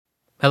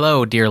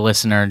Hello, dear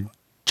listener.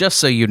 Just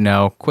so you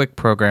know, quick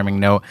programming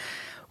note.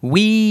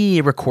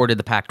 We recorded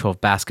the Pac-12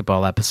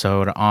 basketball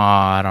episode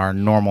on our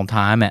normal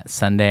time at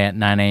Sunday at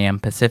 9 a.m.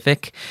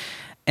 Pacific.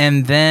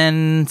 And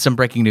then some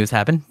breaking news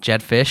happened. Jedd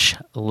Fisch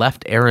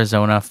left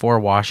Arizona for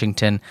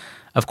Washington.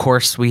 Of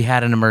course, we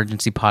had an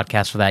emergency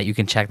podcast for that. You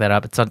can check that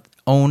up. It's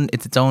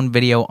its own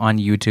video on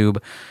YouTube.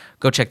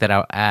 Go check that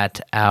out at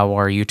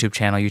our YouTube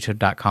channel,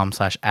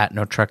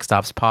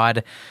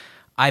 youtube.com/@NoTruckStopsPod.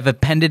 I've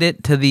appended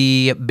it to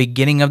the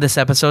beginning of this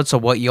episode, so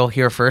what you'll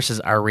hear first is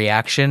our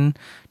reaction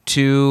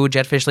to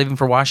Jedd Fisch leaving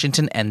for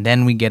Washington, and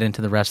then we get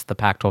into the rest of the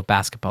Pac-12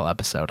 basketball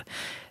episode.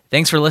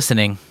 Thanks for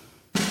listening.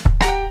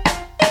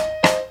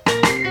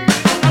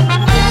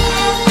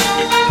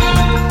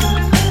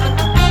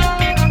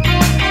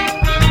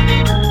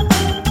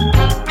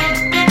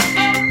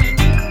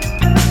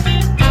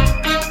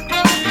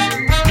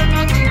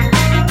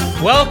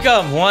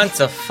 Welcome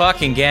once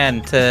again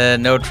to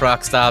No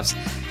Truck Stops,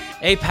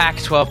 a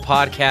Pac-12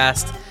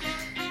 podcast.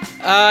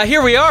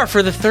 Here we are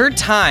for the third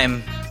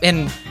time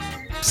in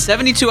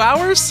 72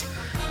 hours.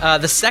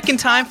 The second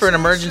time for an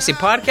emergency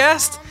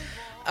podcast.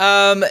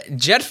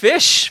 Jedd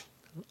Fisch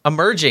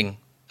emerging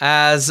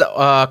as,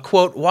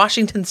 quote,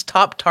 Washington's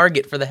top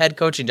target for the head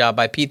coaching job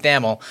by Pete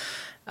Thamel.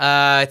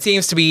 It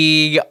seems to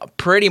be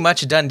pretty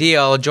much a done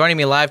deal. Joining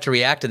me live to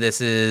react to this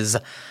is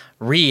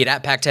Reid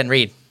at Pac-10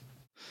 Reid.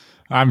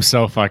 I'm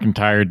so fucking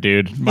tired,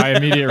 dude. My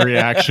immediate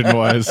reaction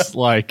was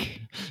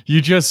like,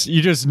 you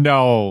just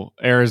know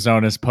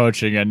Arizona's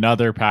poaching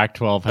another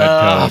Pac-12 head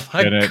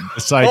coach, and the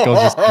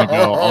cycle's just going to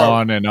go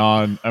on and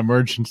on.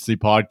 Emergency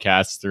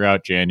podcasts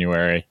throughout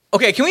January.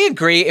 Okay, can we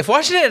agree? If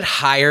Washington had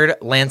hired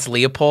Lance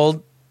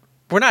Leopold,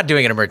 we're not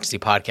doing an emergency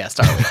podcast,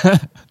 are we?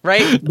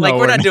 Right? No,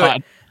 We're not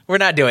doing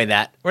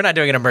that. We're not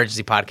doing an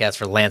emergency podcast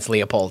for Lance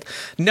Leopold.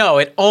 No,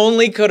 it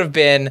only could have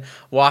been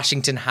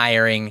Washington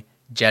hiring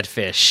Jedd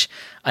Fisch,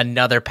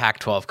 another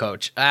Pac-12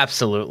 coach.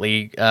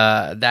 Absolutely.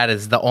 That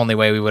is the only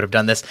way we would have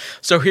done this.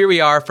 So here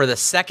we are for the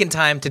second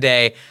time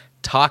today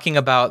talking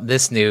about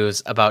this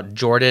news about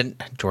Jedd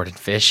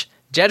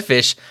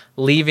Fisch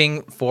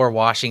leaving for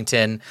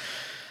Washington.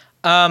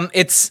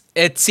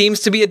 It seems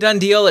to be a done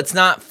deal. It's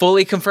not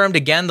fully confirmed.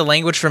 Again, the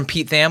language from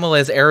Pete Thamel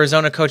is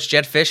Arizona coach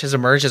Jedd Fisch has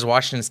emerged as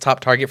Washington's top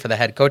target for the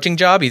head coaching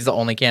job. He's the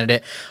only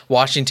candidate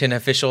Washington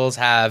officials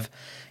have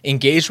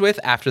engaged with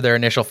after their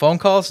initial phone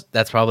calls.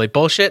 That's probably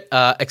bullshit.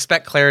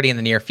 Expect clarity in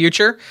the near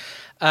future.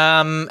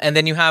 And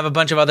then you have a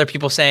bunch of other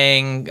people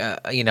saying,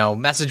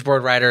 message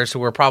board writers who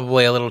were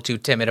probably a little too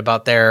timid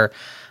about their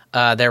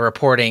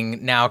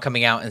reporting now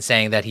coming out and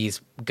saying that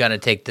he's going to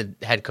take the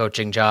head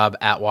coaching job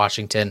at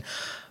Washington.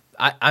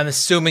 I'm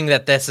assuming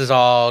that this is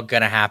all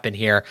going to happen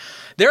here.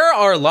 There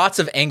are lots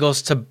of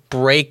angles to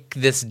break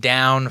this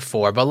down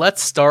for, but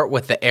let's start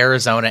with the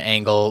Arizona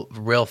angle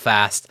real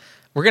fast.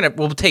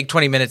 We'll take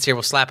 20 minutes here.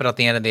 We'll slap it at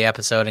the end of the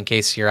episode in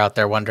case you're out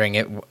there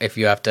wondering if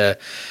you have to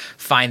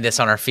find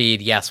this on our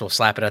feed. Yes, we'll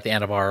slap it at the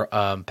end of our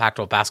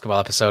Pac-12 basketball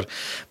episode.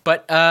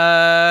 But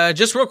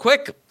just real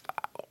quick,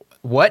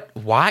 why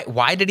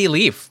did he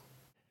leave?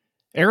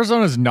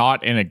 Arizona's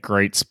not in a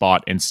great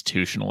spot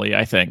institutionally,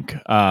 I think.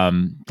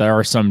 There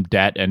are some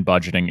debt and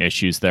budgeting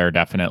issues there,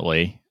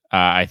 definitely.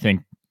 I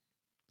think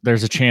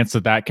there's a chance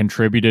that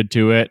contributed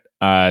to it.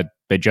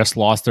 They just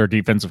lost their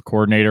defensive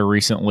coordinator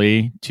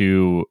recently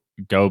to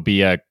go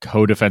be a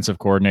co-defensive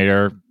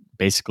coordinator,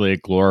 basically a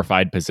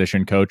glorified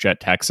position coach at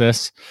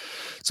Texas.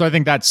 So I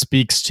think that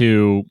speaks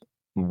to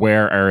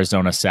where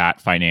Arizona sat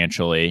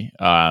financially,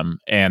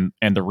 and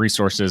the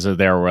resources that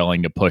they're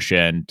willing to push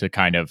in to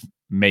kind of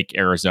make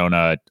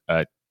Arizona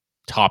a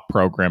top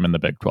program in the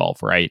Big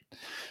 12, right?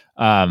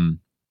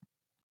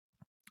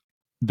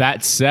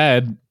 That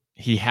said,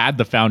 he had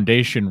the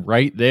foundation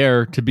right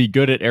there to be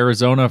good at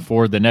Arizona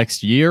for the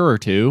next year or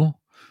two.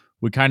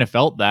 We kind of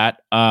felt that.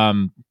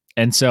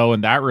 And so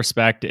in that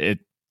respect,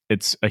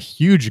 it's a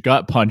huge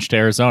gut punch to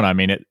Arizona. I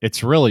mean,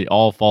 it's really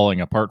all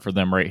falling apart for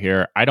them right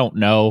here. I don't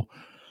know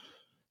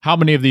how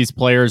many of these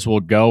players will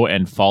go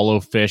and follow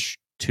Fisch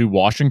to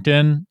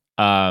Washington,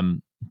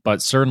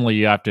 but certainly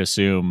you have to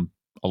assume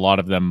a lot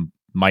of them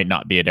might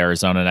not be at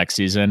Arizona next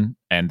season,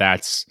 and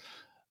that's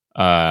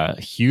a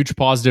huge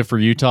positive for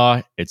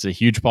Utah. It's a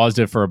huge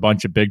positive for a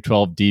bunch of Big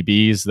 12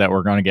 DBs that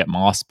were going to get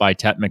mossed by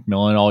Tet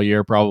McMillan all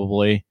year,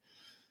 probably.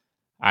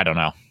 I don't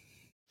know.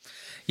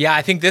 Yeah,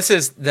 I think this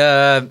is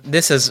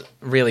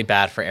really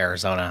bad for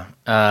Arizona.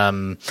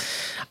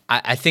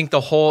 I think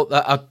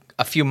a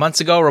few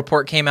months ago, a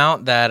report came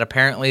out that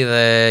apparently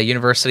the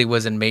university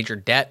was in major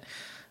debt,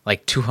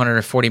 like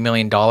 $240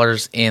 million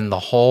in the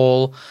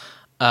hole.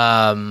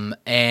 And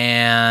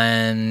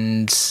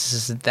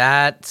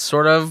that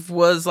sort of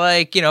was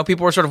like,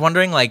 people were sort of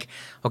wondering like,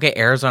 okay,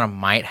 Arizona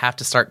might have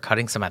to start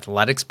cutting some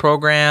athletics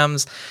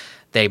programs.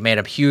 They made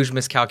a huge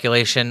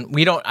miscalculation.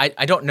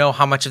 I don't know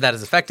how much of that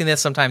is affecting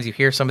this. Sometimes you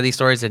hear some of these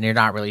stories and you're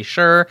not really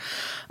sure.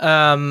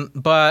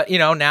 But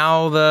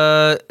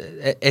now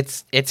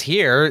it's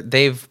here.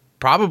 They've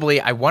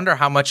probably, I wonder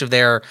how much of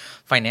their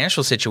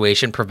financial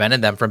situation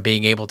prevented them from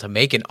being able to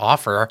make an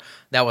offer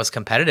that was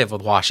competitive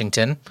with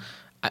Washington.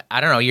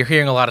 I don't know. You're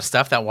hearing a lot of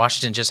stuff that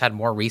Washington just had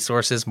more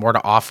resources, more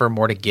to offer,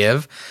 more to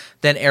give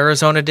than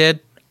Arizona did.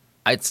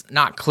 It's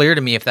not clear to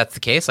me if that's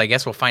the case. I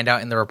guess we'll find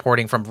out in the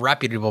reporting from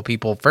reputable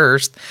people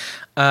first.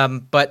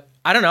 But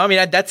I don't know. I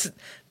mean, that's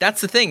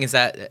the thing is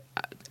that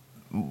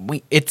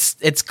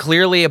it's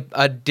clearly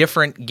a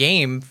different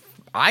game.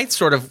 I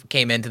sort of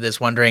came into this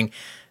wondering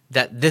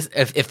that this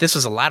if this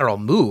was a lateral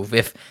move,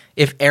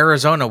 if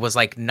Arizona was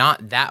like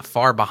not that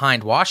far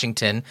behind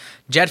Washington,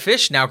 Jedd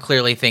Fisch now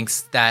clearly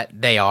thinks that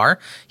they are.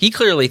 He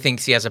clearly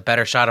thinks he has a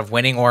better shot of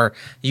winning or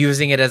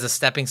using it as a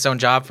stepping stone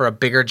job for a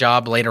bigger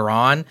job later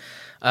on.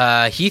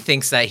 He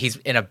thinks that he's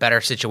in a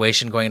better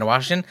situation going to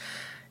Washington.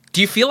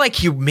 Do you feel like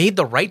he made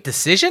the right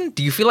decision?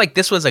 Do you feel like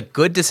this was a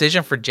good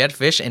decision for Jedd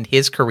Fisch and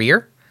his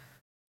career?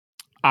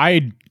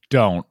 I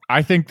don't.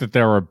 I think that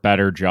there are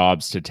better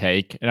jobs to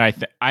take,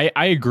 and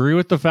I agree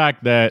with the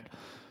fact that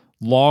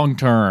long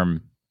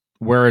term,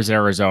 where is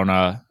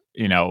Arizona?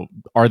 You know,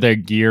 are they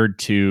geared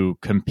to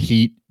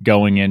compete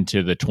going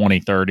into the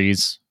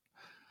 2030s?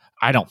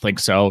 I don't think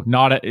so.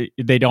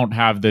 They don't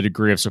have the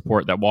degree of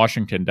support that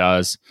Washington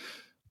does.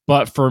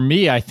 But for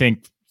me, I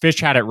think Fisch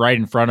had it right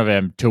in front of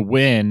him to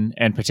win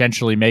and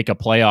potentially make a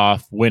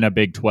playoff, win a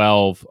Big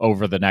 12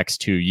 over the next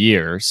 2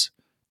 years.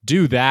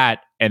 Do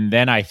that, and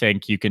then I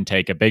think you can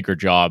take a bigger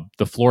job.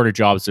 The Florida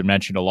job's been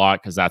mentioned a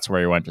lot because that's where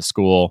he went to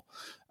school.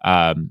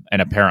 And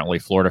apparently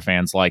Florida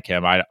fans like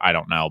him. I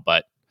don't know.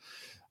 But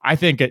I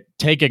think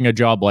taking a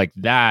job like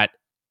that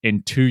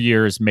in 2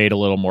 years made a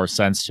little more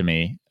sense to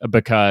me,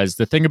 because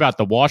the thing about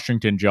the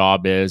Washington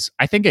job is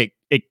I think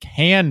it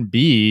can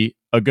be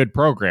a good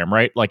program,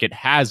 right? Like it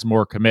has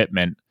more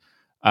commitment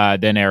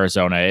than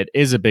Arizona. It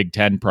is a Big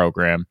Ten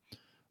program,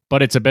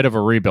 but it's a bit of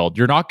a rebuild.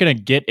 You're not going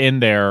to get in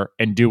there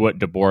and do what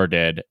DeBoer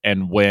did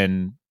and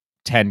win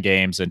 10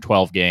 games and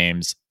 12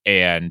 games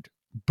and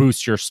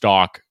boost your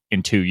stock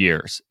in 2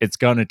 years. It's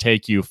going to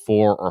take you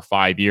 4 or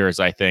 5 years,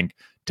 I think,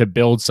 to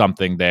build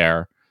something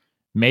there.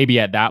 Maybe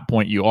at that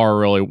point you are a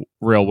really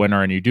real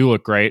winner and you do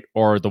look great,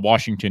 or the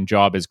Washington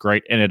job is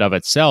great in and of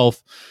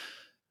itself.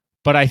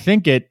 But I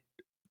think it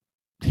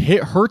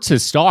hurts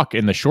his stock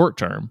in the short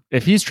term.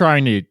 If he's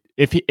trying to,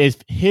 if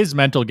his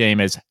mental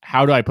game is,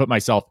 how do I put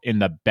myself in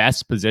the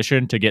best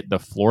position to get the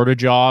Florida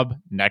job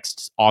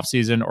next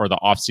offseason or the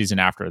offseason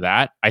after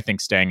that, I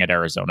think staying at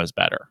Arizona is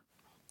better.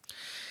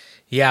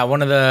 Yeah,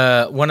 one of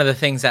the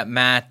things that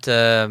Matt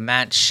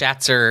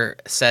Schatzer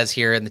says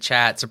here in the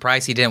chat,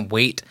 surprised he didn't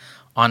wait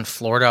on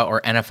Florida or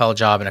NFL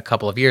job in a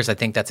couple of years. I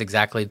think that's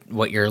exactly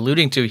what you're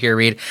alluding to here,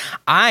 Reid.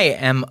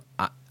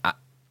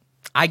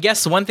 I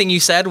guess one thing you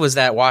said was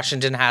that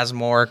Washington has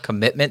more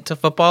commitment to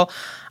football.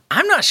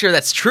 I'm not sure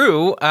that's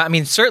true. I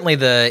mean, certainly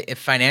the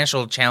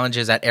financial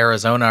challenges at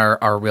Arizona are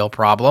a real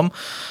problem,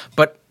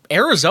 but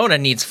Arizona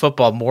needs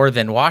football more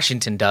than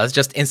Washington does,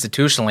 just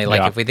institutionally.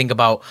 Like if we think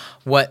about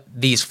what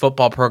these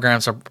football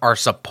programs are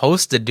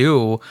supposed to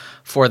do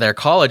for their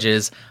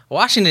colleges,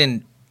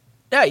 Washington,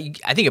 yeah,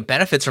 I think it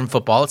benefits from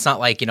football. It's not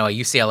like, a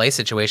UCLA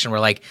situation where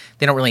like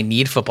they don't really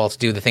need football to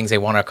do the things they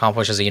want to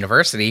accomplish as a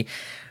university.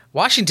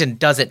 Washington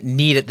doesn't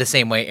need it the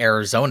same way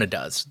Arizona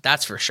does.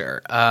 That's for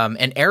sure.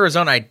 And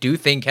Arizona, I do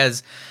think,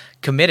 has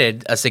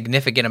committed a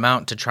significant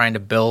amount to trying to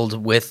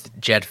build with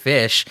Jedd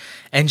Fisch.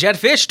 And Jedd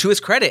Fisch, to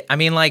his credit, I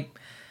mean, like,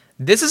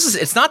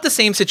 it's not the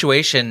same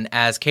situation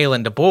as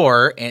Kalen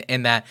DeBoer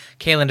in that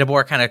Kalen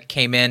DeBoer kind of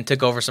came in,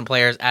 took over some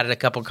players, added a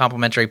couple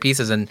complementary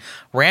pieces, and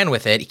ran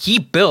with it. He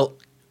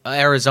built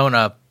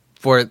Arizona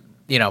from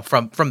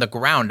the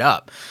ground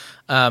up.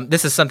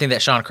 This is something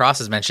that Sean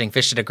Cross is mentioning.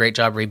 Fisch did a great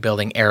job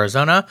rebuilding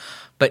Arizona,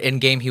 but in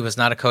game he was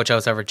not a coach I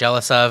was ever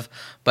jealous of.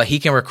 But he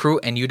can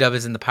recruit, and UW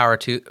is in the power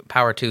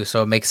two,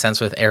 so it makes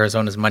sense with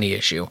Arizona's money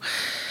issue.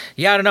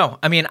 Yeah, I don't know.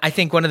 I mean, I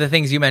think one of the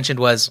things you mentioned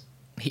was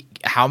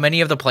how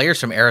many of the players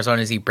from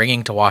Arizona is he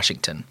bringing to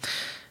Washington?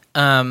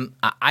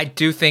 I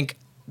do think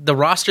the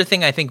roster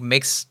thing, I think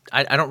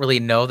I don't really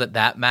know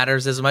that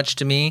matters as much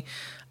to me,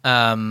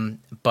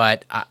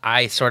 but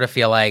I sort of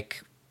feel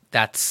like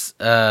that's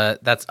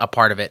a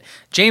part of it.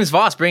 James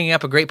Voss bringing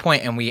up a great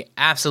point, and we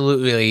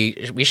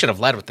should have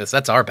led with this.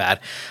 That's our bad.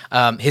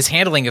 His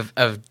handling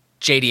of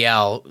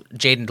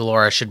Jayden de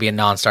Laura should be a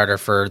non-starter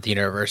for the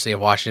University of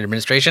Washington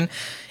administration.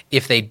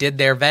 If they did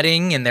their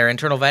vetting and their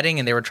internal vetting,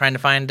 and they were trying to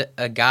find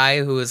a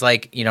guy who is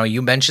like,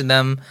 you mentioned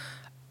them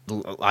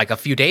like a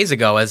few days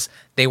ago as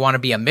they want to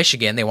be a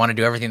Michigan, they want to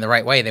do everything the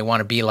right way, they want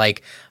to be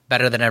like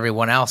better than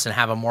everyone else and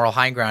have a moral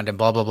high ground and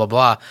blah blah blah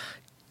blah.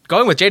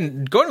 Going with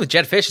Jedd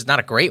Fisch is not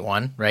a great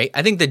one, right?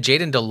 I think the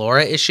Jayden de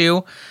Laura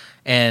issue,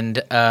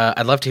 and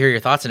I'd love to hear your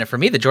thoughts on it. For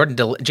me, the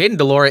Jayden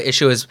de Laura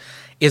issue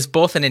is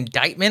both an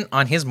indictment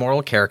on his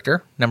moral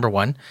character, number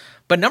one,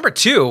 but number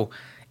two,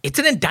 it's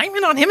an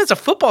indictment on him as a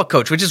football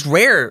coach, which is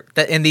rare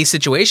that in these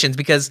situations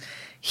because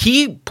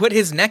he put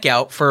his neck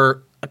out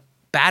for a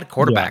bad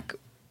quarterback,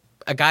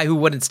 a guy who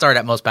wouldn't start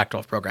at most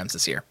Pac-12 programs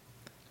this year.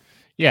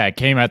 Yeah, it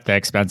came at the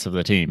expense of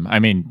the team. I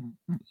mean,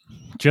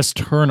 just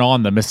turn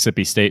on the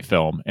Mississippi State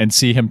film and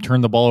see him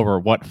turn the ball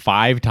over,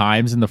 5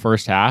 times in the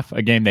first half,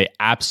 a game they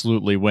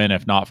absolutely win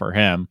if not for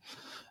him.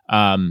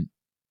 And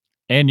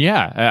And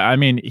yeah, I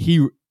mean,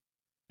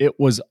 it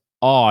was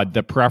odd,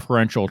 the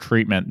preferential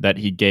treatment that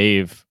he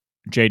gave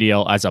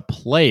JDL as a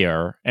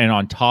player, and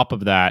on top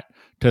of that,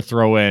 to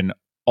throw in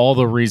all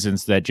the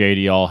reasons that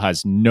JDL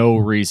has no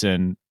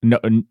reason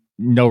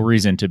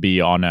to be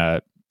on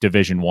a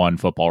Division I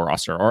football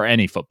roster or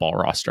any football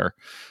roster.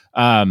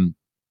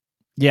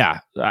 Yeah,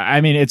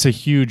 I mean, it's a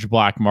huge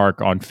black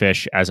mark on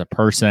Fisch as a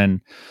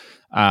person.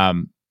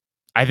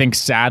 I think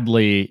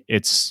sadly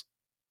it's,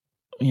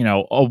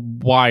 a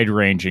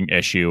wide-ranging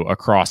issue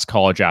across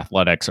college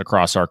athletics,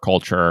 across our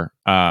culture.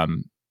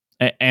 And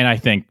I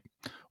think,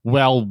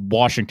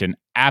 Washington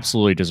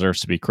absolutely deserves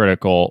to be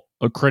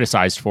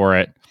criticized for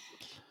it.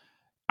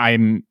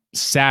 I'm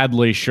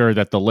sadly sure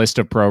that the list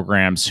of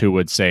programs who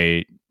would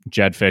say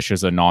Jedd Fisch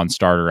is a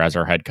non-starter as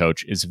our head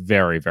coach is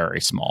very,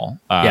 very small.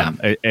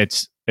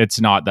 It's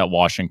not that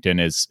Washington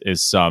is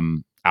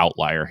some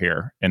outlier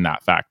here in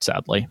that fact,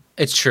 sadly.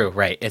 It's true,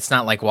 right? It's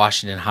not like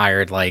Washington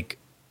hired, like,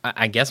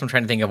 I guess I'm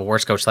trying to think of a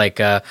worse coach, like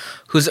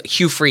who's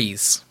Hugh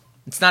Freeze.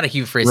 It's not a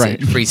Hugh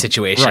Freeze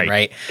situation,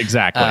 right?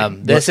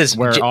 Exactly. This is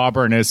where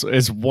Auburn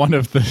is one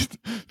of the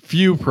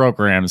few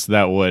programs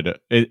that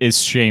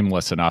is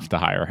shameless enough to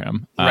hire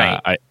him.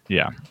 Right.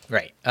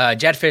 Right.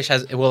 Jedd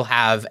Fisch will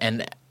have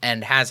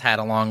and has had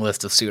a long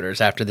list of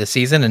suitors after this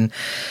season, and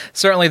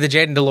certainly the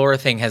Jayden de Laura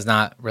thing has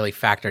not really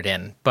factored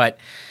in. But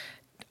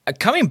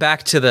coming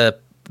back to the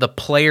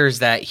players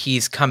that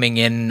he's coming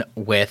in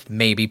with,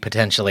 maybe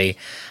potentially,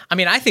 I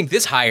mean, I think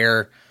this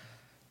hire,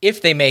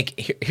 if they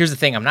make, here's the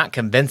thing, I'm not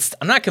convinced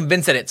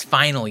that it's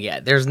final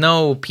yet. There's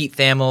no Pete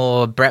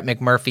Thamel, Brett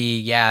McMurphy,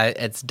 yeah,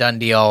 it's done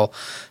deal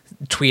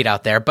tweet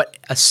out there. But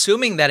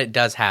assuming that it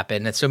does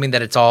happen, assuming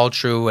that it's all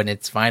true and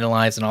it's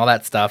finalized and all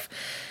that stuff,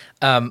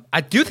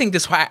 I do think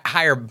this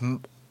hire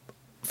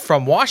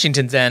from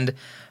Washington's end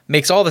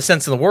makes all the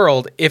sense in the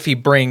world if he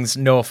brings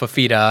Noah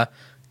Fafita,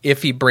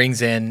 if he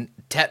brings in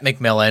Tet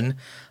McMillan,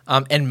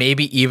 and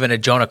maybe even a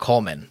Jonah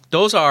Coleman.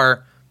 Those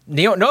are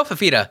Noah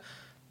Fafita,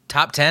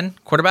 top 10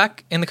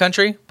 quarterback in the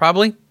country,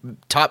 probably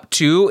top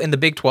 2 in the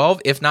Big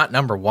 12, if not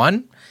number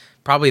 1,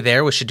 probably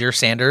there with Shadir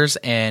Sanders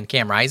and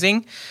Cam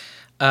Rising.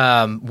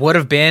 Would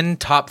have been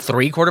top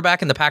 3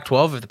 quarterback in the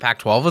Pac-12 if the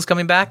Pac-12 was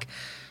coming back.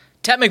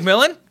 Tet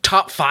McMillan,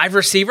 top 5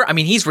 receiver. I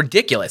mean, he's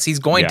ridiculous. He's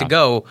going to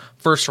go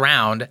first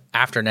round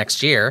after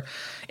next year.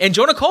 And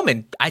Jonah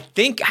Coleman, I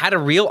think, had a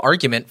real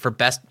argument for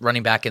best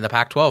running back in the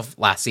Pac-12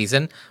 last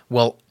season.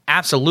 Will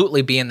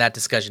absolutely be in that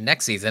discussion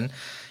next season.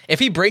 If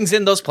he brings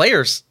in those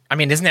players, I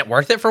mean, isn't it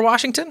worth it for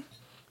Washington?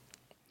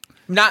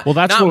 Not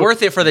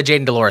worth it for the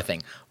Jayden de Laura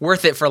thing.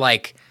 Worth it for,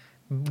 like,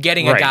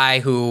 getting a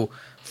guy who,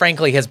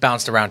 frankly, has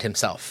bounced around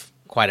himself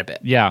quite a bit.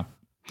 Yeah.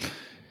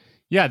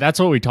 Yeah, that's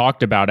what we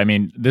talked about. I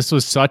mean, this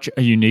was such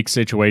a unique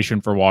situation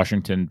for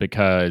Washington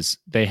because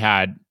they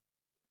had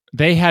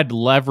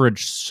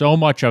leveraged so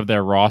much of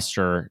their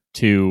roster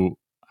to,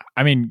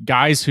 I mean,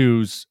 guys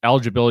whose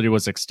eligibility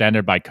was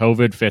extended by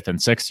COVID, 5th and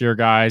 6th year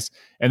guys,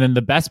 and then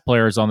the best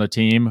players on the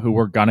team who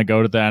were going to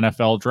go to the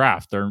NFL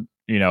draft. They're,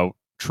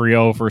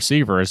 trio of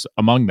receivers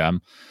among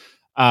them.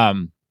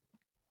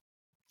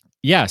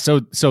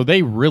 So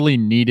they really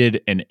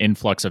needed an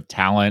influx of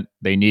talent.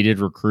 They needed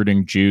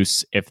recruiting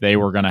juice if they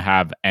were going to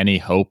have any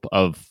hope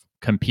of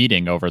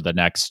competing over the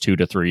next 2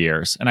 to 3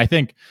 years. And I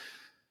think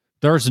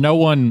there was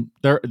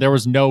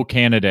no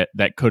candidate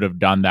that could have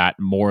done that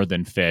more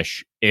than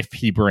Fisch if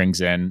he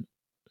brings in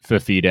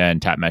Fafita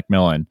and Tet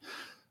McMillan.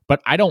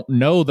 But I don't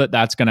know that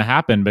that's going to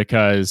happen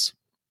because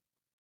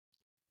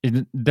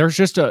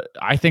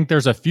I think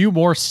there's a few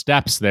more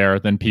steps there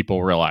than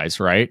people realize,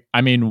 right?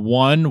 I mean,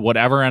 one,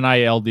 whatever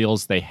NIL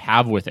deals they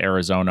have with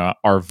Arizona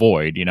are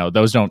void.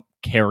 Those don't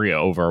carry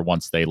over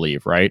once they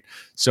leave, right?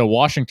 So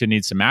Washington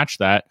needs to match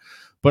that.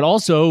 But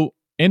also,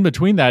 in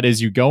between that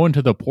is you go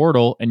into the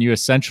portal and you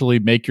essentially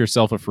make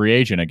yourself a free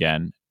agent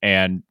again.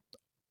 And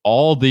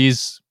all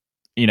these,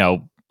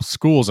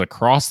 schools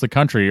across the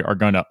country are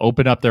going to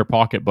open up their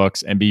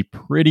pocketbooks and be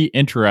pretty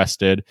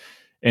interested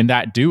in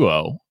that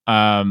duo.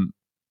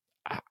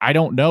 I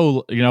don't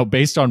know,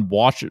 based on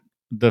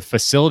the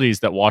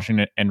facilities that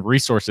Washington and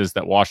resources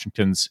that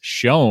Washington's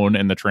shown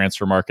in the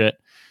transfer market,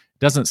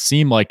 doesn't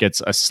seem like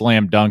it's a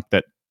slam dunk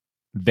that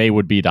they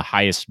would be the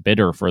highest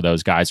bidder for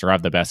those guys or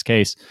have the best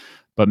case.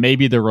 But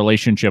maybe the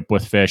relationship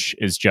with Fisch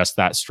is just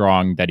that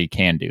strong that he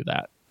can do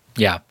that.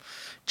 Yeah.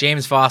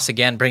 James Voss,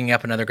 again, bringing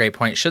up another great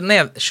point.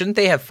 Shouldn't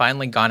they have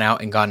finally gone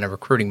out and gotten a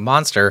recruiting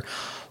monster?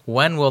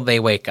 When will they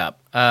wake up?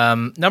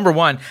 Number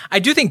one, I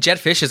do think Jedd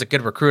Fisch is a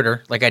good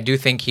recruiter. Like, I do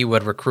think he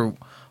would recruit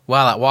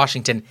well at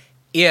Washington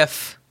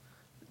if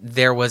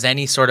there was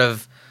any sort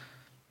of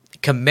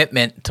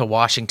commitment to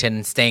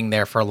Washington staying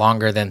there for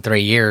longer than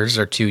 3 years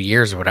or 2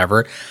 years or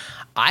whatever.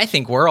 I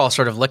think we're all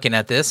sort of looking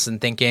at this and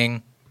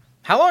thinking,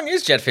 how long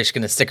is Jedd Fisch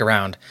going to stick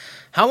around?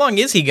 How long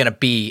is he going to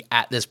be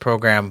at this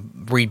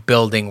program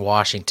rebuilding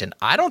Washington?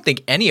 I don't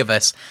think any of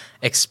us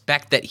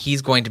expect that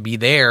he's going to be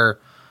there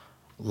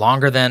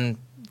longer than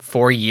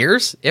 4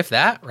 years, if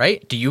that,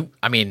 right?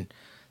 I mean,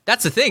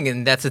 that's the thing,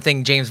 and that's the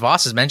thing James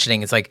Voss is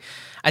mentioning. It's like,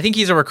 I think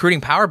he's a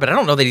recruiting power, but I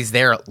don't know that he's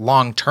there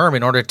long term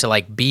in order to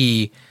like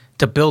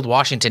to build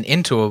Washington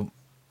into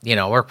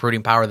a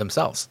recruiting power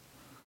themselves.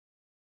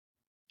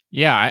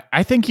 Yeah,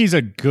 I think he's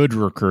a good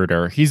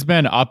recruiter. He's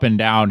been up and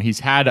down. He's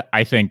had,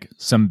 I think,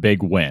 some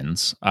big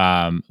wins.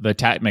 The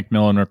Tat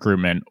McMillan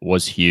recruitment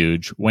was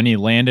huge. When he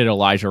landed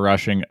Elijah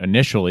Rushing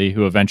initially,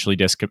 who eventually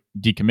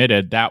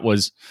decommitted, that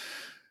was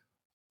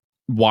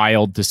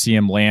wild to see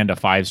him land a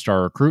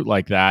 5-star recruit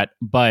like that.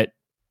 But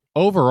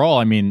overall,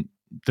 I mean,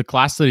 the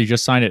class that he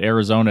just signed at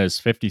Arizona is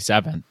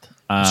 57th.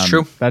 It's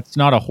true. That's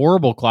not a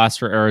horrible class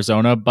for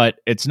Arizona, but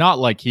it's not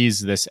like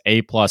he's this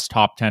A-plus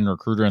top 10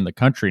 recruiter in the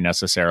country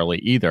necessarily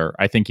either.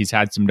 I think he's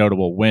had some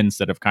notable wins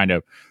that have kind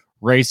of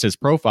raised his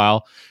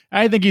profile.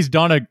 I think he's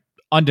done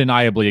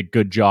undeniably a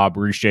good job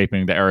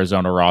reshaping the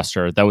Arizona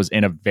roster that was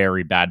in a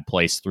very bad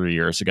place 3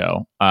 years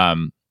ago.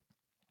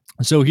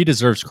 So he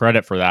deserves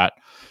credit for that.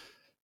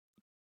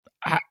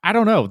 I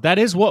don't know. That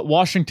is what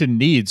Washington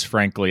needs,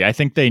 frankly. I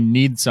think they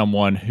need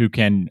someone who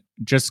can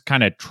just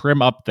kind of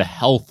trim up the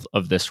health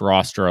of this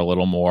roster a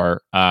little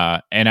more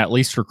and at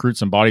least recruit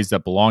some bodies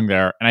that belong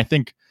there. And I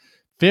think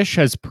Fisch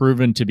has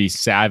proven to be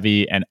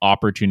savvy and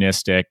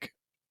opportunistic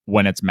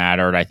when it's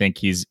mattered. I think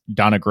he's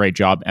done a great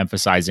job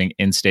emphasizing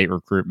in-state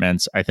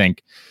recruitments. I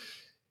think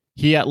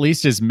he at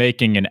least is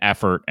making an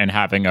effort and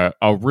having a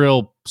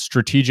real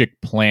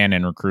strategic plan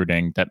in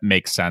recruiting that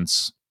makes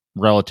sense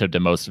relative to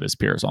most of his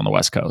peers on the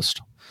West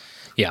Coast.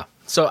 Yeah.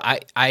 So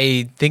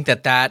I think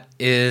that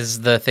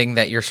is the thing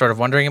that you're sort of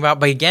wondering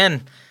about. But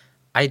again,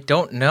 I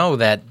don't know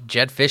that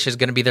Jedd Fisch is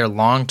going to be there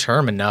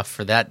long-term enough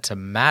for that to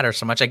matter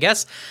so much. I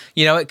guess,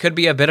 it could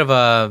be a bit of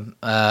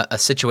a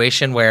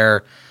situation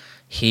where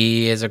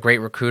he is a great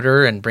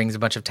recruiter and brings a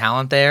bunch of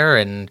talent there.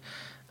 And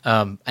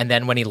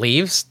then when he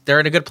leaves, they're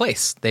in a good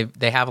place.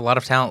 They have a lot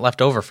of talent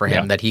left over for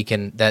him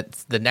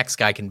that the next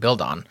guy can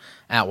build on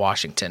at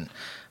Washington.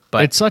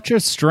 But it's such a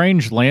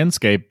strange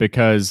landscape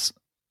because,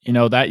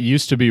 that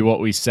used to be what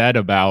we said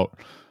about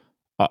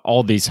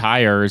all these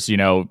hires.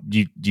 You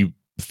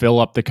fill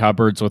up the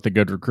cupboards with a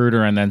good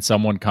recruiter and then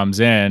someone comes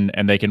in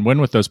and they can win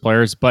with those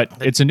players. But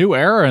it's a new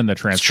era in the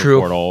transfer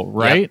portal,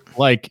 right? Yep.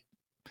 Like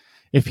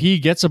if he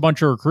gets a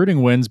bunch of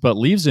recruiting wins but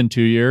leaves in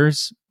 2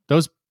 years,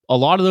 a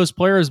lot of those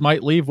players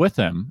might leave with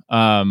him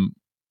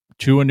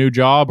to a new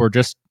job or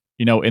just,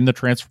 in the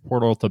transfer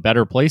portal to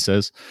better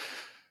places.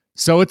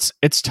 So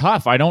it's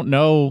tough. I don't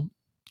know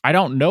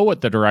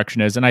what the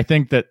direction is. And I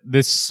think that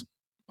this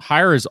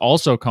hire is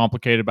also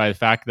complicated by the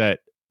fact that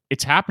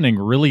it's happening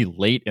really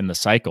late in the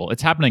cycle.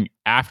 It's happening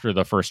after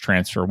the first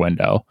transfer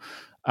window.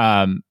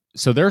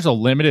 So there's a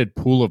limited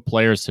pool of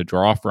players to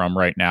draw from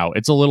right now.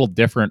 It's a little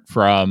different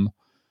from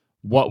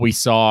what we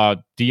saw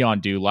Dion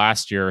do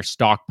last year,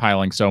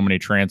 stockpiling so many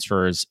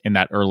transfers in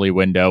that early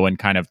window and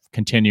kind of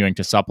continuing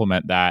to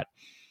supplement that.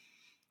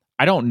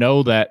 I don't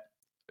know that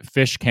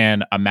Fisch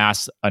can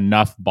amass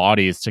enough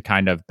bodies to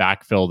kind of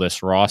backfill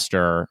this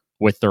roster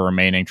with the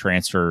remaining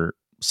transfer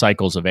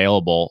cycles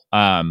available.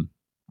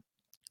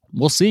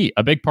 We'll see.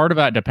 A big part of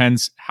that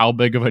depends how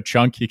big of a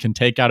chunk he can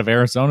take out of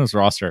Arizona's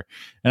roster.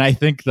 And I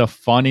think the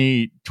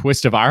funny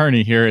twist of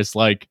irony here is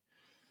like,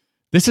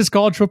 this is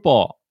college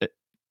football.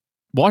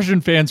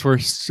 Washington fans were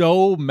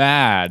so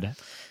mad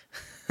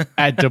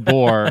at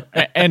DeBoer,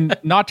 and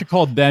not to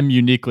call them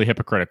uniquely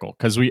hypocritical,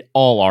 because we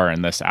all are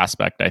in this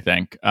aspect, I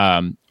think,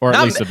 or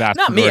at least the vast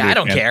majority. Not me. I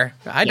don't care.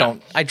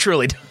 I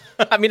truly don't.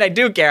 I mean, I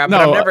do care,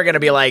 but I'm never going to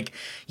be like,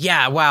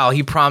 yeah, wow,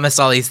 he promised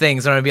all these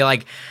things. I'm going to be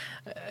like,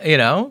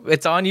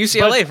 it's on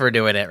UCLA for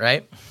doing it,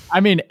 right? I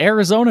mean,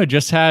 Arizona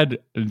just had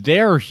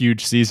their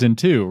huge season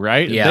too,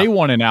 right? Yeah. They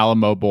won an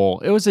Alamo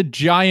Bowl. It was a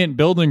giant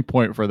building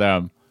point for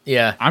them.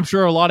 Yeah. I'm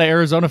sure a lot of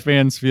Arizona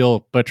fans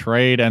feel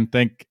betrayed and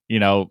think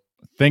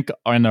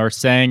and are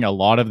saying a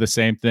lot of the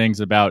same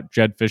things about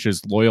Jedd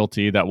Fisch's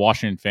loyalty that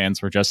Washington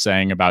fans were just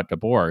saying about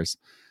DeBoer's.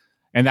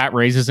 And that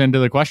raises into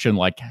the question,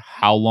 like,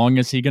 how long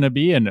is he going to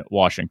be in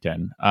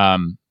Washington?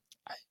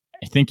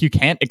 I think you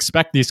can't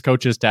expect these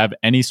coaches to have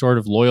any sort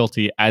of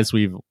loyalty, as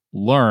we've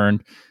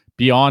learned,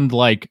 beyond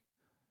like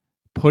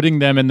putting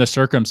them in the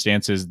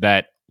circumstances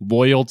that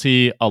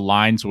loyalty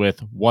aligns with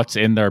what's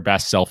in their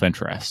best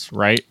self-interest,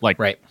 right? Like,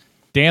 right.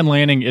 Dan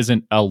Lanning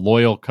isn't a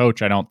loyal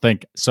coach, I don't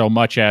think, so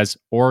much as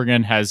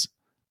Oregon has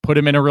put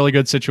him in a really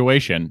good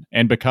situation.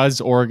 And because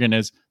Oregon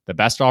is the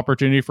best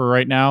opportunity for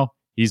right now,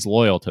 he's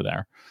loyal to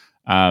there.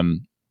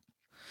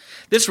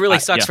 This really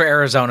sucks for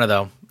Arizona,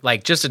 though.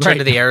 Like, just to turn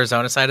to the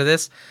Arizona side of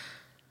this,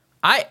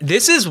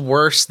 this is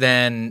worse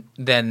than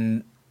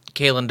Kalen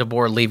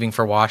DeBoer leaving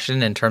for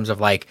Washington in terms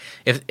of like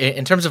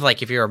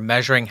if you're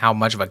measuring how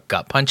much of a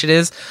gut punch it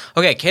is.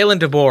 Okay, Kalen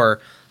DeBoer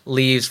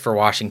leaves for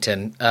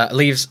Washington,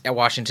 leaves at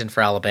Washington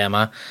for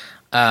Alabama.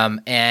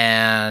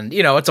 And,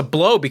 it's a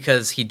blow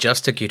because he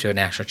just took you to a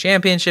national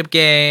championship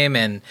game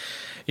and,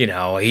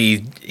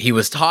 he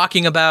was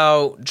talking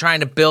about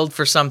trying to build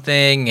for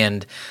something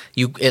and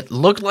it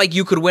looked like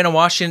you could win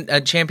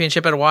a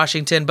championship at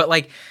Washington, but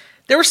like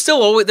there was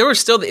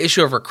still the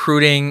issue of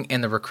recruiting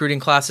and the recruiting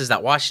classes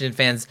that Washington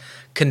fans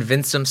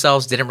convinced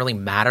themselves didn't really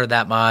matter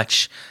that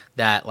much,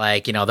 that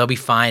like, they'll be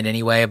fine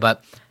anyway.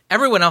 But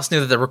everyone else knew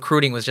that the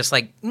recruiting was just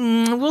like,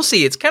 we'll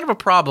see. It's kind of a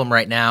problem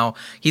right now.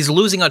 He's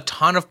losing a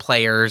ton of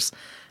players.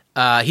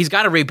 He's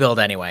got to rebuild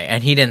anyway,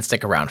 and he didn't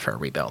stick around for a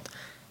rebuild.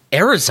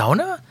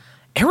 Arizona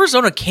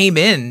came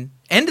in,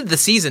 ended the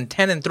season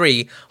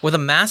 10-3 with a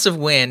massive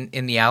win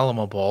in the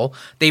Alamo Bowl.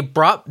 They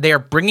are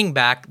bringing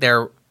back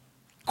their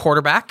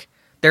quarterback,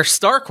 their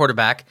star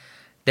quarterback,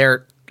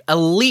 their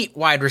elite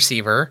wide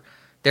receiver,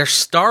 their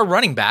star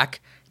running back.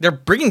 They're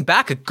bringing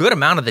back a good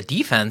amount of the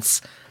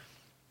defense.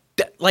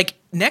 Like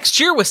next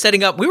year was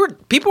setting up.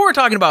 People were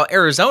talking about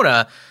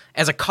Arizona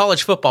as a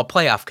college football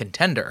playoff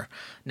contender.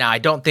 Now, I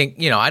don't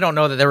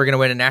know that they were going to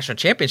win a national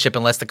championship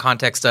unless the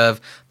context of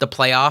the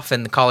playoff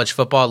and the college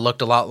football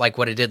looked a lot like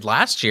what it did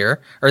last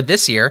year or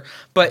this year,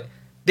 but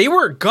they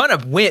were going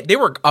to win. They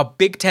were a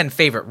Big Ten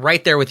favorite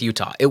right there with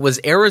Utah. It was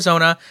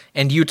Arizona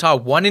and Utah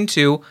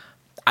 1-2.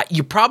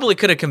 You probably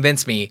could have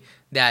convinced me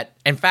that,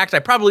 in fact, I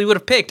probably would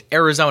have picked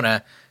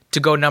Arizona to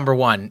go number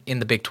 1 in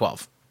the Big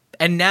 12.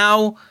 And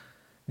now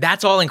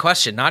that's all in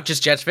question, not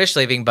just Jedd Fisch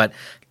leaving, but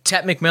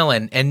Tet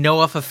McMillan and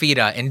Noah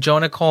Fafita and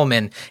Jonah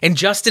Coleman and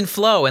Justin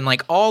Flo and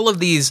like all of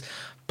these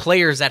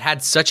players that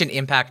had such an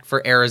impact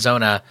for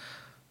Arizona.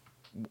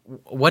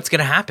 What's going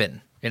to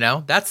happen?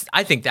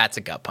 I think that's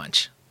a gut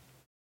punch.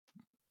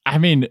 I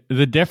mean,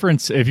 the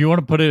difference, if you want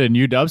to put it in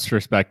UW's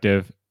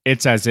perspective,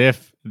 it's as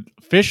if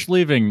Fisch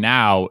leaving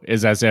now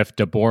is as if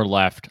DeBoer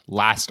left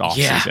last offseason.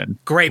 Yeah,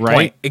 great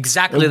point.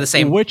 Exactly the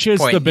same. Which is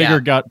point, the bigger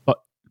gut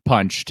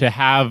punch,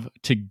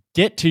 to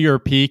get to your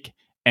peak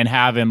and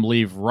have him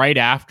leave right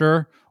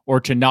after,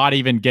 or to not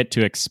even get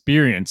to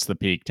experience the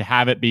peak, to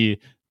have it be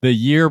the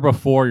year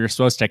before you're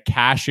supposed to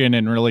cash in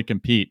and really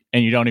compete,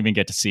 and you don't even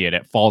get to see it.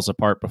 It falls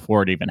apart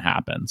before it even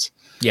happens.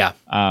 Yeah.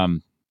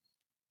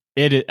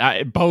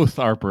 Both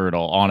are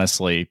brutal,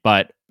 honestly.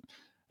 But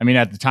I mean,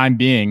 at the time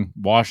being,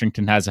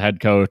 Washington has a head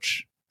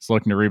coach. It's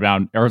looking to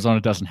rebound. Arizona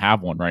doesn't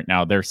have one right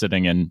now. They're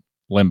sitting in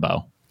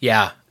limbo.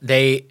 Yeah,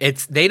 they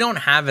don't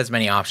have as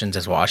many options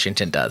as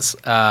Washington does.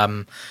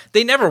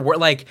 They never were,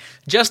 like,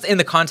 just in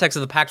the context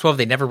of the Pac-12,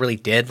 they never really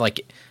did.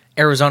 Like,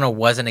 Arizona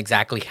wasn't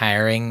exactly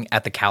hiring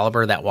at the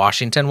caliber that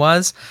Washington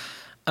was.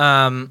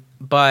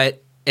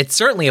 But it's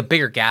certainly a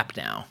bigger gap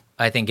now,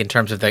 I think, in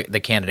terms of the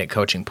candidate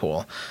coaching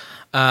pool.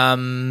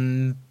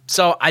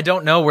 So I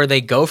don't know where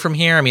they go from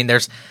here. I mean,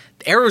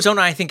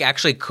 Arizona, I think,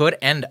 actually could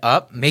end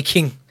up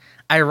making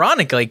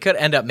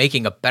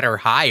a better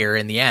hire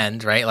in the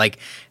end, right? Like,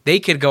 they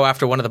could go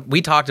after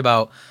we talked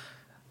about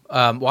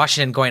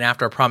Washington going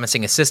after a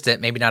promising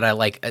assistant, maybe not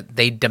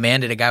they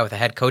demanded a guy with a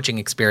head coaching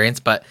experience,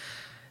 but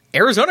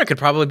Arizona could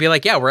probably be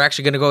like, yeah, we're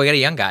actually going to go get a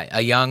young guy,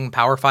 a young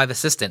Power 5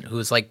 assistant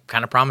who's like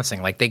kind of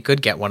promising. Like, they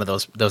could get one of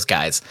those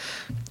guys.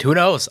 Who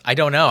knows? I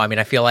don't know. I mean,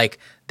 I feel like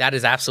that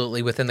is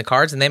absolutely within the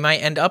cards, and they might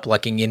end up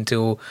lucking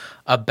into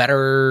a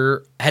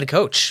better head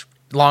coach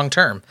long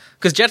term,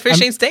 because Jedd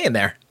Fisch ain't staying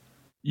there.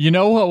 You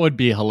know what would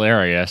be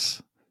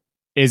hilarious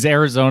is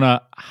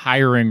Arizona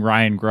hiring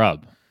Ryan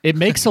Grubb. It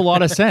makes a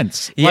lot of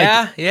sense.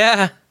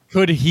 Yeah.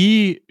 Could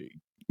he,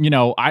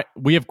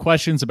 we have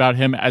questions about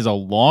him as a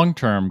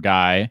long-term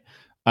guy,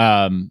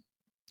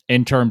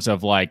 in terms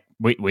of like,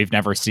 we've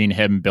never seen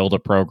him build a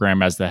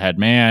program as the head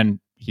man.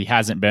 He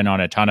hasn't been on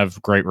a ton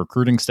of great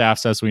recruiting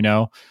staffs, as we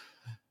know.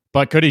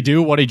 But could he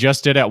do what he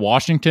just did at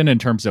Washington in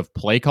terms of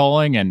play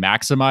calling and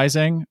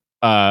maximizing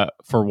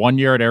for 1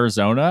 year at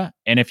Arizona?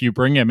 And if you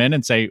bring him in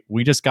and say,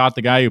 we just got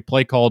the guy who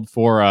play called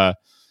for a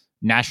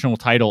national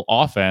title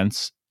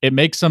offense, it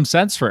makes some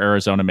sense for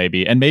Arizona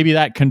maybe. And maybe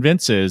that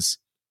convinces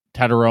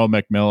Tetero,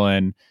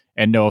 McMillan,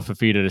 and Noah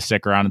Fafita to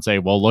stick around and say,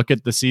 well, look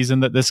at the season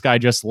that this guy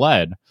just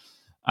led.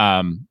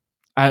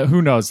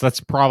 Who knows? That's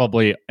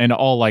probably in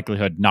all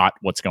likelihood not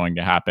what's going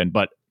to happen.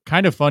 But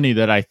kind of funny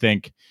that I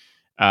think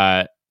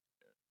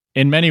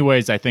in many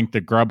ways, I think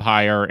the Grubb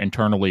hire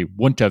internally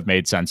wouldn't have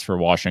made sense for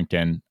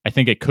Washington. I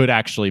think it could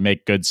actually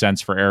make good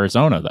sense for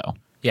Arizona, though.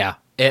 Yeah,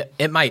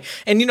 it might.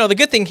 And, the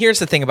good thing, here's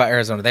the thing about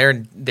Arizona.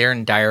 They're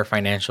in dire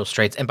financial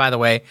straits. And by the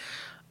way,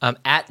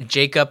 at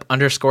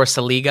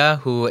Jacob_Saliga,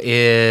 who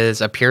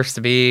appears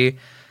to be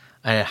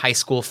a high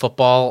school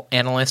football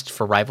analyst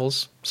for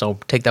Rivals, so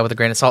take that with a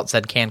grain of salt,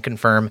 can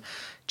confirm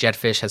Jedd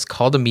Fisch has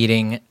called a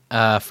meeting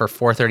for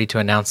 4:30 to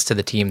announce to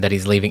the team that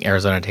he's leaving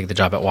Arizona to take the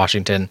job at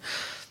Washington.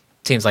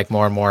 Seems like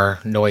more and more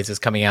noise is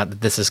coming out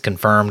that this is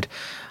confirmed.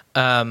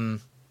 I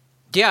mean,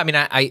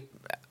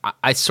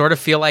 I sort of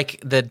feel like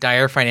the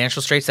dire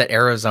financial straits that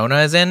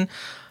Arizona is in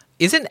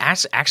isn't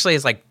actually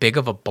as like big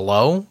of a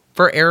blow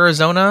for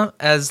Arizona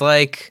as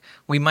like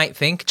we might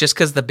think, just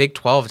because the Big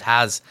 12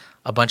 has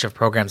a bunch of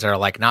programs that are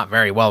like not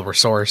very well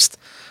resourced,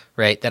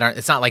 right?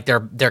 It's not like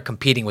they're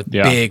competing with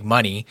big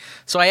money.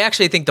 So I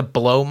actually think the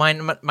blow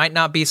might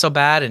not be so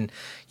bad, and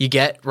you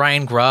get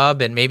Ryan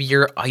Grubb, and maybe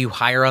you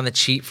hire on the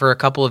cheap for a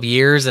couple of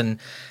years. And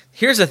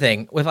here's the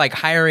thing with like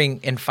hiring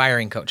and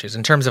firing coaches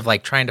in terms of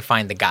like trying to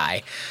find the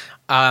guy.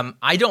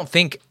 I don't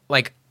think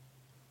like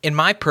in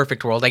my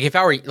perfect world, like if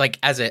I were like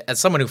as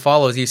someone who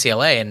follows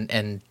UCLA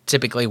and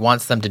typically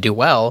wants them to do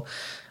well,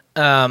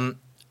 my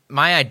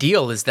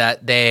ideal is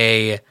that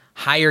they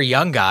hire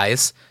young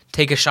guys,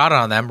 take a shot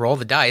on them, roll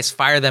the dice,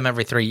 fire them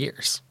every 3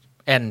 years.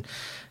 And,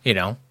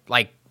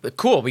 like,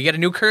 cool, we get a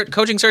new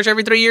coaching search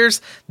every 3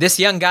 years. This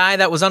young guy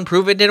that was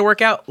unproven didn't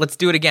work out. Let's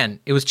do it again.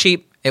 It was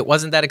cheap. It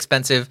wasn't that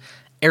expensive.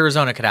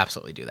 Arizona could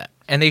absolutely do that.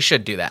 And they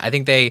should do that. I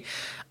think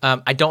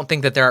I don't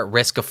think that they're at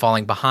risk of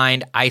falling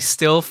behind. I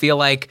still feel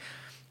like,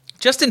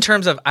 just in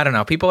terms of, I don't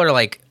know,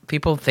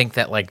 people think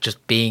that like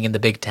just being in the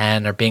Big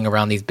Ten or being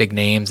around these big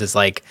names is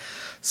like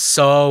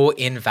so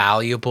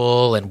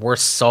invaluable and worth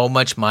so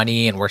much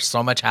money and worth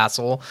so much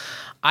hassle.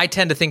 I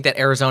tend to think that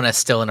Arizona is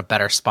still in a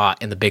better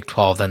spot in the Big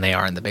 12 than they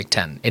are in the Big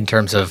 10 in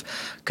terms of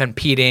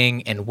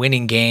competing and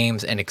winning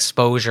games and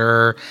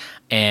exposure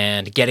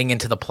and getting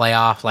into the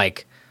playoff.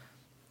 Like,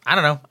 I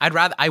don't know.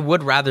 I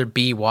would rather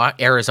be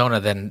Arizona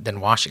than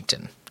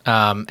Washington.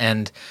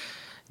 And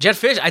Jedd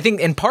Fisch, I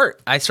think in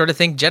part, I sort of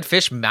think Jedd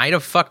Fisch might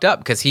have fucked up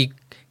because he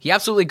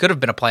absolutely could have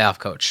been a playoff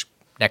coach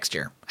next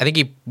year. I think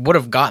he would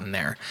have gotten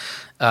there.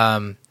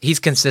 He's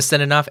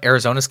consistent enough.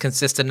 Arizona's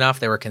consistent enough.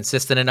 They were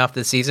consistent enough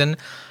this season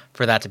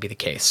for that to be the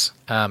case.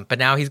 But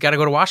now he's got to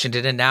go to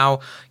Washington, and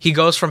now he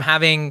goes from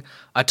having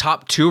a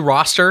top 2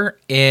 roster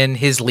in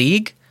his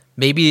league,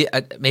 maybe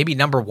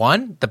number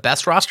 1, the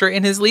best roster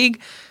in his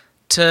league,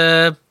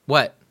 to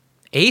what,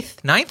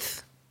 8th,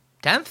 9th,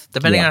 10th,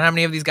 depending on how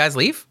many of these guys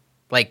leave.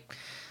 Like,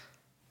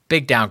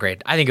 big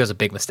downgrade. I think it was a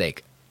big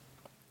mistake.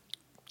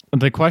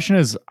 The question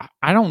is,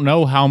 I don't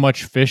know how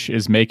much Fisch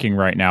is making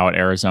right now at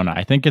Arizona.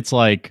 I think it's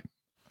like...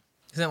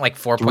 Isn't it like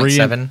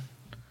 4.7?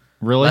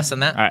 Really? Less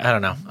than that? I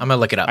don't know. I'm going to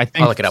look it up. I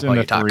think I'll look it up while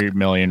you talk. 3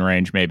 million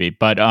range maybe.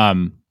 But, I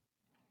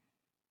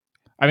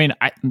mean,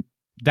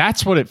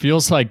 that's what it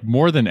feels like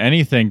more than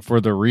anything.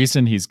 For the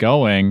reason he's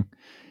going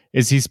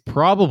is he's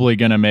probably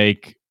going to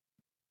make,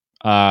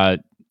 5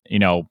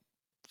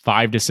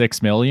 to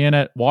 6 million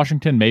at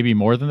Washington, maybe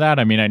more than that.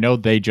 I mean, I know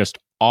they just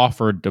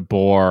offered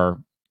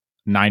DeBoer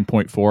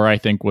 9.4, I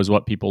think was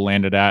what people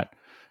landed at.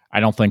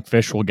 I don't think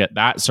Fisch will get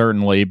that,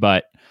 certainly,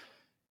 but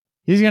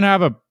he's going to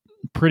have a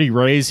pretty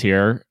raise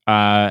here.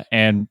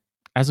 And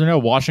as I know,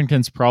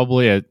 Washington's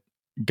probably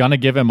going to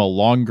give him a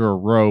longer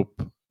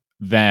rope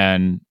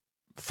than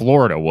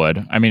Florida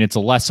would. I mean, it's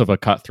less of a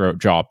cutthroat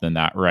job than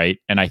that, right?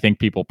 And I think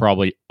people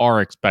probably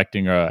are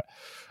expecting a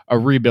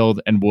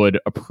rebuild and would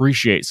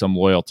appreciate some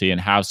loyalty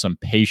and have some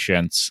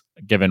patience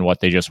given what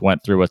they just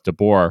went through with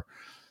DeBoer.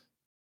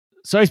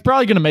 So he's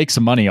probably going to make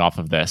some money off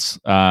of this.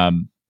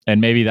 And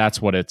maybe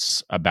that's what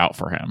it's about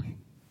for him.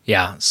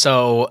 Yeah.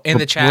 So in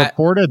the chat,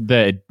 reported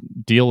the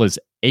deal is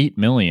 $8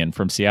 million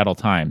from Seattle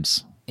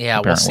Times. Yeah,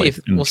 we'll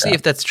see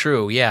if that's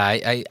true.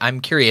 Yeah,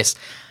 I'm curious.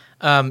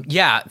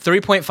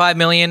 3.5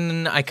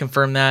 million. I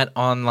confirmed that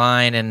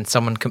online, and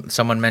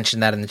someone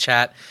mentioned that in the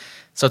chat.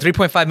 So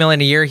 3.5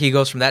 million a year. He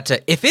goes from that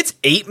to, if it's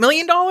 $8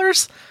 million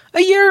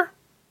a year,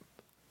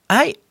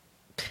 that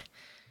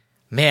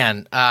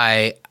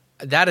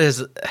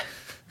is.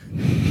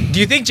 Do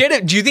you think Jedd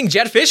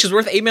Fisch is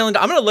worth $8 million?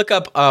 I'm going to look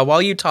up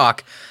while you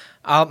talk.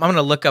 I'm going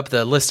to look up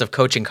the list of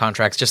coaching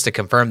contracts just to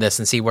confirm this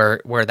and see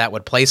where that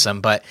would place him.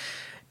 But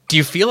do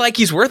you feel like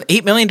he's worth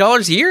 $8 million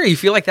a year? You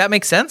feel like that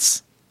makes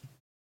sense?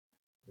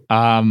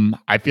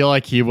 I feel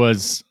like he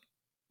was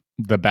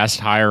the best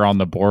hire on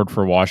the board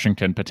for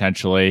Washington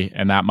potentially,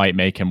 and that might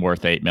make him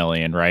worth $8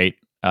 million, right?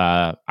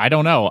 I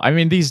don't know. I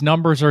mean, these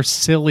numbers are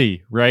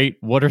silly, right?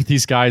 What are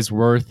these guys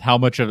worth? How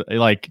much of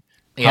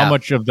how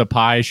much of the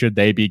pie should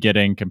they be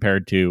getting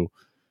compared to?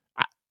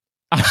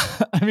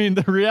 I mean,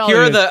 the reality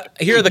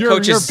here are the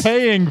coaches. You're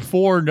paying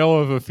for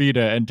Noah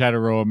Fifita and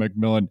Tataroa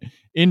McMillan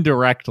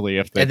indirectly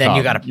if they and then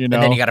come, and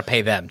then you got to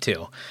pay them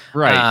too,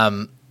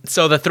 right?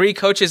 So the 3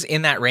 coaches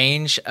in that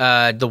range, Luke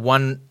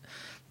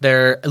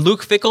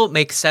Fickell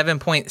makes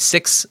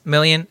 $7.6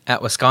 million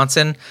at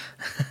Wisconsin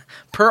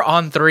per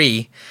on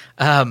 3.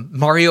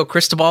 Mario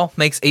Cristobal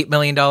makes $8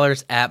 million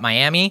at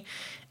Miami.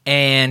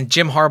 And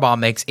Jim Harbaugh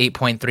makes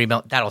 $8.3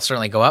 million. That'll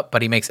certainly go up,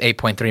 but he makes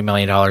 $8.3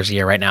 million a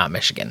year right now at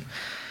Michigan.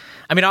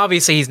 I mean,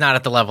 obviously he's not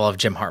at the level of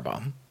Jim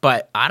Harbaugh,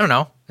 but I don't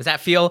know. Does that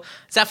feel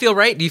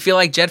right? Do you feel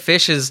like Jedd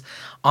Fisch is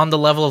on the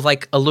level of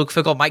like a Luke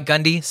Fickell, Mike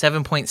Gundy,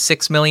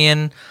 $7.6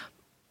 million?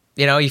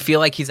 You feel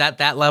like he's at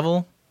that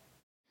level?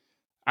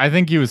 I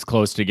think he was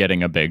close to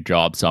getting a big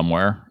job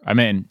somewhere. I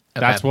mean,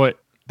 that's what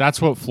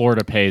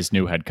Florida pays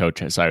new head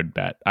coaches, I would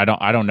bet. I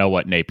don't know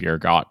what Napier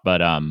got,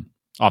 but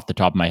off the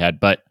top of my head,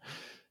 but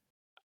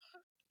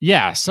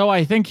yeah, so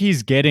I think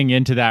he's getting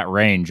into that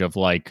range of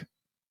like,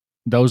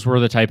 those were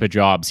the type of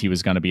jobs he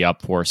was going to be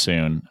up for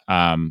soon.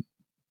 And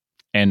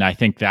I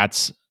think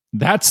that's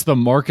the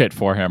market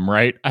for him,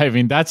 right? I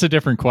mean, that's a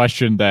different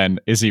question than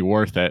is he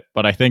worth it?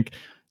 But I think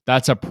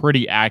that's a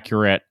pretty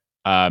accurate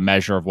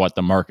measure of what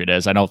the market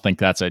is. I don't think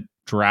that's a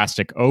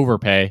drastic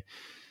overpay.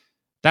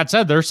 That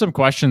said, there's some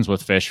questions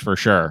with Fisch for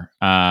sure.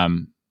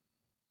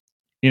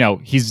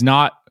 He's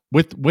not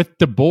with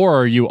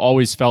DeBoer. You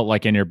always felt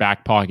like in your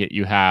back pocket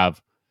you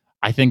have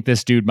I think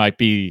this dude might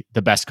be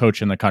the best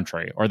coach in the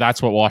country, or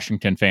that's what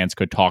Washington fans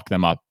could talk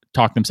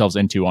themselves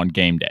into on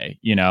game day.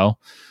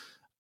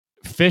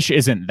 Fisch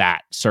isn't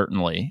that,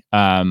 certainly.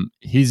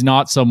 He's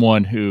not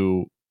someone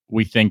who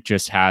we think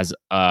just has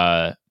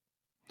a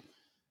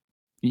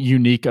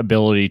unique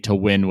ability to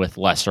win with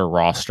lesser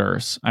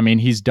rosters. I mean,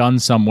 he's done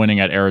some winning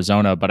at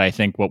Arizona, but I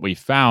think what we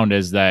found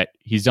is that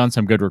he's done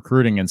some good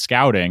recruiting and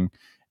scouting,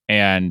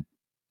 and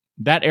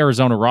that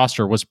Arizona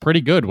roster was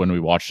pretty good when we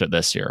watched it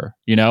this year.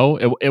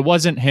 It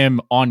wasn't him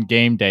on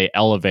game day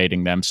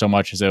elevating them so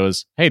much as it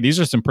was, hey, these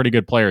are some pretty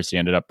good players he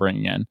ended up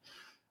bringing in.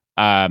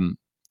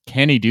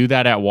 Can he do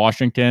that at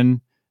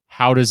Washington?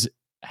 How does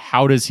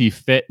he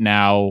fit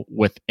now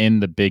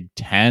within the Big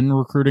Ten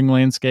recruiting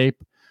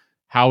landscape?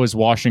 How is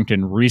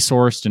Washington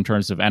resourced in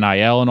terms of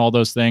NIL and all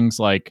those things?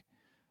 Like,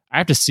 I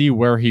have to see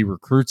where he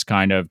recruits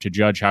kind of to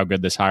judge how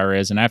good this hire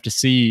is. And I have to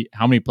see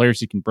how many players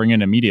he can bring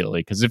in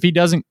immediately. Because if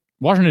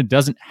Washington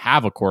doesn't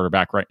have a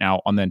quarterback right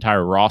now on the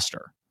entire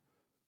roster.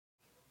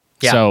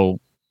 Yeah. So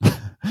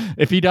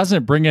if he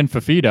doesn't bring in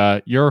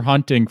Fafita, you're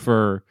hunting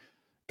for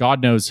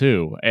God knows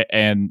who.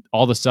 And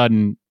all of a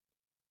sudden,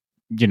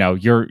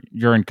 you're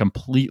in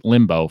complete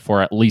limbo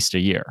for at least a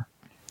year.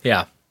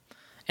 Yeah.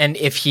 And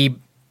if he,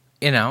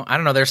 I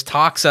don't know, there's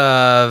talks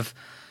of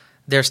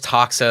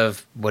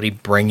would he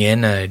bring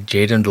in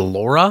Jayden de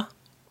Laura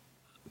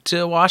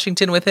to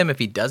Washington with him if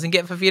he doesn't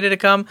get Fafita to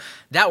come?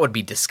 That would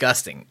be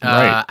disgusting.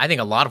 Right. I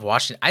think a lot of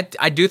Washington,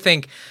 I do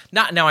think,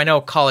 not now, I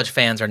know college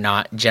fans are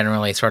not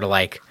generally sort of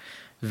like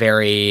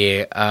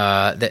very,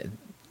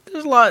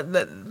 there's a lot,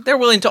 they're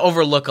willing to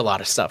overlook a lot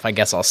of stuff, I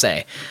guess I'll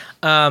say.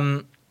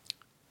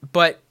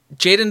 But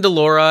Jayden de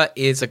Laura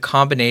is a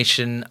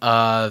combination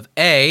of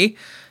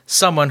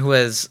someone who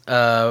has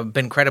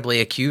been credibly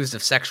accused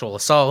of sexual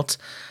assault,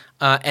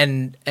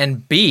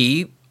 and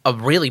B, a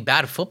really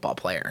bad football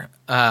player.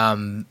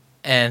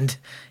 And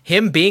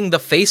him being the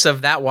face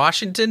of that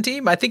Washington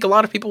team, I think a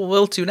lot of people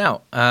will tune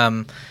out.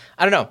 I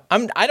don't know.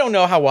 I don't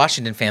know how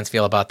Washington fans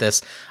feel about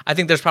this. I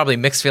think there's probably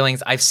mixed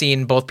feelings. I've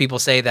seen both people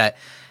say that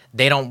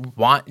they don't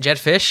want Jedd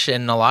Fisch,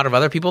 and a lot of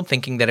other people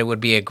thinking that it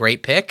would be a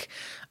great pick.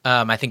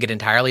 I think it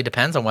entirely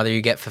depends on whether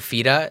you get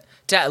Fafita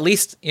to at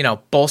least,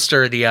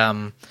 bolster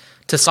the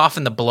to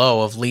soften the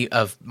blow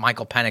of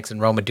Michael Penix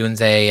and Rome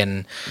Odunze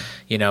and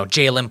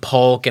Jalen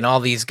Polk and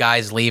all these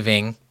guys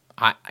leaving,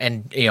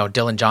 and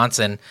Dylan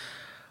Johnson.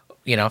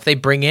 If they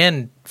bring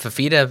in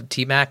Fafita,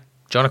 T-Mac,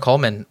 Jonah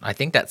Coleman, I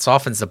think that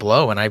softens the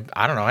blow, and I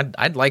don't know,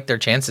 I'd like their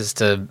chances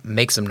to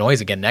make some noise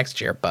again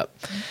next year. But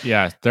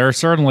yeah, there are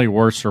certainly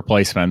worse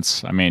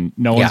replacements. I mean,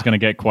 no one's going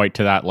to get quite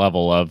to that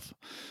level of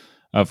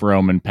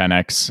Rome and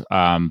Penix,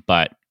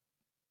 but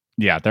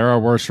yeah, there are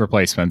worse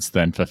replacements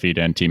than Fafita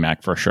and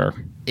T-Mac for sure.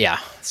 Yeah,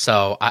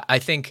 so I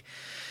think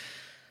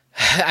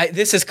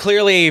this is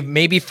clearly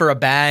maybe for a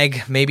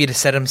bag, maybe to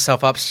set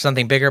himself up for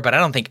something bigger, but I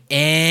don't think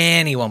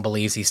anyone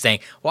believes he's staying.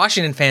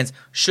 Washington fans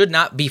should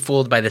not be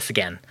fooled by this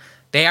again.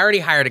 They already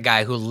hired a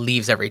guy who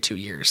leaves every 2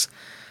 years.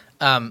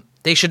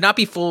 They should not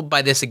be fooled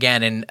by this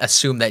again and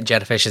assume that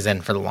Jedd Fisch is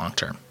in for the long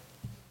term.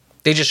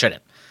 They just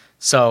shouldn't.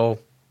 So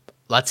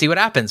let's see what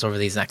happens over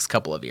these next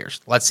couple of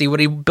years. Let's see what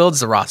he builds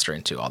the roster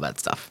into, all that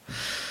stuff.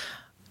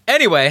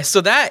 Anyway,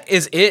 so that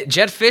is it.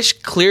 Jedd Fisch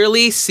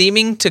clearly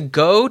seeming to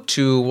go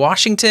to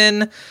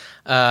Washington.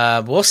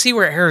 We'll see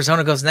where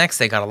Arizona goes next.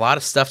 They got a lot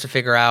of stuff to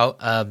figure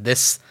out.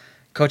 This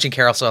coaching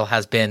carousel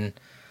has been,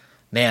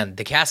 man,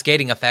 the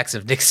cascading effects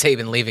of Nick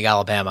Saban leaving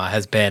Alabama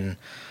has been,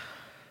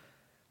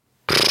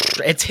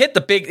 it's hit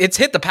the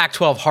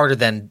Pac-12 harder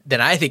than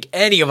I think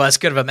any of us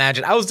could have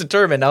imagined. I was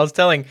determined. I was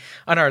telling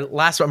on our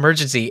last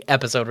emergency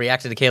episode,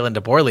 reacted to Kalen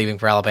DeBoer leaving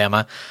for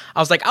Alabama.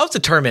 I was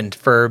determined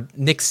for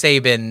Nick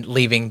Saban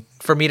leaving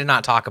for me to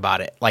not talk about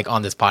it like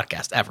on this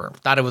podcast ever.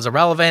 Thought it was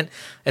irrelevant.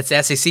 It's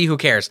the SEC. Who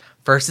cares?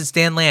 First it's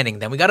Dan Lanning.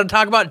 Then we got to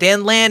talk about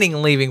Dan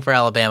Lanning leaving for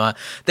Alabama.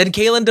 Then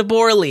Kalen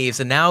DeBoer leaves.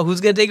 And now who's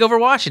going to take over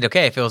Washington?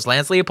 Okay, if it was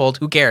Lance Leopold,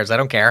 who cares? I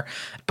don't care.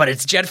 But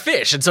it's Jedd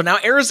Fisch. And so now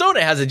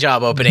Arizona has a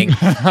job opening.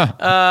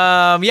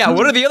 Yeah,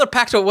 what are the other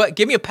Pac-12?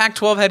 Give me a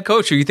Pac-12 head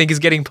coach who you think is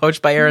getting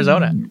poached by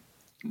Arizona.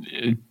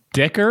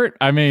 Dickert?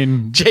 I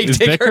mean, Jake is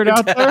Dickert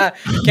out there?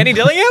 Kenny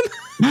Dillingham?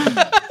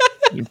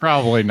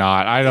 Probably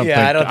not. I don't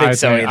think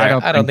so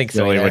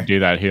Dilly either. would do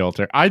that heel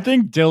turn. I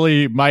think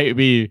Dilly might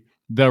be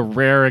the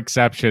rare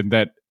exception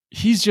that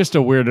he's just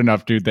a weird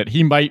enough dude that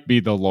he might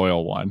be the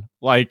loyal one.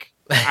 Like,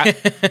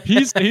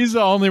 he's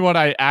the only one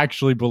I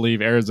actually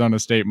believe Arizona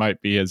State might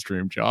be his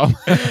dream job.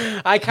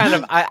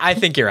 I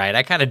think you're right.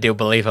 I kind of do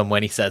believe him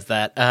when he says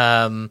that.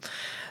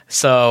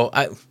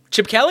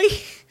 Chip Kelly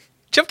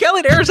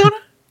to Arizona?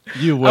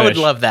 You wish. I would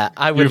love that.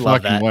 I would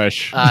love that.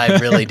 Wish. I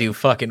really do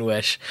fucking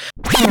wish.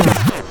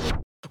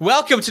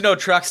 Welcome to No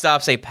Truck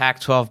Stops, a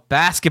Pac-12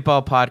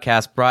 basketball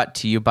podcast brought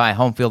to you by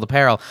Home Field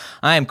Apparel.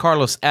 I am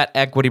Carlos at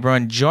Equity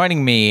Bruin.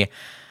 Joining me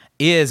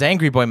is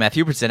Angry Boy Matt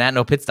Hubertson at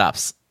No Pit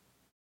Stops.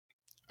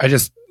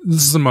 This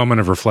is a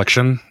moment of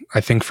reflection, I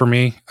think, for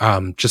me.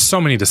 Just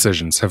so many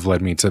decisions have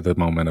led me to the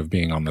moment of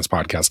being on this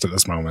podcast at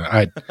this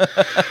moment.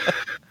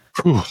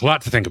 Whew,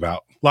 lot to think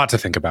about.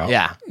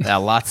 Yeah,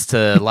 lots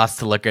to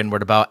look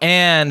inward about.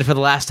 And for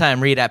the last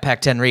time, Reid at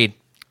Pac-10 Reid.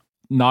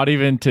 Not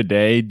even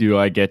today do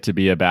I get to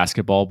be a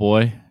basketball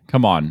boy.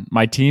 Come on,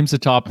 my team's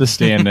atop the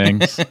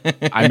standings.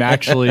 I'm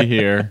actually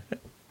here.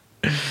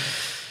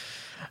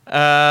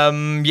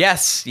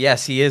 Yes,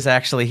 he is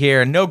actually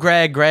here. No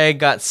Greg. Greg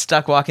got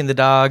stuck walking the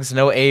dogs.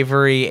 No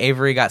Avery.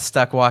 Avery got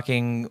stuck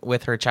walking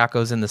with her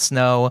Chacos in the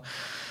snow.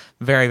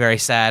 Very, very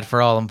sad for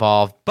all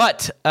involved.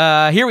 But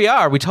here we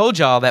are. We told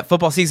y'all that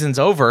football season's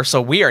over, so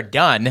we are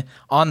done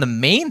on the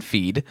main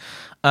feed.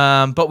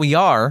 But we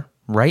are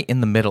right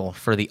in the middle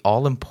for the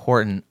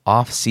all-important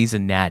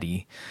off-season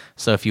natty.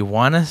 So if you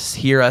want to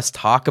hear us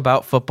talk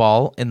about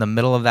football in the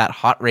middle of that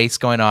hot race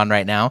going on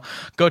right now,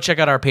 go check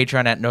out our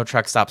Patreon at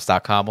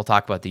notruckstops.com. We'll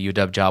talk about the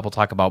UW job. We'll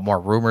talk about more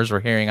rumors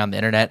we're hearing on the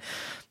internet.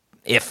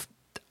 If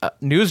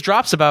news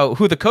drops about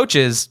who the coach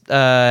is,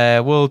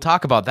 we'll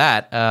talk about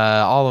that.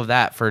 All of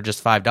that for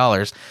just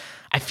 $5.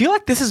 I feel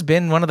like this has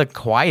been one of the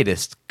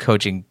quietest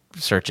coaching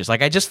searches.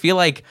 Like, I just feel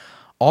like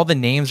all the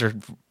names are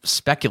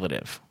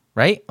speculative,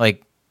 right?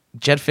 Like,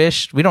 Jedd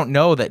Fisch, we don't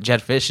know that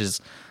Jedd Fisch is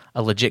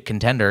a legit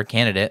contender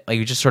candidate. Like,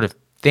 you just sort of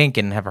think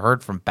and have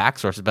heard from back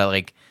sources, but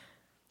like,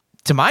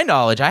 to my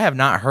knowledge, I have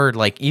not heard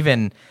like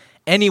even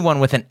anyone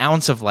with an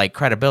ounce of like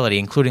credibility,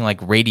 including like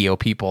radio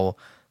people,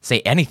 say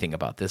anything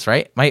about this,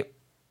 right?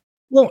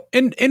 Well,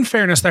 in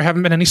fairness, there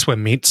haven't been any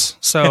swim meets,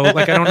 so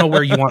like I don't know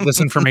where you want this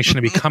information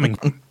to be coming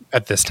from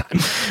at this time.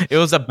 It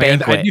was a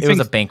banquet. It was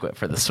a banquet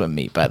for the swim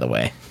meet, by the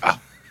way.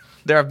 Oh.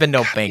 There have been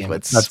no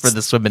banquets for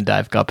the swim and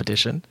dive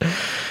competition.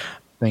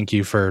 Thank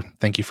you for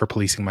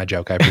policing my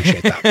joke. I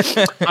appreciate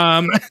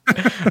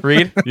that.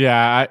 Reid?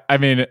 Yeah, I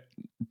mean,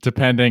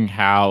 depending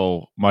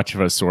how much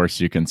of a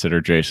source you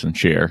consider Jason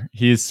Scheer,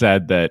 he's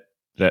said that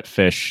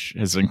Fisch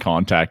has been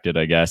contacted,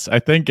 I guess. I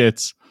think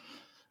it's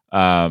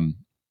Fisch,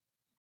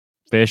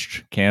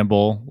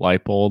 Campbell,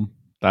 Leipold.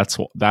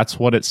 That's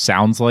what it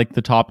sounds like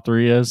the top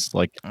three is.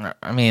 Like,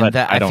 I mean,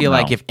 I feel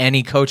like if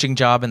any coaching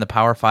job in the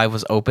Power Five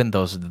was open,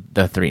 those are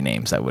the three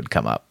names that would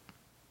come up,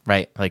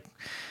 right? Like,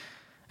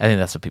 I think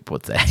that's what people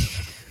would say.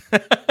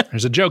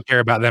 There's a joke here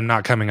about them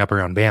not coming up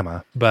around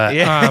Bama, but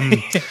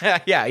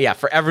yeah,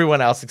 for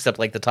everyone else except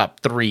like the top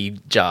three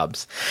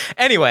jobs.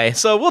 Anyway,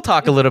 so we'll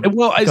talk a little bit.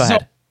 Well,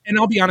 and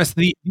I'll be honest,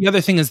 the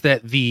other thing is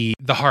that the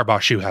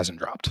Harbaugh shoe hasn't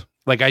dropped.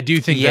 Like, I do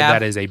think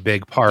that is a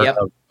big part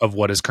of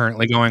what is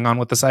currently going on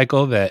with the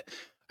cycle. That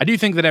I do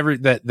think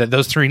that that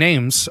those three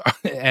names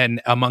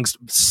and amongst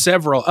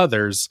several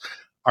others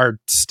are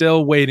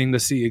still waiting to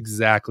see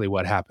exactly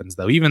what happens,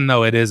 though. Even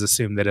though it is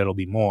assumed that it'll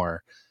be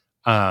more,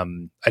 I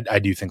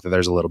do think that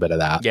there's a little bit of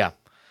that. Yeah.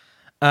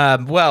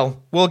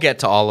 Well, we'll get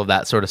to all of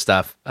that sort of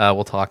stuff.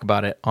 We'll talk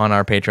about it on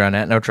our Patreon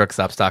at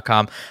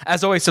notruckstops.com.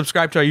 As always,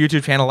 subscribe to our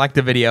YouTube channel, like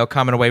the video,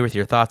 comment away with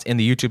your thoughts in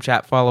the YouTube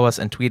chat, follow us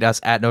and tweet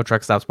us at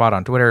notruckstopspod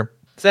on Twitter.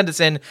 Send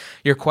us in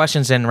your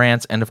questions and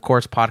rants. And of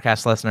course,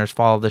 podcast listeners,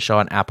 follow the show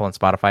on Apple and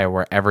Spotify or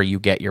wherever you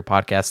get your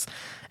podcasts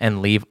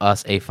and leave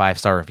us a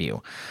 5-star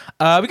review.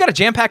 We got a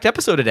jam-packed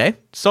episode today.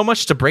 So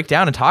much to break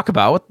down and talk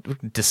about,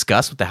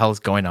 discuss what the hell is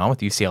going on with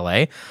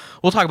UCLA.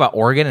 We'll talk about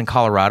Oregon and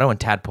Colorado and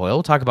Tad Poyle.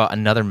 We'll talk about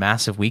another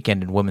massive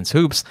weekend in women's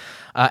hoops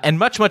and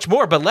much, much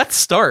more. But let's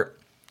start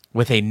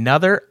with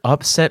another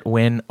upset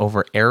win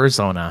over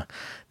Arizona.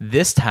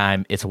 This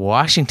time, it's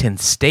Washington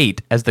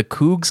State as the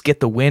Cougs get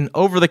the win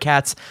over the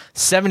Cats,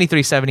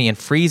 73-70 in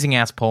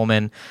freezing-ass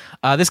Pullman.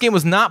 This game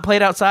was not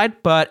played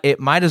outside, but it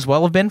might as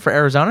well have been for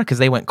Arizona because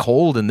they went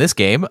cold in this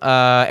game.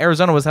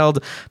 Arizona was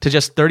held to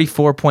just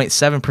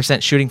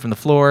 34.7% shooting from the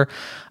floor.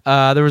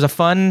 There was a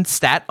fun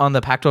stat on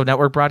the Pac-12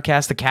 Network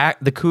broadcast. The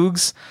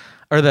Cougs,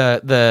 or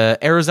the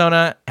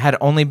Arizona, had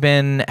only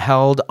been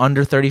held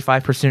under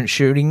 35%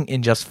 shooting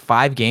in just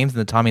 5 games in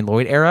the Tommy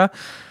Lloyd era.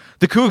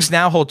 The Cougs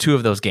now hold 2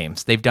 of those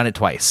games. They've done it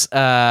twice.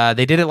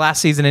 They did it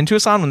last season in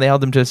Tucson when they held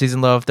them to a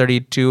season low of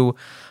 32%,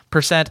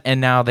 and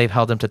now they've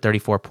held them to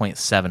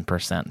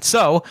 34.7%.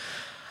 So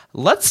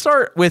let's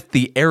start with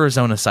the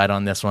Arizona side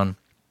on this one.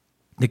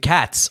 The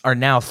Cats are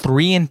now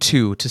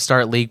 3-2 to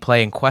start league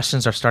play, and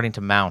questions are starting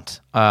to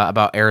mount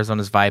about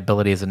Arizona's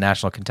viability as a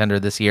national contender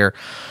this year.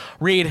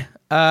 Reid,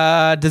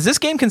 does this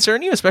game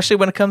concern you, especially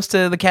when it comes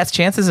to the Cats'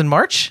 chances in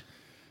March?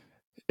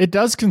 It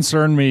does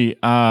concern me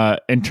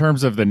in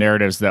terms of the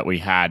narratives that we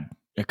had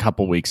a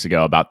couple weeks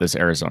ago about this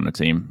Arizona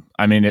team.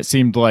 I mean, it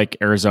seemed like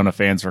Arizona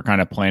fans were kind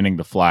of planting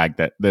the flag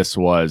that this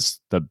was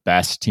the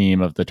best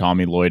team of the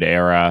Tommy Lloyd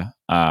era,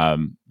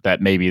 that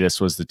maybe this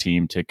was the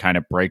team to kind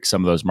of break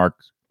some of those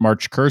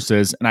March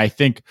curses. And I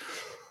think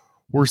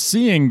we're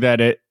seeing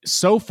that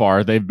so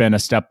far they've been a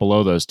step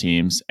below those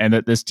teams, and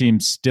that this team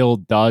still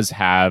does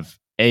have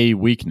a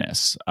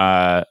weakness.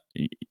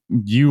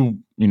 You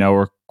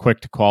were quick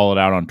to call it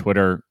out on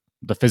Twitter.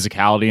 The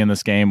physicality in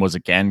this game was,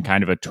 again,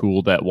 kind of a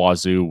tool that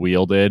Wazoo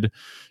wielded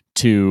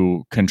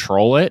to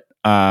control it.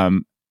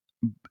 And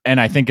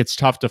I think it's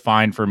tough to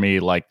find for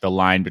me, like, the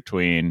line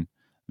between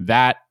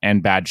that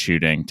and bad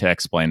shooting to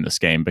explain this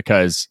game,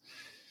 because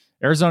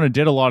Arizona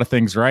did a lot of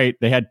things right.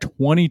 They had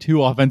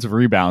 22 offensive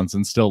rebounds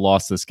and still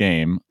lost this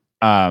game.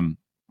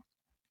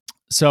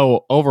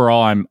 So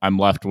overall, I'm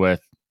left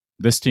with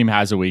this team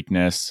has a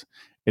weakness.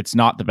 It's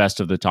not the best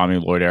of the Tommy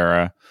Lloyd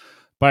era,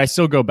 but I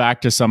still go back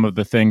to some of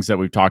the things that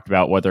we've talked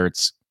about, whether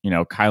it's,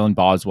 Kylan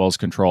Boswell's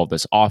control of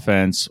this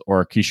offense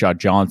or Keyshawn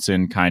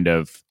Johnson kind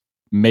of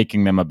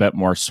making them a bit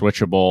more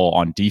switchable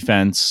on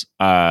defense,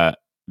 that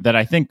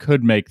I think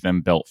could make them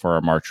built for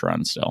a March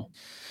run still.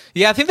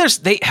 Yeah, I think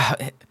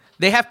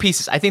they have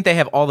pieces. I think they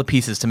have all the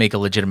pieces to make a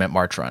legitimate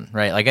March run,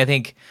 right? Like, I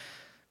think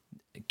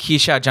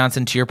Keyshawn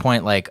Johnson, to your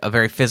point, like a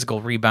very physical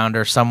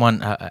rebounder,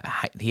 someone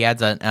he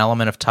adds an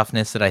element of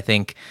toughness that I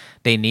think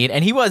they need.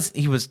 And he was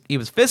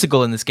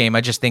physical in this game.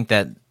 I just think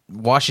that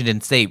Washington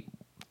State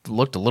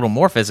looked a little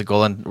more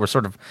physical and were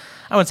sort of,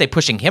 I wouldn't say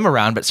pushing him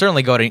around, but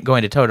certainly going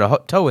to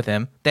toe with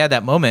him. They had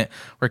that moment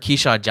where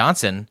Keyshawn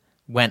Johnson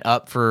went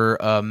up for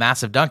a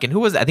massive dunk, and who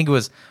was it? I think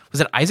was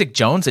it Isaac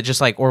Jones that just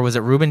like, or was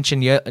it Ruben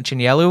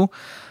Chinyelu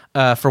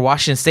for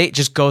Washington State,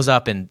 just goes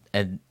up and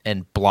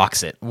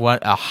blocks it. What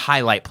a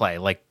highlight play.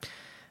 Like,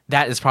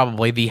 that is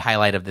probably the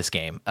highlight of this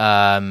game.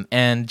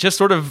 And just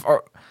sort of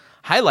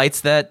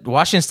highlights that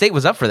Washington State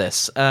was up for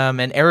this.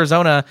 And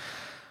Arizona,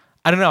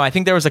 I don't know. I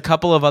think there was a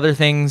couple of other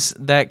things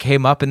that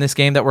came up in this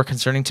game that were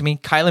concerning to me.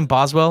 Kylan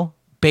Boswell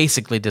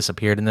basically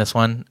disappeared in this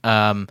one.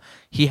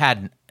 He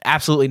had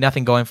absolutely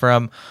nothing going for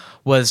him,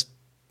 was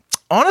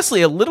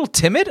honestly a little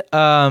timid.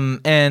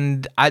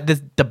 And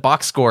the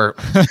box score,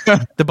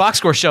 the box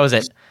score shows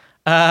it.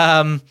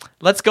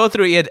 Let's go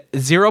through. He had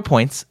 0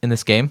 points in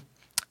this game,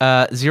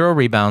 0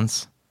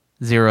 rebounds,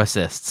 0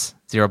 assists,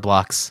 0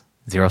 blocks,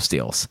 0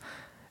 steals.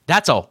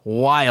 That's a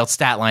wild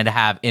stat line to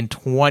have in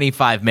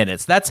 25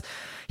 minutes.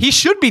 He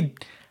should be,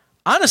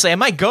 honestly, I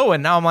might go,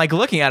 and now I'm like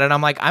looking at it and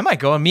I'm like, I might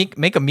go and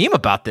make a meme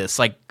about this.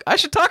 Like, I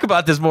should talk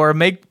about this more and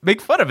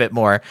make fun of it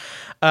more.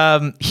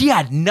 He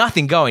had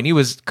nothing going. He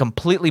was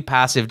completely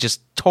passive,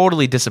 just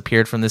totally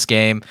disappeared from this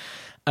game.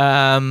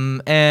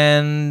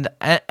 And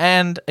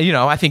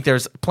I think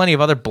there's plenty of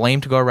other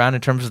blame to go around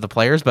in terms of the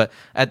players, but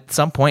at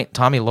some point,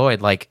 Tommy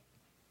Lloyd,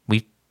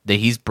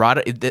 he's brought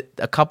it.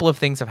 A couple of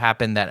things have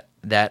happened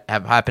that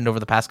have happened over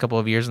the past couple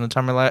of years in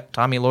the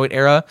Tommy Lloyd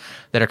era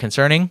that are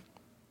concerning.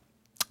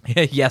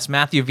 Yes,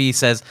 Matthew V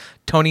says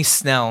Tony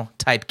Snell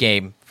type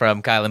game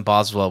from Kylan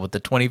Boswell with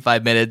the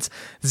 25 minutes,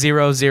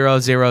 0, 0,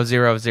 0,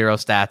 0, 0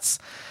 stats.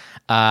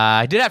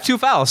 I did have 2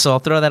 fouls, so I'll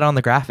throw that on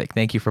the graphic.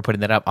 Thank you for putting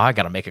that up. Oh, I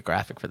got to make a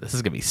graphic for this. This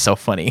is going to be so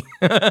funny.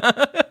 Do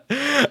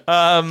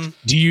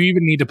you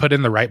even need to put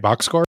in the right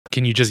box score?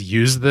 Can you just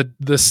use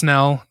the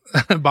Snell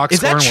box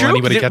score and will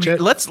anybody catch it?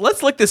 Let's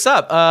look this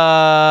up.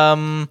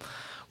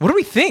 What do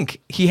we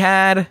think? He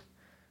had...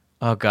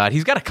 Oh, God.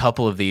 He's got a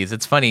couple of these.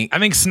 It's funny. I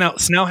think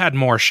Snell had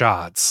more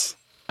shots.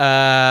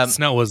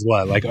 Snell was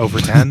what, like over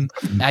 10?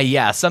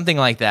 Yeah, something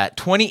like that.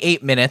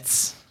 28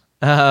 minutes,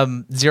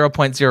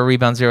 0.0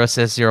 rebounds, 0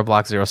 assists, 0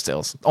 blocks, 0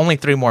 steals. Only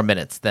 3 more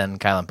minutes than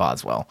Kylan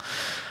Boswell.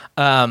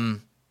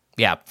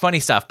 Yeah, funny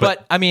stuff.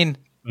 But I mean...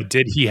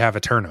 Did he have a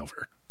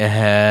turnover?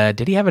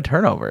 Did he have a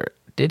turnover?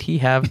 Did he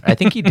have? I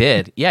think he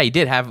did. Yeah, he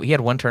did have. He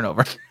had 1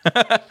 turnover.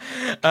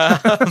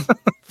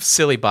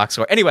 Silly box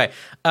score. Anyway,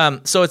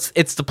 so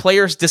it's the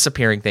players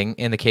disappearing thing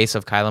in the case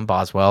of Kylan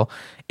Boswell.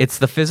 It's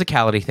the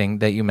physicality thing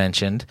that you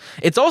mentioned.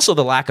 It's also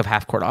the lack of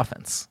half court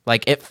offense.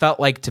 Like, it felt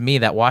like to me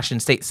that Washington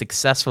State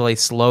successfully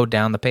slowed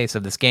down the pace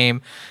of this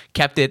game,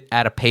 kept it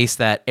at a pace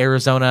that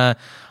Arizona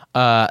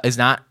is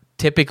not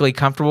typically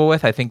comfortable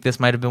with. I think this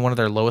might have been one of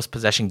their lowest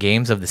possession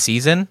games of the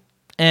season,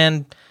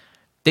 and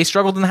they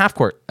struggled in the half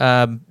court.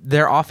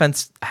 Their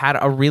offense had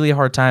a really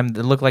hard time.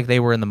 It looked like they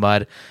were in the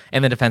mud,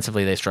 and then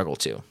defensively they struggled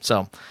too.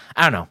 So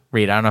I don't know,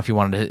 Reid. I don't know if you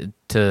wanted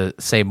to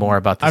say more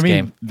about this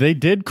game. They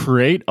did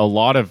create a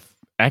lot of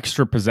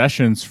extra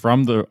possessions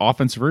from the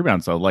offensive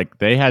rebounds. So, like,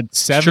 they had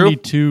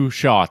 72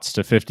 shots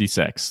to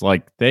 56.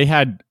 Like, they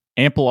had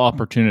ample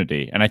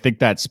opportunity, and I think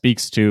that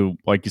speaks to,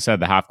 like you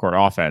said, the half court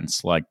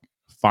offense, like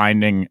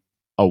finding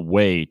a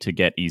way to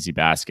get easy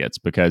baskets,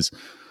 because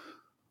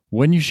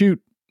when you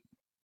shoot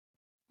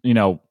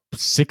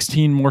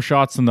 16 more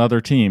shots than the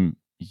other team,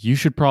 you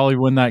should probably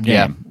win that game.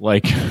 Yeah.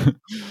 Like,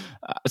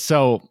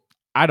 so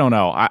I don't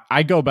know.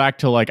 I go back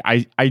to, like,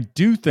 I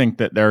do think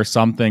that there are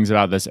some things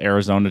about this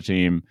Arizona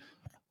team,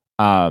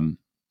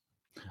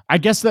 I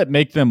guess, that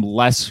make them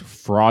less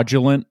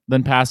fraudulent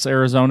than past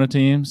Arizona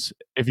teams,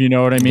 if you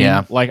know what I mean.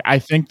 Yeah. Like, I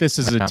think this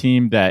is a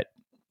team that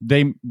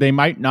they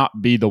might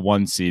not be the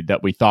 1 seed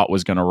that we thought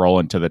was going to roll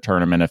into the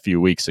tournament a few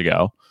weeks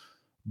ago,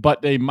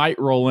 but they might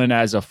roll in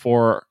as a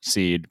 4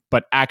 seed,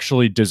 but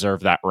actually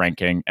deserve that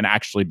ranking and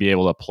actually be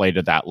able to play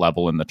to that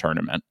level in the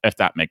tournament, if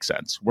that makes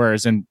sense.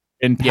 Whereas in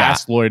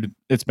past Lloyd,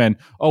 it's been,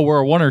 we're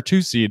a 1 or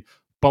 2 seed,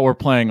 but we're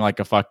playing like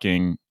a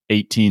fucking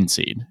 18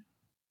 seed.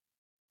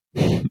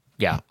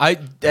 Yeah,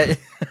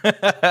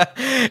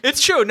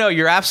 it's true. No,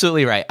 you're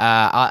absolutely right.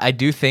 I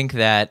do think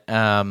that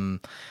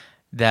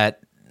that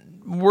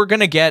we're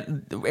gonna get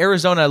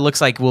Arizona.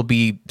 Looks like we'll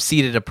be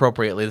seated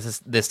appropriately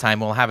this time.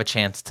 We'll have a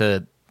chance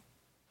to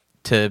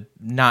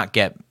not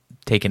get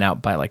taken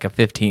out by like a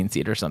 15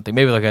 seed or something.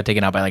 Maybe they'll get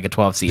taken out by like a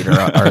 12 seed or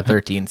a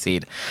 13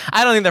 seed.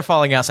 I don't think they're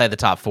falling outside the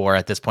top 4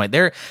 at this point.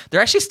 They're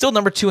actually still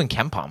number 2 in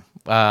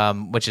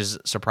KenPom, which is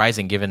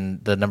surprising given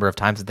the number of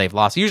times that they've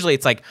lost. Usually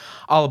it's like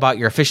all about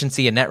your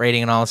efficiency and net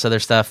rating and all this other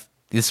stuff.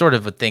 You sort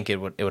of would think it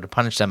would have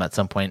punished them at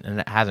some point,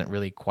 and it hasn't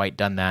really quite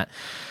done that.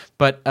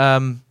 But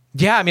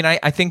yeah, I mean,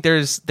 I think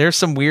there's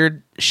some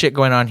weird shit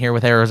going on here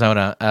with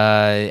Arizona.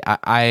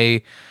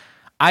 I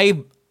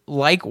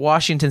like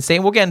Washington State.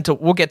 We'll get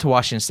to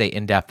Washington State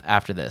in depth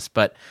after this,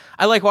 but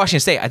I like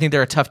Washington State. I think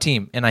they're a tough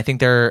team, and I think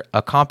they're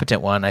a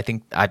competent one. I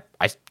think I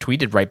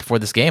tweeted right before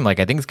this game, like,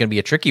 I think it's going to be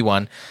a tricky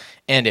one,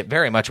 and it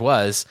very much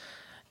was.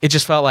 It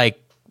just felt like,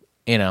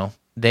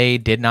 they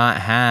did not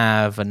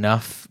have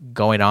enough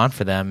going on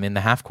for them in the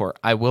half court.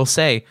 I will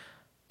say,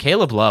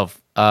 Caleb Love,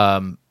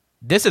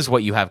 this is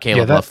what you have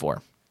Caleb Love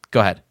for. Go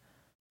ahead.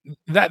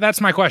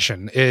 That's my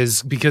question,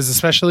 is because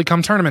especially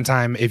come tournament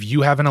time, if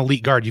you have an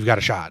elite guard, you've got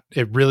a shot.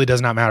 It really does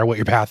not matter what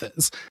your path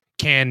is.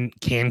 Can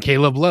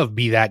Caleb Love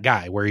be that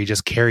guy where he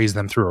just carries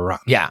them through a run?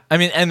 Yeah, I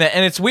mean, and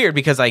it's weird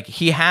because like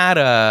he had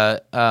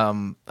a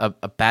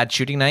bad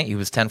shooting night. He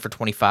was 10 for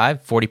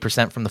 25,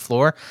 40% from the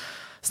floor.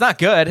 It's not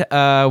good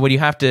when you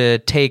have to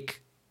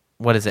take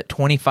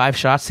 25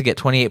 shots to get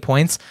 28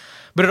 points.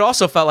 But it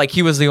also felt like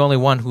he was the only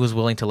one who was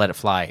willing to let it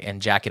fly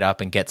and jack it up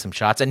and get some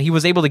shots. And he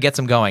was able to get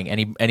some going, and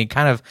he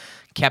kind of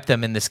kept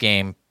them in this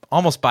game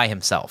almost by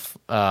himself,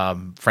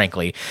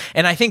 frankly.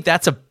 And I think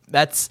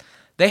that's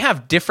they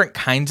have different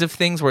kinds of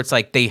things where it's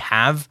like they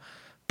have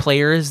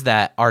players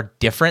that are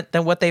different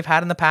than what they've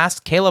had in the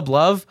past. Caleb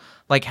Love,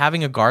 like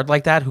having a guard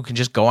like that who can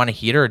just go on a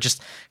heater or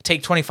just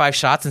take 25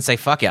 shots and say,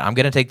 fuck it, I'm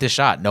going to take this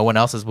shot. No one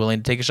else is willing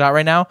to take a shot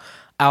right now.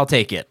 I'll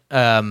take it.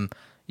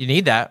 You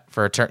need that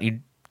for a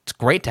turn. It's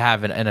great to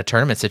have in a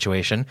tournament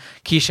situation.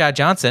 Keyshawn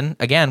Johnson,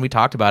 again, we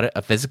talked about it,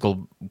 a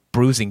physical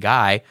bruising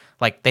guy.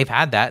 Like, they've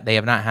had that. They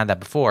have not had that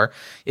before.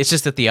 It's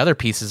just that the other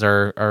pieces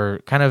are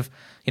kind of,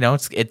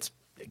 it's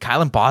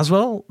Kylan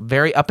Boswell,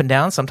 very up and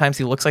down. Sometimes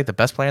he looks like the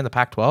best player in the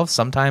Pac-12.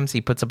 Sometimes he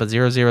puts up a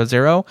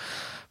 0-0-0.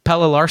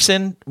 Pelle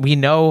Larsson, we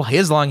know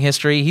his long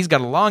history. He's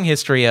got a long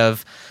history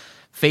of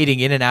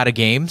fading in and out of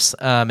games,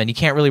 and you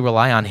can't really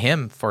rely on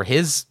him for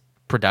his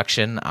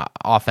production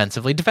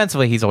offensively.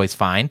 Defensively, he's always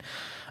fine.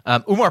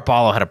 Umar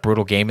Ballo had a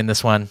brutal game in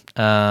this one.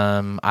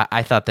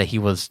 I thought that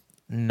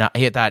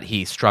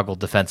he struggled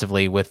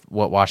defensively with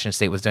what Washington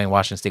State was doing.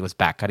 Washington State was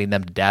back cutting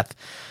them to death.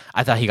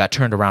 I thought he got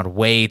turned around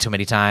way too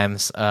many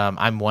times.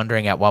 I'm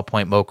wondering at what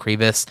point Mo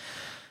Krivas,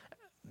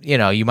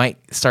 you might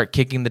start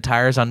kicking the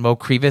tires on Mo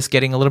Krivas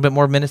getting a little bit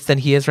more minutes than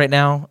he is right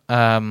now.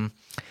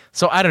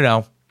 So I don't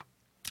know.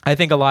 I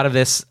think a lot of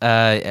this,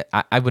 I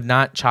would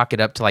not chalk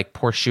it up to like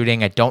poor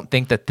shooting. I don't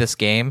think that this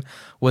game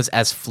was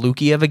as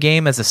fluky of a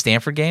game as the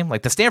Stanford game.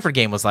 Like the Stanford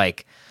game was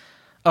like,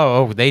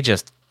 oh, they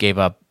just gave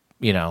up,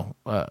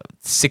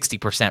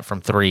 60%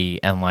 from 3,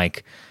 and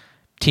like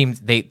teams,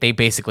 they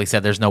basically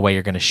said there's no way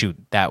you're going to shoot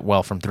that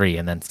well from 3,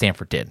 and then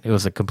Stanford did. It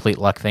was a complete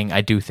luck thing.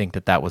 I do think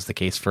that was the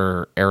case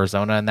for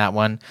Arizona in that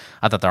one.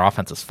 I thought their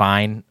offense was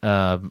fine.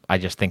 I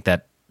just think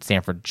that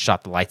Stanford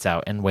shot the lights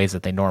out in ways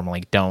that they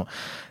normally don't.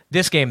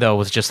 This game, though,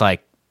 was just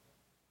like,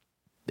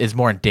 is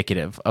more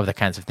indicative of the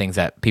kinds of things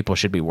that people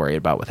should be worried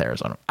about with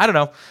Arizona. I don't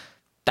know.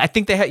 I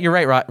think you're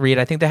right, Reid.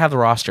 I think they have the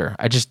roster.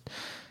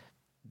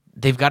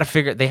 They've got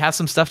to they have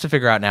some stuff to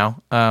figure out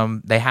now.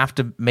 They have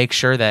to make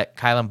sure that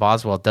Kylan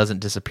Boswell doesn't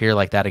disappear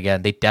like that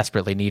again. They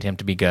desperately need him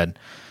to be good.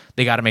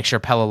 They got to make sure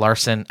Pelle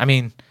Larsson, I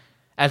mean,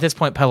 at this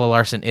point, Pelle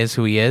Larsson is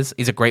who he is.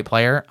 He's a great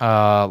player.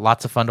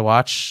 Lots of fun to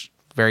watch.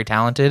 Very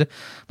talented.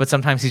 But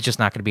sometimes he's just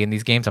not going to be in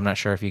these games. I'm not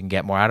sure if you can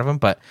get more out of him,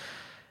 but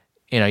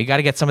you got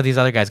to get some of these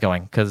other guys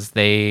going because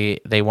they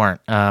weren't.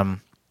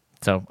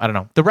 So I don't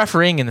know. The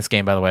refereeing in this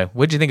game, by the way,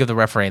 what did you think of the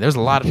refereeing? There's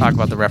a lot of talk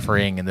about the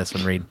refereeing in this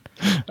one, Reid.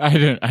 I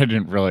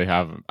didn't really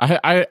have.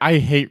 I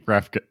hate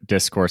ref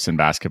discourse in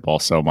basketball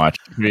so much.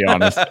 To be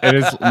honest, it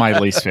is my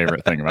least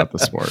favorite thing about the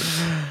sport.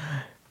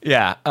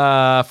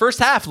 Yeah. First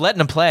half, letting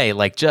them play,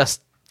 like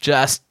just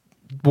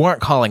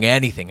weren't calling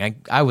anything.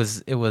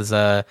 It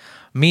was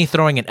me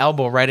throwing an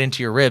elbow right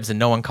into your ribs and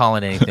no one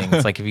calling anything.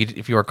 It's like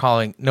if you were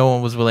calling, no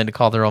one was willing to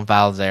call their own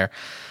fouls there.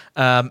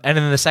 And then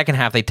in the second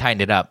half, they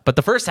tightened it up. But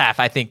the first half,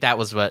 I think that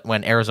was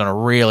when Arizona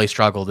really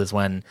struggled, is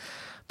when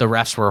the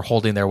refs were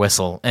holding their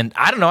whistle. And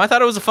I don't know, I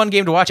thought it was a fun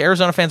game to watch.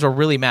 Arizona fans were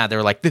really mad. They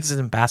were like, this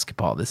isn't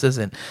basketball.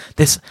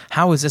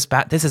 How is this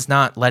this is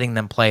not letting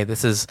them play.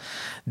 This is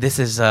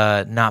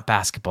not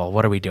basketball.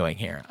 What are we doing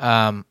here?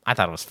 I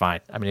thought it was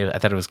fine. I mean, I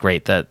thought it was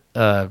great that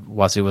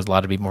WSU was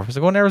allowed to be more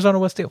physical, and Arizona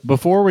was too.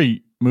 Before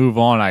we move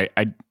on,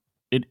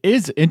 it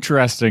is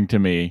interesting to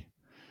me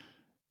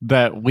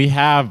that we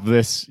have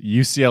this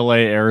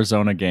UCLA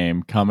Arizona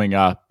game coming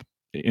up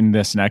in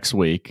this next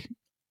week.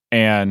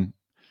 And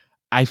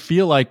I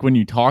feel like when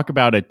you talk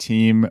about a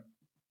team,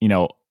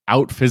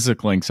 out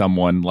physicaling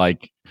someone,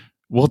 like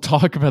we'll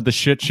talk about the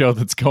shit show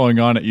that's going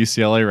on at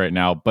UCLA right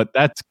now, but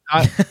that's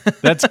kind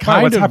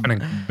of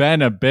happening.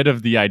 Been a bit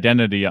of the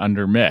identity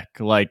under Mick.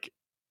 Like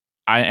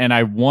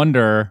I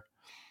wonder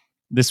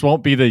this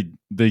won't be the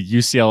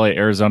UCLA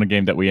Arizona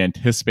game that we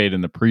anticipate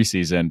in the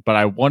preseason, but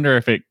I wonder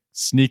if it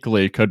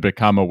sneakily could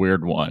become a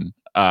weird one.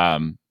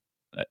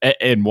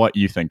 And what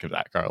you think of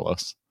that,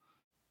 Carlos?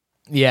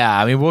 Yeah,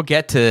 I mean, we'll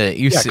get to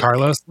UCLA. Yeah,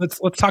 Carlos, let's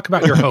talk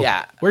about your hope.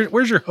 Yeah.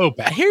 Where's your hope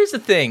at? Here's the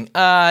thing.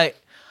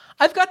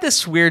 I've got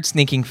this weird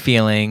sneaking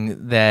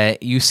feeling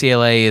that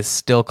UCLA is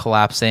still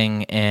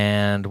collapsing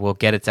and will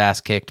get its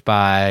ass kicked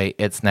by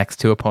its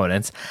next two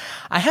opponents.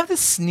 I have this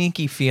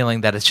sneaky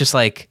feeling that it's just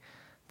like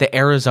the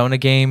Arizona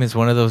game is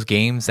one of those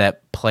games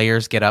that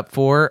players get up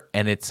for,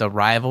 and it's a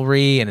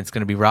rivalry, and it's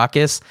going to be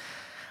raucous.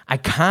 I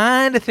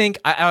kind of think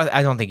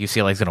I don't think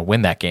UCLA is going to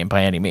win that game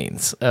by any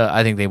means.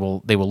 I think they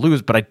will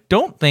lose, but I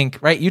don't think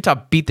Utah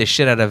beat the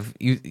shit out of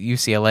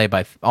UCLA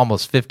by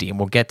almost 50, and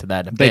we'll get to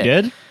that in a bit. They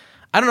did?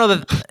 I don't know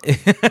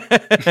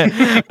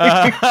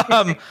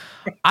that.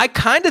 I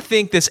kind of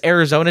think this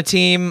Arizona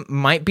team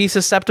might be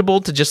susceptible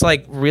to just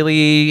like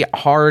really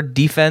hard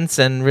defense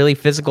and really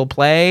physical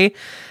play,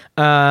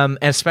 and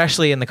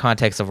especially in the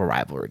context of a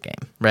rivalry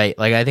game, right?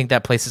 Like I think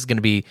that place will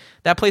be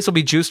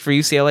juiced for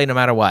UCLA no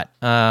matter what.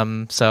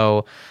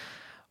 So,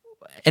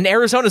 and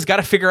Arizona's got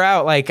to figure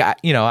out,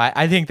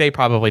 I think they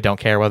probably don't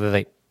care whether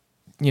they,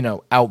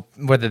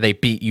 whether they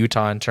beat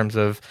Utah in terms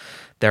of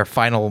their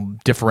final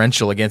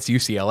differential against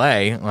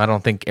UCLA. I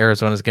don't think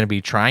Arizona's going to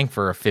be trying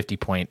for a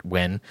 50-point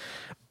win,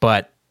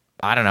 but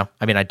I don't know.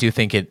 I mean, I do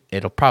think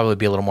it'll probably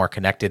be a little more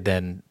connected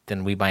than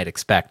we might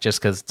expect, just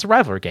because it's a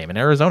rivalry game. And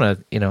Arizona,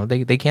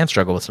 they can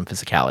struggle with some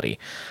physicality.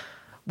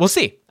 We'll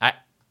see.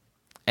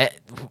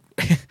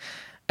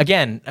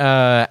 Again,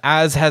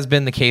 as has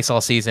been the case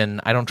all season,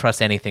 I don't trust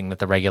anything that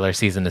the regular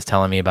season is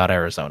telling me about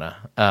Arizona.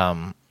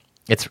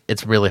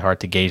 It's really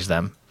hard to gauge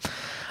them.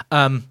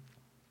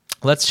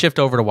 Let's shift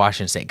over to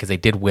Washington State because they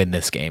did win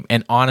this game.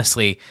 And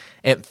honestly,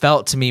 it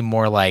felt to me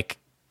more like,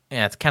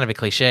 it's kind of a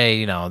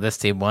cliche, this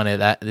team won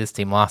it, this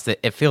team lost it.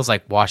 It feels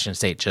like Washington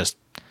State just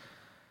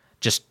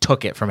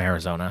took it from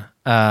Arizona.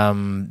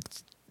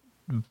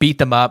 Beat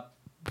them up,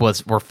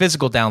 were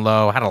physical down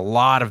low, had a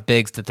lot of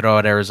bigs to throw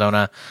at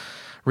Arizona.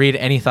 Reid,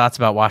 any thoughts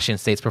about Washington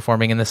State's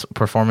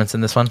performance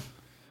in this one?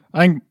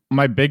 I think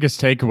my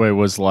biggest takeaway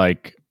was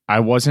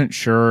I wasn't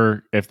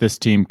sure if this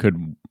team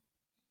could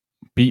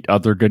beat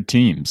other good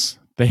teams.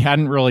 They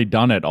hadn't really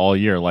done it all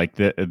year.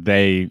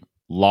 They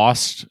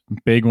lost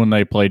big when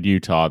they played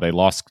Utah. They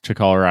lost to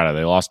Colorado.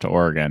 They lost to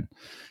Oregon.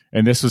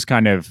 And this was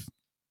kind of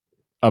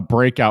a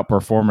breakout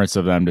performance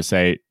of them to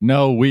say,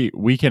 no,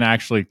 we can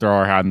actually throw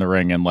our hat in the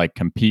ring and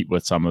compete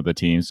with some of the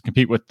teams,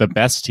 compete with the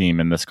best team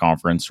in this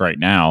conference right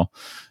now.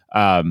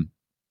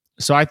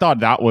 So I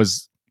thought that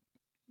was,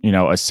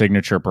 a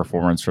signature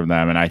performance from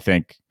them. And I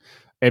think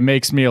it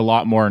makes me a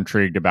lot more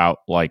intrigued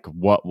about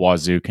what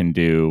Wazoo can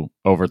do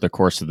over the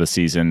course of the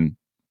season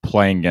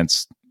playing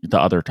against the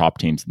other top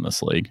teams in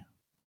this league.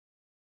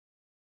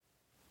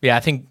 Yeah,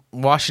 I think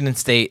Washington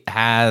State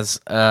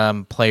has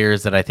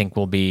players that I think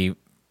will be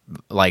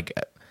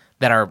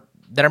that are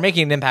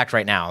making an impact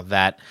right now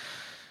that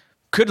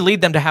could lead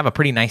them to have a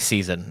pretty nice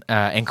season,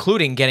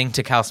 including getting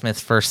to Cal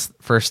Smith's first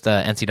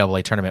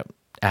NCAA tournament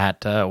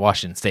at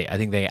Washington State. I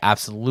think they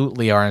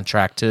absolutely are on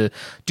track to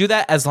do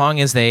that as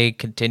long as they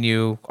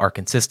are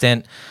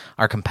consistent,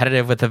 are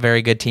competitive with the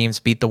very good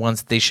teams, beat the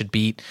ones that they should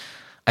beat.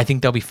 I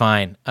think they'll be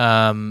fine.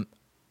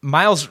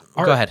 Miles,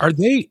 go ahead.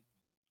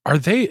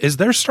 Is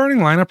their starting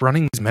lineup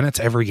running these minutes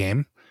every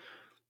game?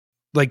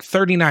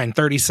 39,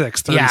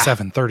 36,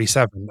 37,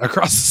 37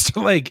 across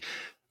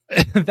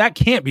that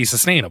can't be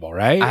sustainable,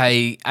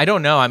 right? I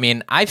don't know. I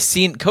mean, I've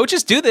seen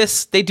coaches do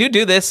this. They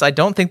do this. I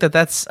don't think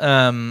that's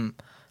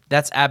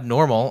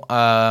abnormal.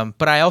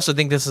 But I also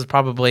think this is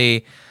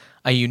probably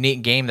a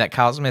unique game that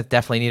Kyle Smith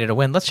definitely needed to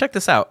win. Let's check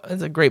this out.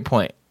 That's a great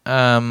point.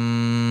 I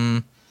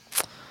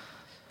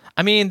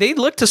mean, they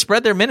look to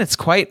spread their minutes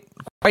quite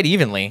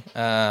evenly.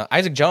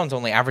 Isaac Jones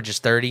only averages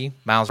 30,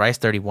 Miles Rice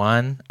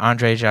 31,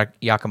 Andrei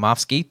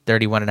Yakumovsky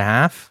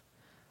 31.5,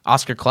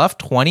 Oscar Clough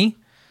 20.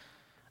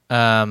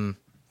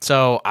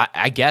 So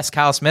I guess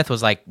Kyle Smith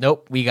was like,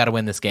 nope, we got to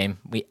win this game.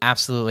 We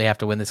absolutely have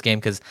to win this game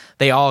because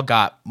they all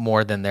got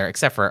more than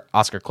except for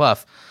Oscar Clough,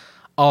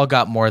 all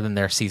got more than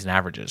their season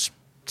averages.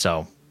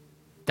 So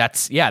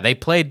they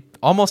played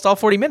almost all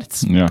 40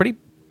 minutes. Yeah.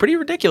 Pretty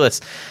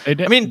ridiculous. They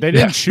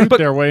didn't shoot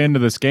their way into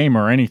this game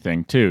or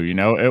anything too.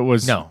 It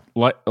was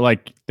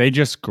like they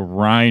just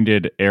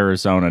grinded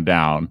Arizona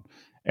down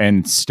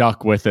and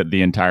stuck with it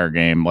the entire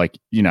game.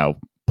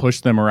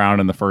 Pushed them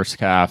around in the first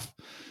half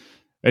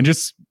and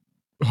just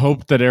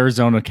hoped that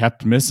Arizona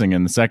kept missing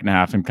in the second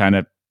half and kind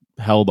of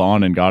held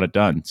on and got it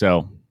done.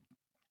 So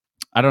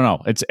I don't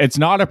know. It's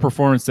not a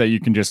performance that you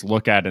can just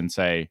look at and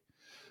say,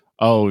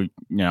 oh,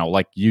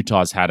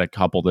 Utah's had a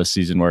couple this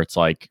season where it's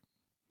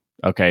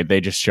okay, they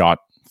just shot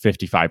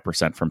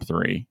 55% from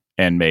three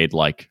and made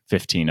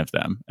 15 of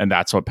them. And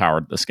that's what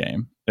powered this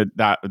game.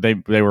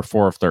 They were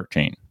 4 of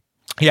 13.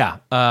 Yeah.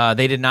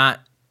 They did not.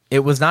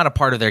 It was not a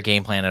part of their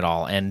game plan at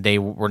all, and they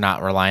were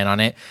not relying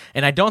on it.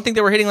 And I don't think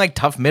they were hitting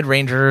tough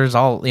mid-rangers,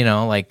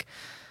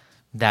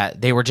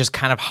 that they were just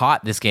kind of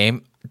hot this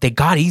game. they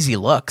got easy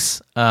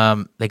looks.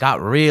 They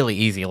got really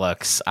easy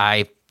looks.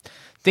 I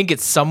think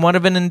it's somewhat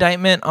of an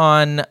indictment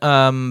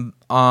on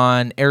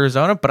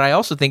Arizona, but I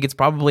also think it's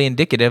probably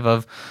indicative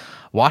of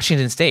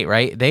Washington State,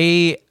 right?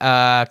 They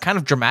kind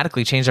of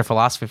dramatically changed their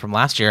philosophy from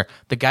last year.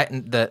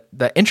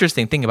 The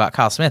interesting thing about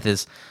Kyle Smith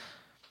is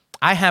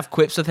I have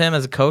quips with him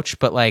as a coach,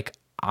 but like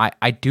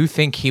I do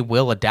think he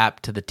will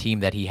adapt to the team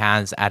that he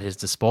has at his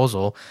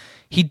disposal.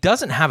 He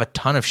doesn't have a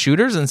ton of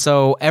shooters, and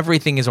so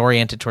everything is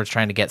oriented towards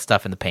trying to get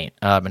stuff in the paint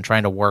and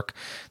trying to work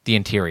the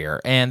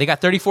interior. And they got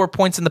 34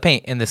 points in the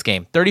paint in this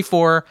game.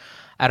 34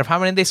 out of how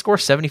many did they score?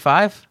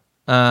 75?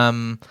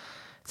 73.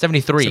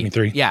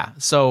 73. Yeah.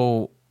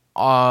 So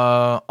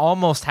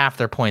almost half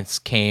their points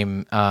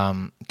came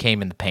in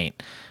the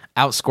paint.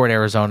 Outscored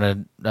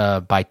Arizona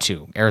by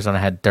 2. Arizona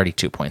had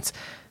 32 points.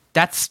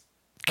 That's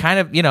kind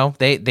of,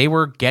 they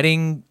were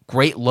getting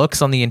great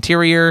looks on the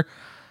interior.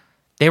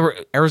 They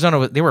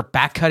were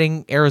back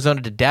cutting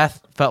Arizona to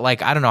death. Felt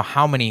like I don't know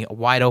how many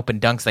wide open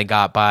dunks they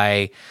got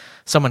by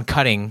someone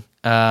cutting,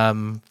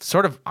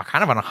 sort of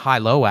kind of on a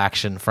high-low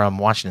action from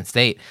Washington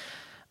State.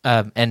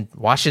 And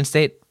Washington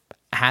State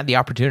had the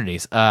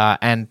opportunities.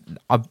 And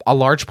a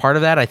large part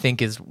of that, I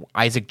think, is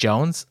Isaac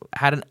Jones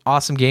had an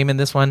awesome game in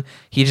this one.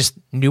 He just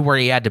knew where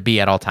he had to be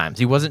at all times.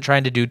 He wasn't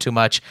trying to do too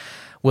much,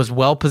 was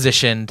well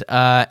positioned,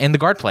 and the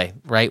guard play,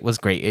 right, was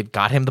great. It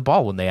got him the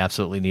ball when they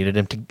absolutely needed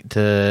him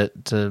to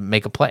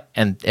make a play,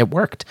 and it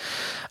worked.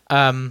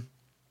 I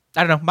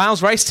don't know.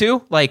 Miles Rice,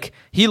 too, like,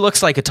 he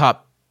looks like a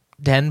top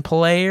 10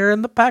 player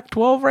in the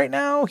Pac-12 right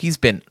now. He's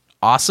been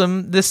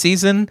awesome this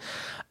season,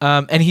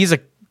 and he's a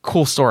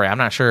cool story. I'm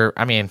not sure.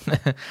 I mean,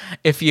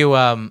 if you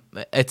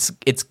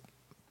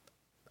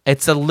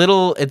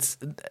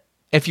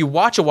if you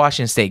watch a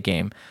Washington State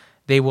game,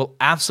 they will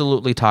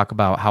absolutely talk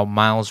about how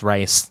Miles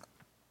Rice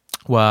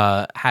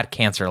had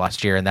cancer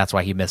last year, and that's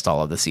why he missed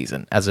all of the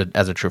season as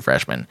a true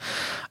freshman.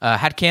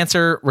 Had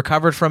cancer,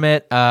 recovered from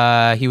it.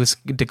 He was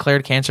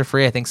declared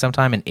cancer-free, I think,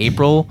 sometime in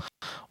April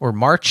or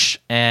March,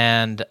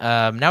 and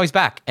now he's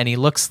back, and he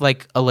looks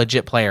like a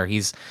legit player.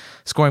 He's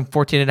scoring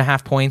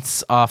 14.5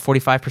 points,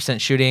 45%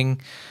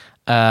 shooting,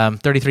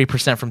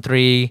 33% from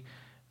 3,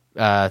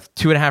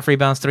 2.5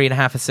 rebounds,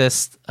 3.5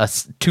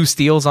 assists, 2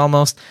 steals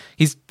almost.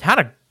 He's had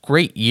a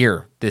great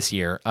year this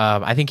year.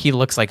 I think he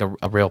looks like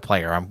a real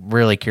player. I'm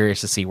really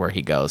curious to see where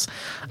he goes.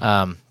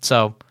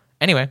 So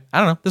anyway, I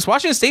don't know. This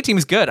Washington State team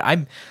is good.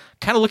 I'm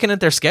kind of looking at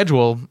their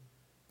schedule.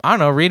 I don't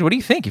know, Reid, what do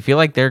you think? You feel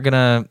like they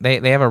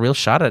have a real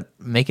shot at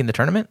making the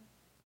tournament?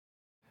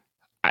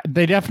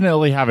 They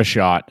definitely have a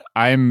shot.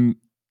 I'm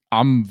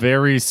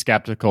very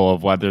skeptical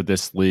of whether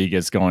this league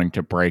is going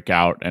to break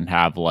out and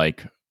have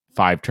like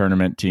 5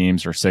 tournament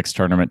teams or 6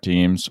 tournament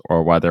teams,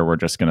 or whether we're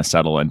just going to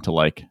settle into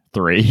like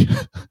 3.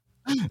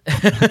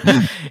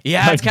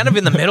 Yeah, it's kind of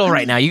in the middle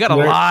right now. You got a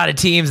lot of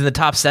teams in the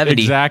top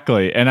 70.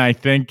 Exactly. And I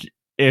think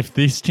if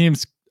these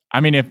teams, I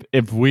mean,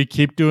 if we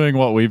keep doing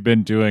what we've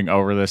been doing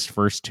over this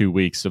first 2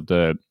 weeks of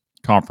the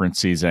conference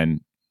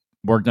season,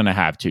 we're going to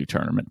have 2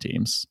 tournament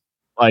teams.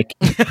 Like,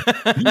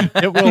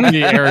 it will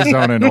be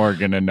Arizona and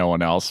Oregon and no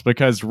one else,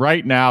 because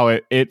right now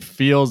it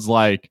feels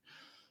like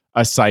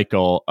a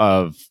cycle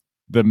of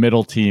the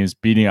middle teams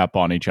beating up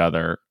on each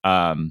other.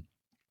 And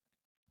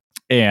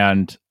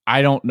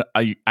I don't,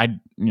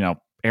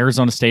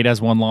 Arizona State has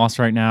 1 loss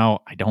right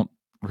now. I don't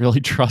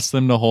really trust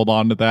them to hold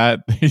on to that.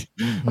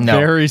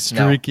 Very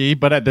streaky,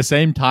 but at the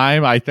same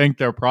time, I think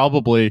they're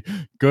probably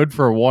good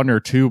for 1 or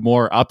 2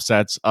 more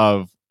upsets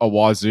of a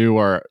Wazoo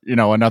or,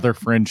 another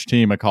fringe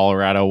team, a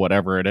Colorado,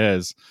 whatever it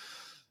is.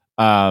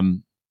 They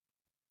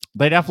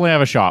definitely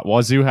have a shot.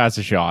 Wazoo has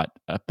a shot,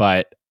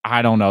 but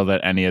I don't know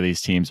that any of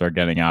these teams are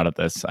getting out of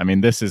this. I mean,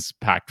 this is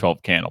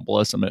Pac-12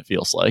 cannibalism, it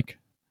feels like.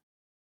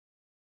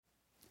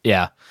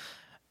 Yeah.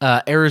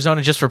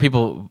 Arizona, just for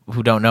people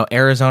who don't know,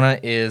 Arizona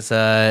is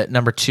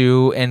number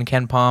 2 in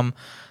KenPom,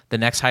 the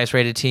next highest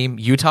rated team.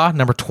 Utah,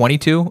 number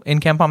 22 in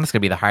KenPom. It's going to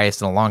be the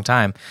highest in a long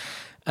time.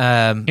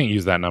 Can't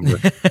use that number.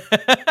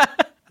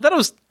 I thought it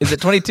was, is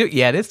it 22?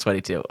 Yeah, it is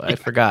 22. I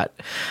forgot.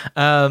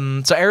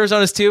 So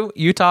Arizona's 2,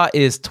 Utah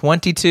is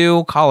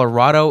 22,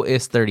 Colorado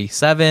is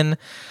 37,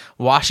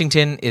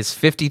 Washington is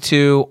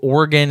 52,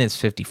 Oregon is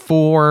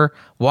 54,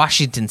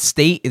 Washington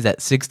State is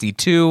at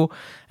 62,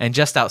 and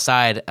just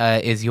outside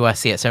is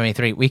USC at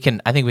 73.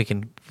 I think we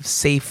can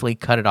safely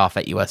cut it off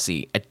at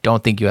USC. I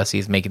don't think USC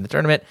is making the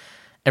tournament.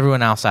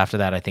 Everyone else after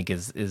that, I think,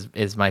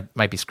 is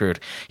might be screwed.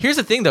 Here's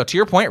the thing, though. To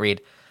your point,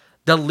 Reid,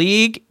 the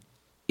league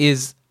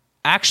is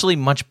actually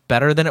much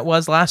better than it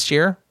was last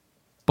year,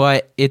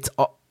 but it's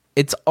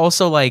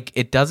also like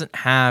it doesn't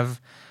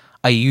have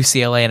a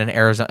UCLA and an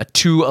Arizona,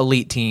 2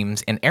 elite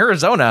teams. In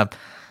Arizona,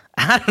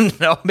 I don't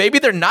know, maybe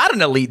they're not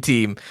an elite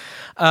team.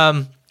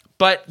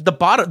 But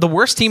the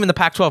worst team in the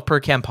Pac-12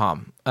 per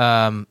KenPom.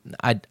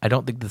 I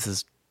don't think this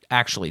is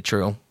actually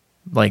true.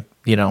 Like,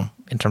 in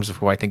terms of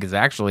who I think is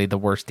actually the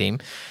worst team.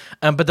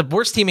 But the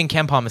worst team in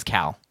KenPom is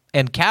Cal.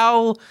 And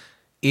Cal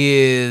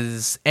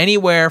is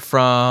anywhere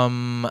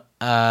from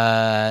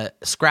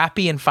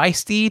scrappy and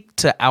feisty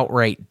to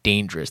outright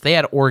dangerous. They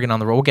had Oregon on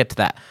the rope. We'll get to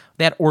that.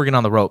 They had Oregon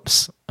on the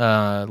ropes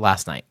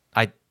last night.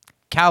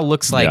 Cal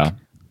looks like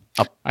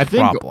a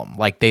problem.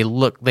 Like they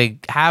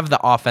have the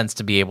offense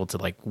to be able to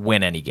like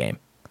win any game.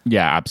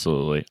 Yeah,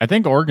 absolutely. I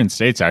think Oregon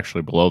State's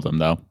actually below them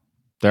though.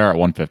 They're at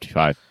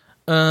 155.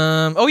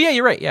 Oh yeah,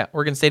 you're right. Yeah,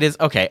 Oregon State is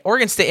okay.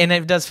 Oregon State, and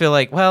it does feel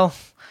like, well,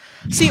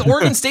 see,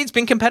 Oregon State's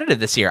been competitive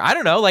this year. I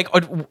don't know. Like,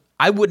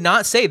 I would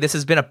not say this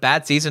has been a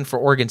bad season for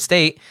Oregon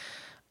State.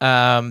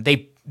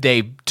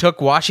 They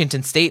took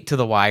Washington State to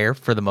the wire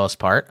for the most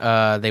part.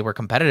 They were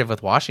competitive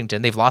with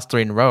Washington. They've lost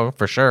 3 in a row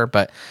for sure,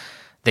 but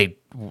they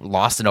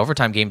lost an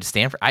overtime game to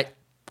Stanford.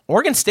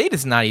 Oregon State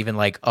is not even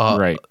like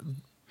right.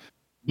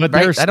 But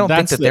right? I don't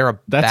think that they're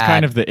that's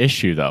kind of the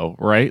issue, though,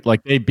 right?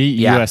 Like they beat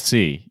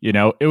USC. You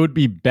know, it would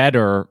be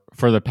better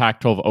for the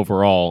Pac-12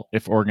 overall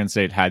if Oregon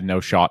State had no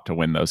shot to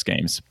win those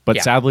games.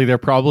 But sadly, they're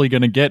probably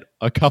going to get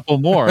a couple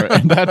more,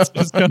 and that's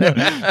just going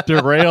to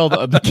derail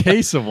the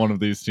case of one of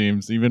these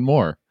teams even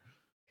more.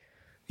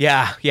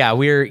 Yeah,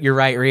 you're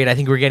right, Reid. I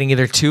think we're getting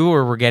either 2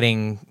 or we're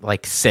getting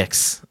like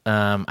 6.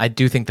 I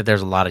do think that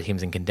there's a lot of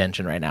teams in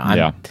contention right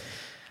now.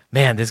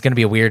 Man, this is going to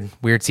be a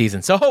weird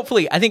season. So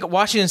hopefully, I think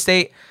Washington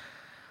State.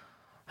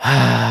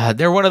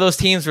 They're one of those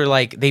teams where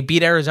like they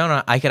beat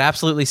Arizona. I could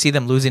absolutely see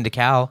them losing to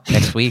Cal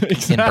next week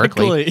in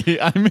Berkeley.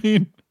 I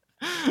mean,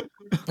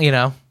 you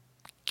know,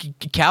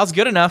 Cal's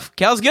good enough.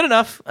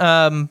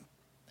 I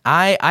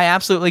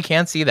absolutely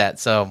can see that.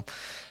 So,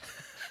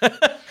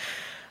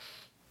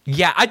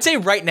 yeah, I'd say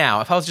right now,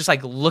 if I was just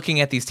like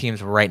looking at these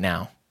teams right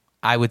now,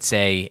 I would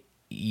say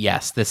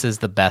yes. This is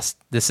the best.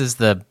 This is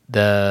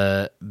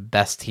the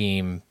best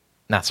team.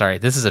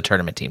 This is a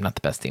tournament team, not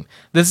the best team.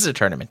 This is a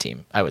tournament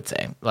team, I would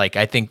say. Like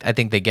I think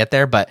they get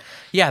there, but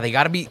yeah, they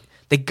gotta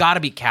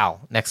beat Cal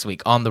next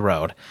week on the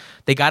road.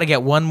 They gotta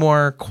get one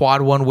more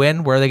quad 1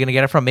 win. Where are they gonna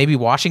get it from? Maybe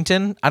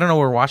Washington. I don't know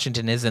where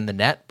Washington is in the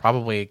net.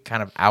 Probably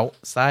kind of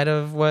outside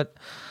of what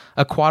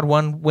a quad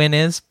 1 win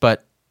is,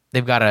 but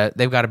they've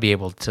gotta be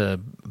able to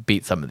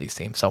beat some of these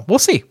teams. So we'll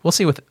see. We'll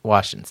see with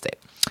Washington State.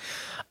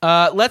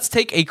 Let's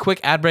take a quick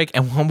ad break,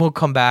 and when we'll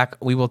come back,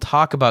 we will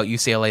talk about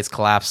UCLA's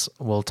collapse.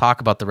 We'll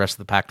talk about the rest of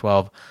the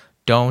Pac-12.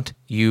 Don't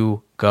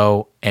you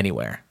go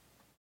anywhere.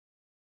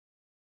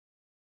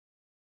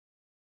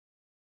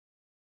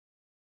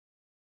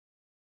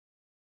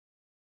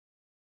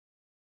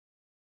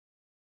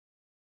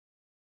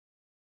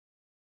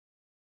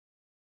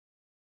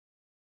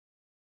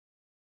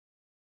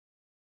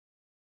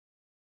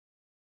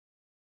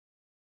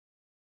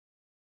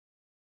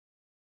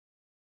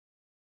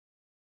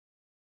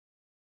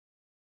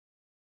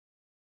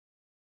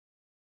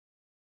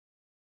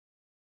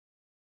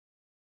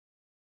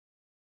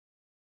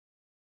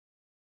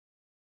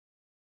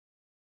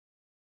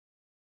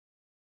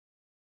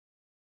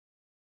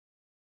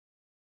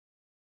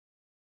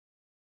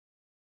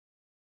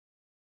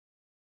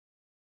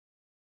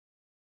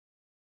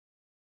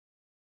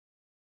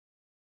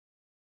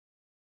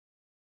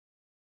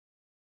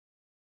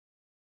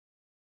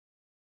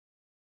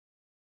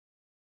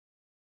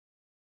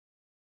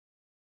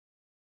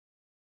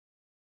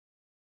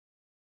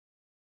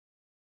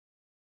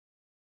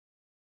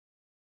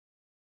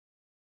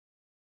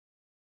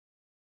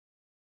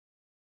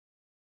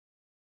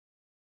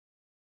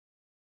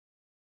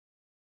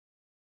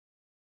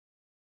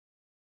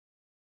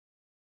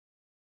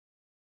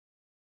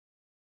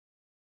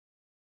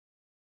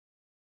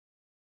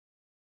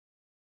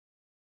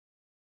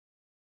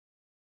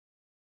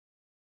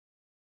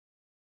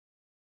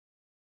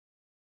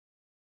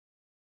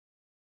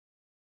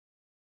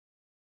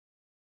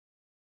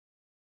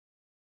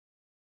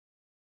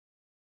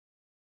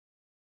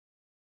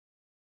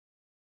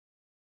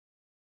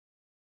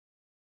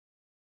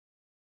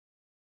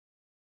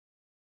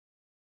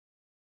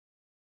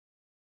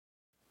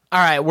 All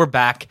right, we're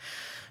back.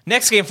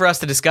 Next game for us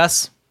to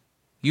discuss,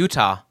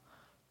 Utah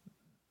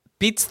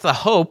beats the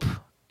hope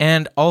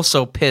and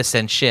also piss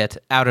and shit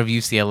out of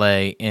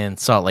UCLA in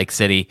Salt Lake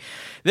City.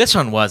 This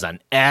one was an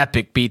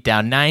epic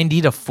beatdown,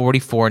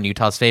 90-44 in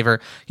Utah's favor.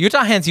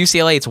 Utah hands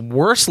UCLA its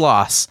worst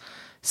loss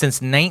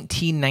since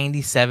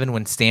 1997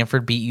 when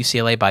Stanford beat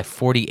UCLA by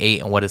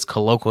 48 in what is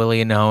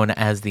colloquially known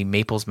as the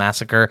Maples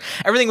Massacre.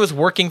 Everything was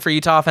working for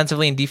Utah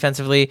offensively and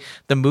defensively.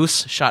 The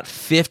Moose shot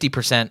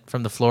 50%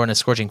 from the floor and is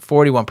scorching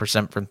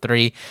 41% from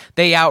 3.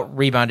 They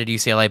out-rebounded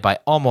UCLA by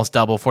almost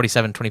double,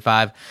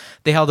 47-25.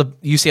 They held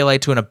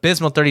UCLA to an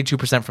abysmal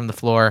 32% from the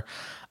floor.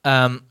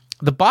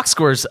 The box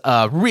score's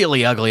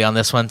really ugly on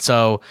this one,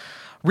 so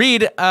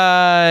Reid,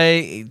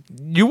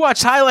 you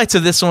watched highlights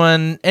of this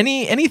one.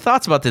 Any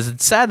thoughts about this?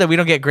 It's sad that we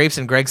don't get Grapes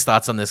and Greg's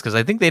thoughts on this because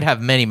I think they'd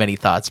have many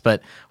thoughts.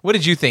 But what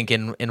did you think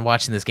in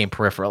watching this game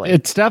peripherally?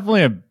 It's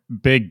definitely a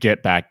big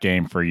get back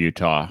game for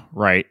Utah,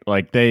 right?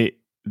 Like they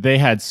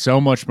had so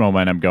much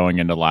momentum going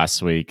into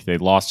last week. They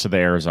lost to the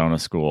Arizona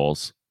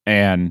schools,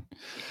 and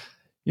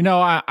you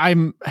know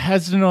I'm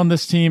hesitant on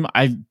this team.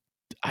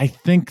 I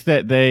think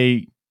that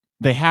they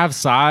have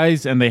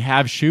size and they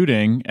have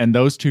shooting, and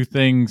those two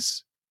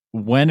things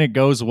when it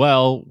goes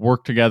well,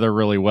 work together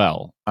really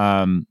well.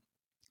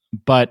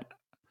 But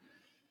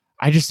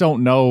I just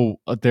don't know.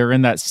 They're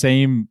in that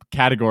same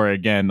category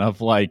again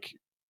of like,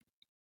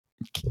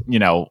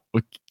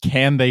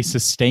 can they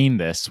sustain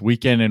this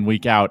week in and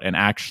week out and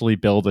actually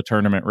build a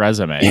tournament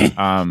resume?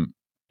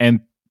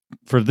 And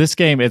for this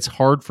game, it's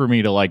hard for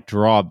me to like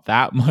draw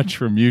that much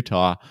from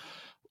Utah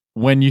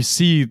when you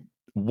see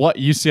what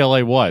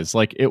UCLA was.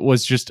 Like, it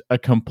was just a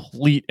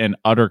complete and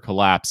utter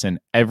collapse in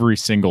every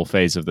single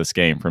phase of this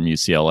game from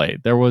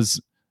UCLA. There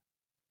was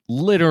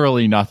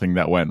literally nothing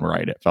that went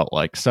right, it felt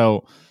like.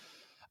 So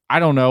I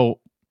don't know.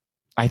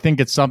 I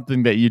think it's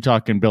something that Utah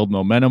can build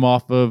momentum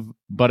off of,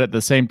 but at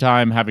the same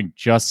time, having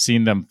just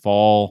seen them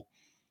fall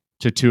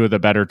to two of the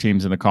better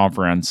teams in the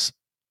conference,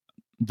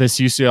 this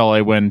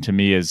UCLA win to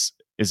me is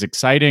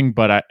exciting,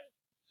 but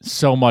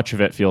so much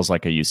of it feels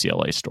like a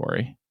UCLA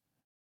story.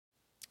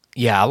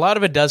 Yeah, a lot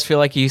of it does feel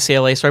like a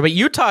UCLA story, but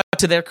Utah,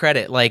 to their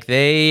credit, like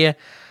this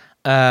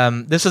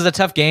was a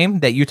tough game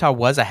that Utah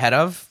was ahead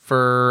of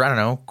for, I don't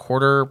know,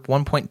 quarter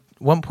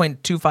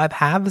 1.25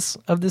 halves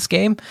of this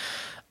game.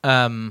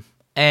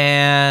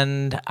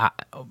 And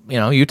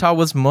Utah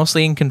was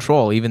mostly in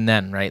control even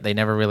then, right? They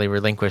never really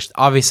relinquished.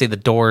 Obviously, the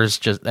doors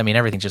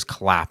everything just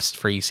collapsed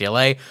for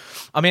UCLA.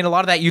 I mean, a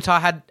lot of that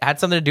Utah had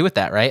something to do with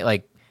that, right?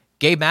 Like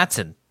Gabe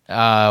Matson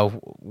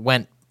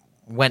went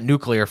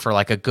nuclear for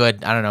like a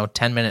good,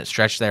 10-minute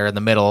stretch there in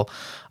the middle.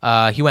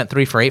 He went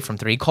 3 for 8 from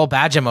 3. Cole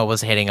Bajema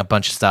was hitting a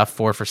bunch of stuff,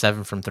 4 for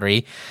 7 from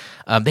 3.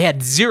 They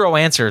had 0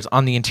 answers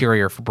on the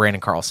interior for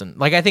Brandon Carlson.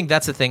 Like, I think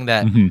that's the thing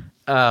that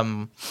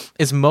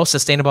is most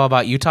sustainable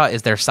about Utah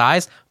is their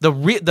size.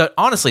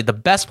 Honestly, the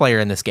best player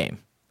in this game,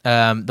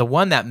 the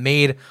one that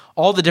made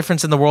all the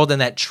difference in the world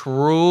and that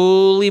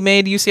truly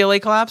made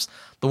UCLA collapse,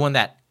 the one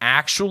that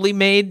actually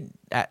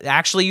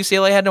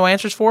UCLA had no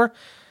answers for,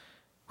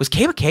 was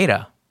Keba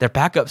Keita, their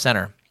backup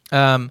center.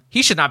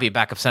 He should not be a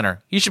backup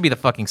center. He should be the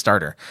fucking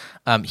starter.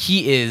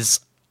 He is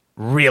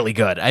really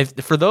good.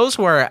 For those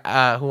who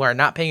are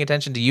not paying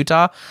attention to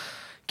Utah,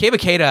 Keba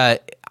Keita,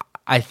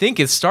 I think,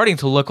 is starting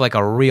to look like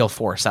a real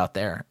force out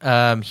there.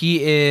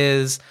 He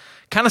is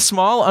kind of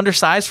small,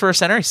 undersized for a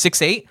center. He's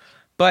 6'8",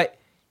 but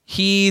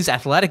he's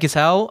athletic as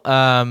hell.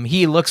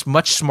 He looks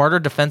much smarter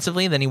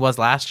defensively than he was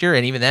last year,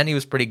 and even then he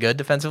was pretty good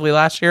defensively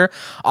last year.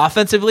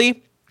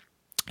 Offensively,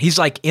 he's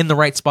like in the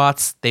right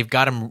spots. They've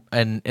got him,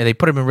 and they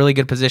put him in really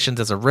good positions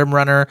as a rim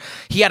runner.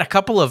 He had a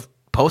couple of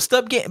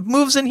post-up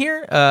moves in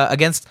here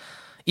against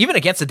the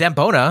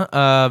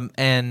Dembona.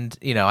 And,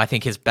 I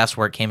think his best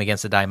work came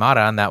against the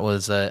Daimata, and that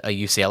was a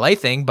UCLA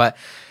thing. But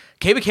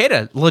Keba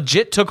Keita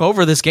legit took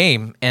over this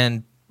game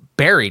and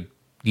buried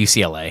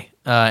UCLA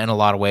in a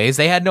lot of ways.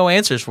 They had no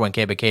answers for when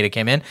Keba Keita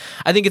came in.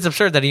 I think it's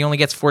absurd that he only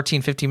gets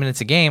 14, 15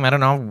 minutes a game. I don't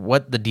know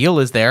what the deal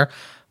is there.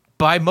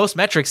 By most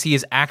metrics, he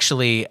is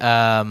actually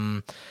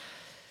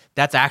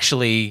that's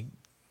actually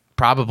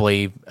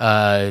probably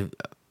a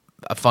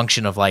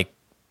function of like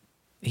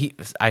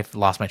I've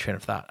lost my train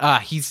of thought.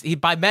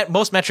 By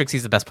most metrics,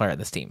 he's the best player on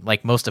this team.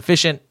 Like most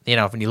efficient.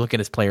 When you look at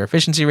his player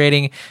efficiency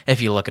rating,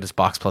 if you look at his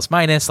box plus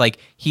minus, like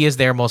he is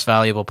their most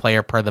valuable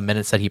player per the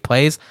minutes that he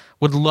plays.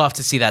 Would love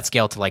to see that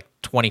scale to like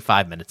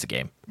 25 minutes a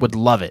game. Would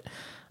love it.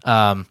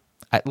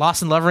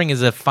 Lawson Lovering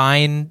is a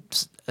fine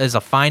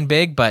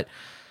big, but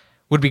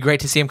would be great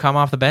to see him come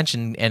off the bench,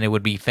 and it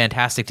would be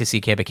fantastic to see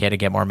Keba Keita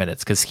get more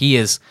minutes because he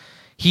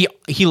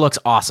looks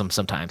awesome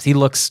sometimes. He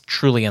looks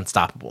truly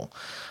unstoppable.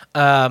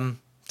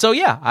 So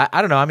yeah,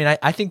 I don't know. I mean,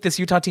 I think this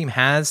Utah team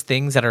has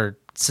things that are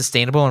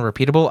sustainable and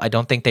repeatable. I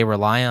don't think they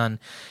rely on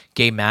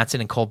Gabe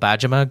Matson and Cole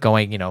Bajema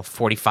going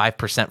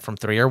 45% from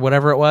 3 or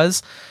whatever it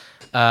was.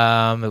 It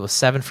was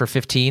 7 for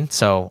 15,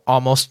 so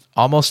almost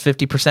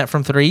 50%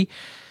 from 3.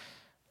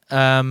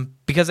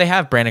 Because they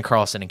have Brandon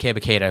Carlson and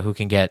Keba Keita who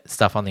can get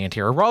stuff on the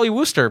interior. Raleigh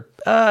Wooster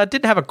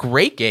didn't have a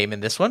great game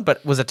in this one,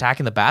 but was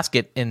attacking the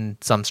basket in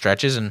some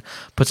stretches and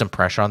put some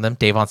pressure on them.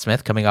 Davon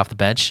Smith coming off the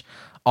bench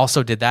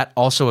also did that.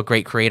 Also a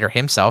great creator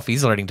himself.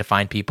 He's learning to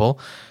find people.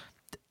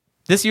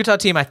 This Utah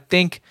team, I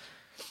think,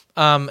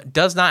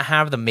 does not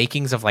have the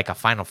makings of like a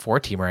Final Four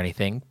team or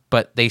anything,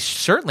 but they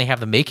certainly have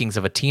the makings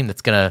of a team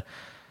that's gonna.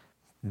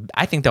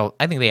 I think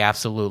they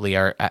absolutely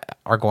are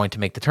going to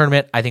make the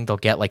tournament. I think they'll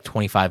get like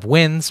 25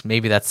 wins.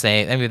 Maybe that's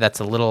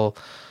a little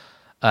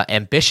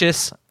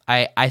ambitious.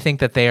 I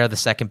think that they are the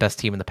second best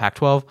team in the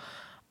Pac-12.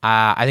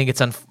 I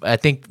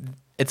think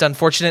it's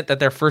unfortunate that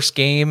their first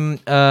game,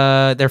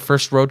 their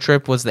first road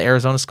trip was the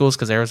Arizona schools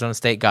because Arizona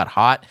State got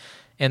hot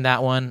in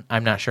that one.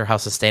 I'm not sure how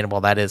sustainable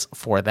that is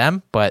for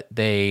them, but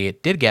they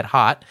did get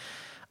hot.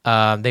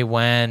 They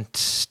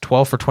went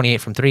 12 for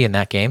 28 from 3 in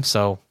that game.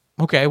 So,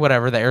 okay,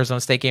 whatever, the Arizona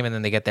State game, and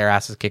then they get their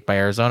asses kicked by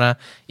Arizona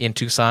in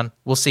Tucson.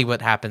 We'll see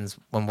what happens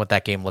what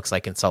that game looks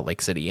like in Salt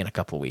Lake City in a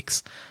couple of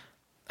weeks.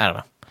 I don't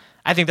know.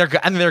 I think they're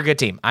good. I think they're a good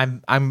team.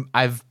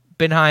 I've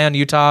been high on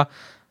Utah.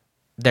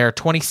 They're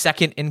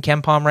 22nd in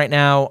KenPom right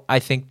now. I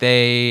think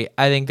they're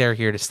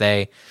here to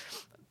stay.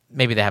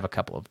 Maybe they have a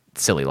couple of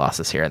silly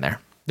losses here and there.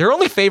 They're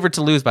only favored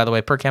to lose, by the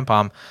way, per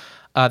KenPom,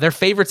 They're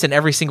favorites in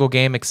every single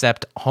game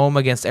except home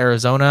against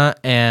Arizona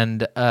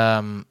and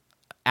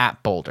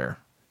at Boulder.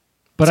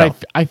 But so.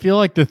 I feel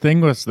like the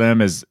thing with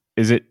them is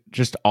it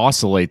just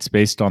oscillates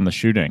based on the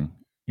shooting.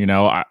 You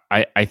know,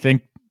 I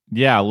think,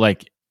 yeah,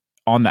 like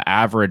on the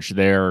average,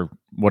 they're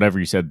whatever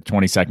you said,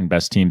 22nd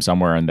best team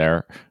somewhere in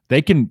there.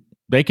 They can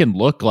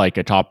look like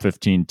a top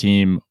 15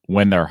 team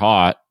when they're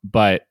hot,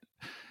 but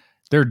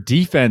their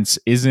defense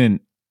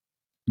isn't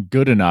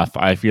good enough,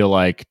 I feel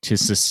like, to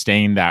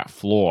sustain that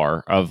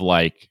floor of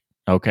like,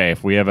 okay,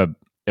 if we have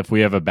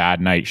a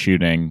bad night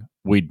shooting,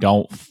 we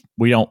don't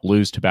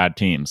lose to bad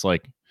teams.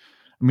 Like,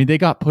 I mean, they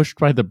got pushed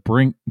by the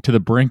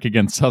brink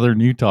against Southern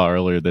Utah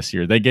earlier this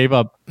year. They gave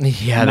up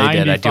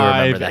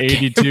 95,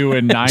 82,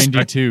 and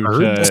 92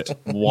 to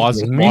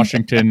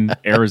Washington,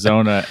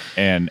 Arizona,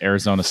 and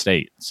Arizona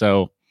State.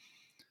 So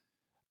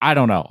I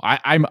don't know.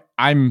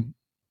 I'm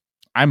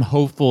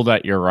hopeful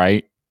that you're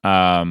right,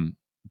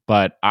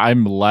 but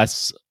I'm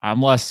less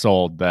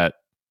sold that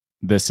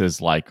this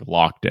is like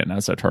locked in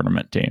as a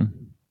tournament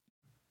team.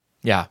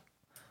 Yeah.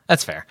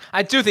 That's fair.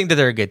 I do think that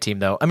they're a good team,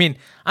 though. I mean,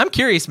 I'm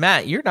curious,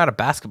 Matt, you're not a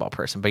basketball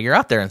person, but you're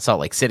out there in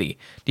Salt Lake City.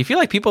 Do you feel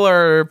like people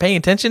are paying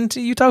attention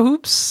to Utah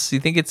hoops? Do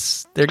you think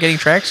they're getting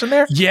traction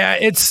there? Yeah,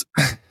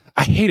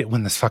 I hate it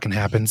when this fucking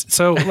happens.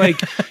 So,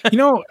 like,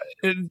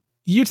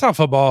 Utah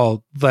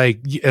football,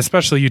 like,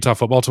 especially Utah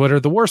football Twitter,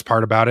 the worst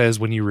part about it is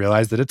when you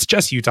realize that it's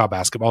just Utah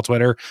basketball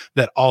Twitter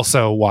that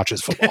also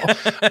watches football.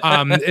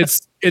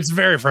 It's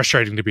very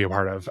frustrating to be a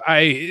part of.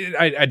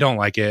 I don't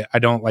like it. I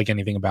don't like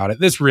anything about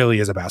it. This really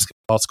is a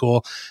basketball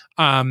school.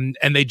 And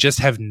they just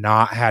have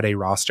not had a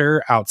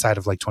roster outside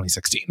of like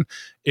 2016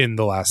 in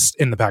the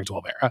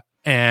Pac-12 era.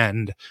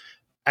 And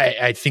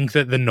I think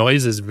that the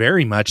noise is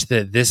very much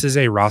that this is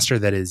a roster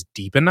that is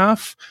deep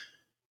enough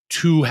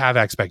to have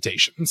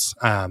expectations.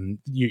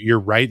 You're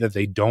right that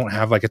they don't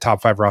have like a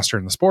top 5 roster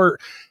in the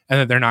sport, and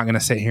that they're not going to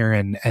sit here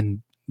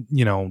and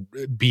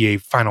be a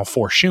Final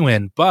Four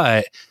shoo-in.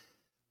 But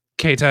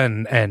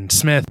Keita and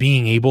Smith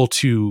being able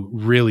to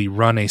really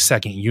run a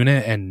second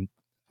unit and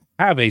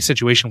have a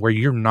situation where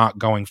you're not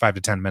going 5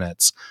 to 10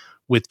 minutes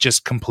with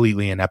just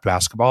completely inept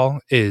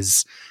basketball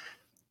is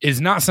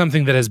not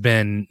something that has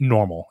been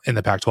normal in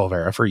the Pac-12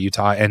 era for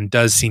Utah, and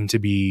does seem to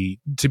be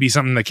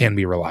something that can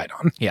be relied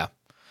on. Yeah.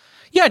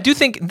 Yeah, I do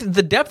think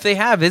the depth they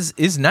have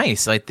is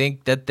nice. I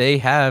think that they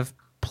have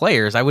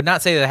players. I would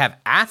not say they have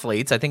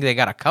athletes. I think they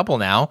got a couple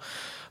now,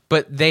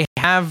 but they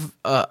have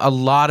a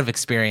lot of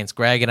experience.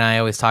 Greg and I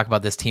always talk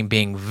about this team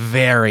being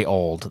very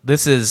old.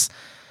 This is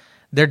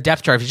their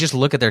depth chart. If you just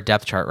look at their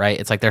depth chart, right?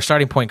 It's like their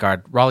starting point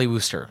guard, Raleigh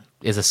Wooster,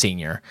 is a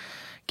senior.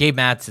 Gabe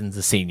Madsen's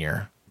a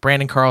senior.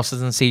 Brandon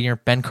Carlson's a senior.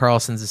 Ben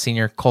Carlson's a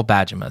senior. Cole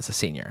Badgema is a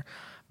senior.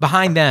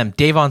 Behind them,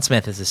 Davon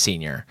Smith is a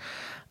senior.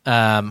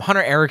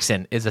 Hunter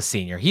Erickson is a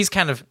senior. He's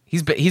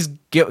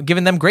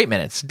given them great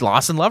minutes.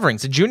 Lawson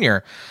Lovering's a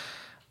junior.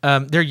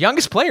 Their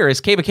youngest player is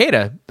Keba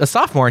Keita, a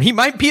sophomore, and he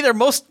might be their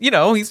most,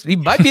 he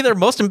might be their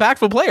most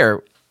impactful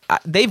player.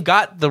 They've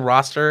got the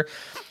roster.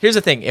 Here's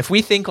the thing: if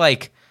we think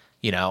like,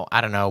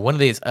 I don't know, one of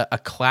these a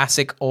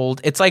classic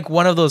old, it's like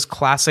one of those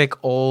classic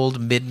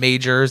old mid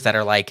majors that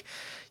are like,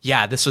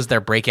 yeah, this was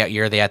their breakout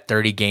year. They had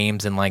 30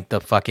 games in like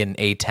the fucking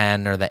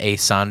A10 or the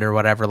A-Sun or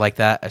whatever like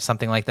that, or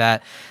something like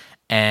that.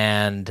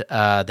 And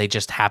they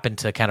just happened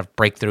to kind of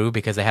break through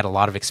because they had a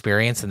lot of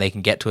experience and they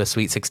can get to a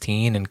Sweet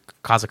 16 and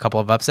cause a couple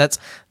of upsets.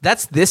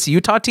 That's this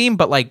Utah team,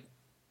 but like,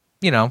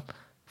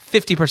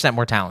 50%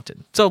 more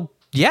talented. So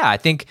yeah, I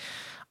think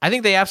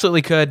they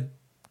absolutely could.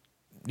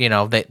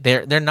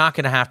 They're not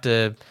going to have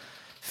to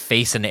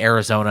face an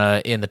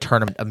Arizona in the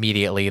tournament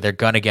immediately. They're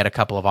going to get a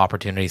couple of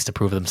opportunities to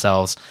prove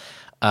themselves.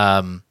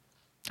 I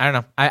don't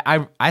know.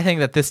 I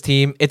think that this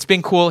team, it's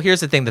been cool. Here's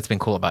the thing that's been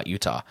cool about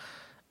Utah.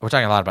 We're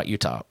talking a lot about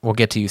Utah. We'll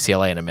get to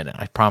UCLA in a minute.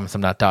 I promise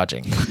I'm not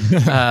dodging.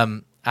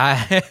 I'm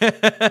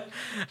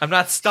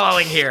not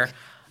stalling here.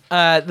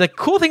 The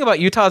cool thing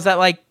about Utah is that,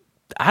 like,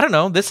 I don't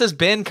know, this has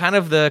been kind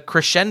of the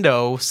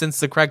crescendo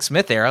since the Craig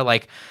Smith era.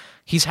 Like,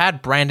 he's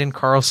had Brandon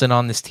Carlson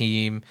on this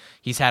team.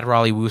 He's had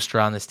Raleigh Wooster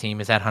on this team.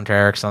 He's had Hunter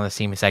Erickson on this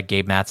team. He's had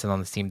Gabe Madsen on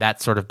this team.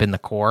 That's sort of been the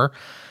core.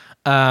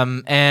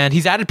 And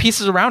he's added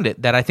pieces around it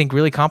that I think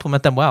really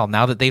complement them well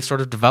now that they've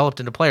sort of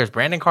developed into players.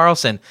 Brandon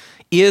Carlson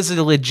is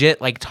a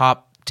legit, like,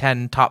 top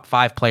 10, top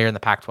 5 player in the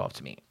Pac-12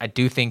 to me. I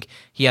do think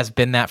he has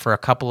been that for a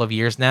couple of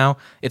years now.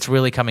 It's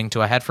really coming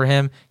to a head for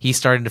him. He's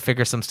starting to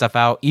figure some stuff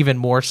out, even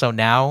more so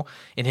now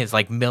in his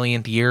like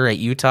millionth year at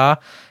Utah.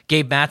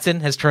 Gabe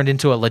Madsen has turned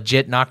into a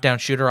legit knockdown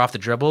shooter off the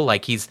dribble.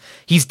 Like he's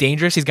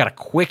dangerous. He's got a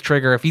quick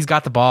trigger. If he's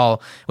got the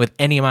ball with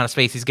any amount of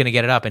space, he's going to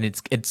get it up, and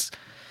it's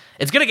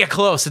going to get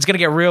close. It's going to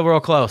get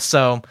real close.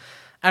 So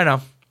I don't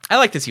know. I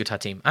like this Utah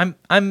team.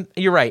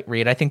 You're right,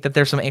 Reid. I think that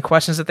there's some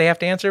questions that they have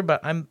to answer, but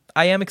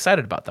I am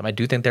excited about them. I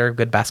do think they're a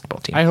good basketball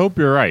team. I hope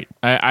you're right.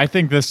 I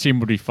think this team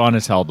would be fun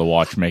as hell to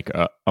watch make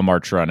a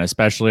March run,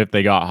 especially if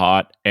they got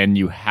hot and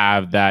you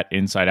have that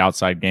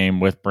inside-outside game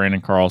with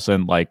Brandon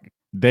Carlson. Like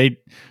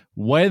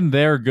when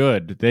they're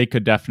good, they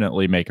could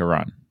definitely make a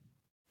run.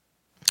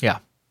 Yeah.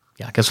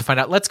 I guess we'll find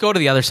out. Let's go to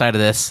the other side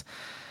of this.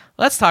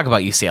 Let's talk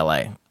about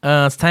UCLA.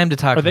 It's time to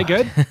talk. Are they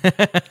good?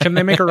 Can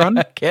they make a run?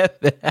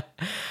 The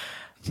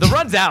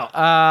run's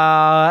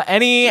out.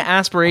 Any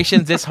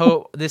aspirations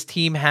this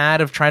team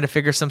had of trying to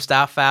figure some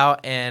stuff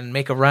out and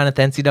make a run at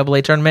the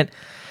NCAA tournament?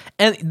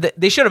 And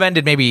they should have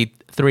ended maybe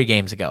 3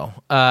 games ago.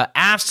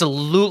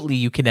 Absolutely,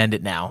 you can end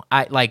it now.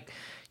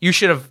 You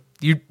should have.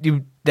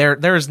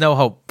 There is no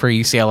hope for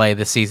UCLA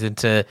this season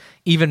to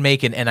even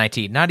make an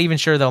NIT. Not even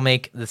sure they'll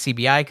make the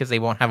CBI because they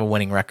won't have a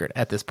winning record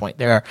at this point.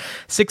 They are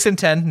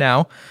 6-10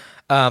 now.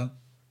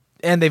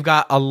 And they've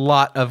got a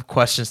lot of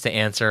questions to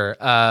answer.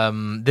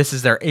 This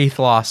is their 8th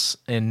loss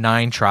in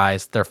 9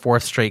 tries, their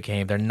 4th straight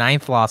game, their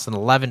 9th loss in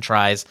 11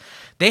 tries.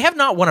 They have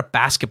not won a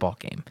basketball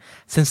game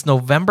since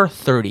November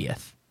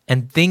 30th,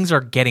 and things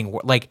are getting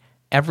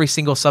every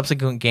single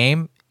subsequent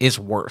game is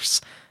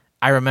worse.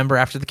 I remember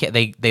after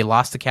they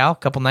lost to Cal a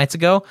couple nights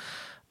ago,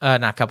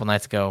 not a couple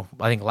nights ago,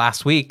 I think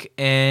last week,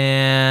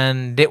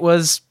 and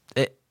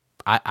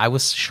I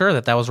was sure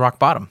that was rock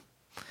bottom.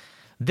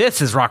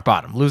 This is rock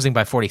bottom, losing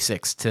by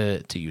 46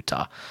 to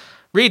Utah.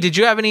 Reid, did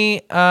you have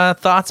any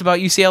thoughts about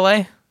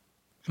UCLA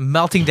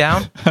melting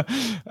down?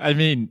 I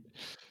mean,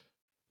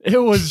 it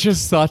was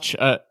just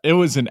it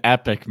was an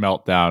epic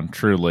meltdown,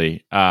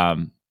 truly.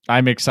 I'm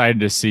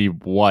excited to see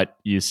what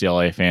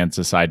UCLA fans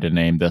decide to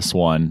name this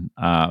one.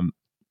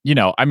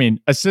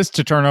 Assist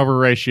to turnover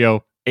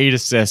ratio, 8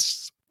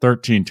 assists,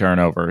 13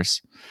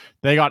 turnovers.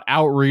 They got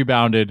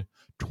out-rebounded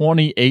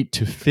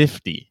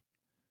 28-50.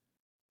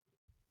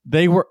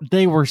 They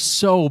were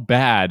so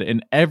bad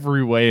in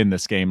every way in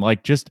this game.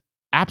 Just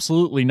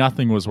absolutely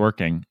nothing was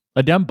working.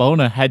 Adem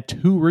Bona had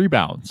 2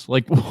 rebounds.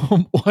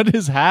 What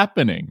is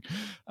happening?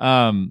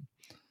 I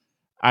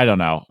don't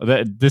know.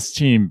 This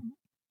team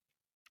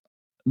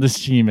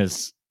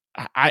is.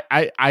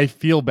 I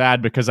feel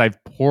bad because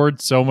I've poured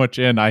so much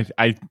in.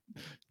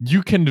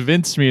 You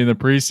convinced me in the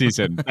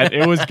preseason that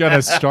it was going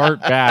to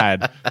start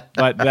bad,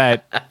 but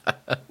that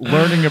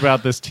learning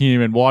about this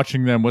team and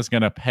watching them was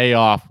going to pay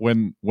off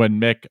when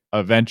Mick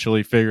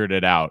eventually figured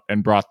it out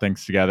and brought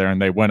things together, and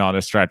they went on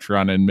a stretch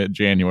run in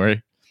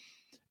mid-January.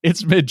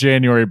 It's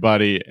mid-January,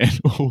 buddy, and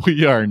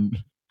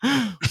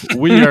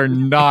we are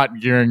not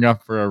gearing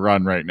up for a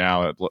run right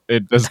now.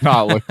 It does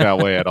not look that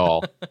way at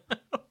all.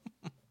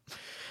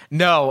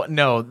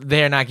 No,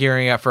 they're not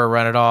gearing up for a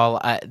run at all.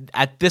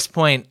 At this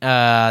point,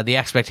 the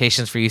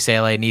expectations for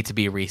UCLA need to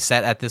be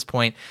reset. At this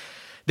point,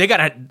 they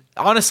got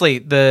honestly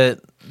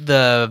the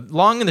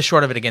long and the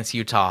short of it against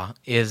Utah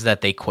is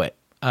that they quit.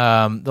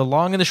 The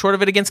long and the short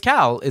of it against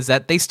Cal is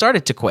that they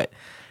started to quit.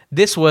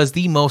 This was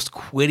the most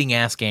quitting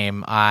ass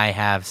game I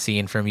have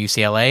seen from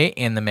UCLA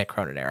in the Mick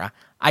Cronin era.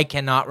 I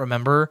cannot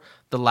remember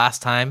the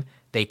last time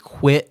they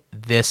quit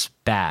this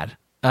bad.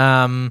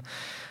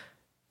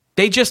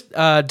 They just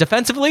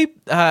defensively,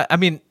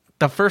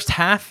 the first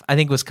half I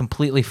think was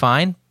completely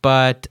fine,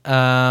 but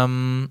the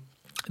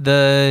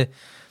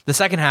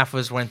second half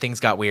was when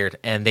things got weird,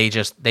 and they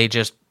just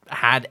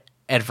had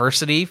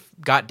adversity,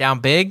 got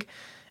down big,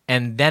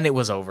 and then it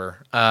was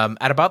over.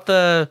 At about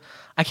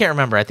I can't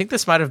remember. I think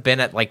this might have been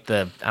at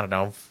the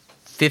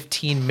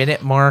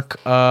 15-minute mark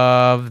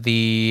of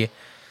the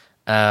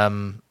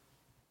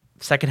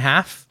second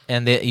half,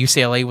 and the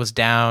UCLA was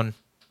down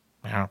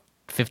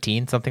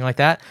 15, something like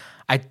that.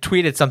 I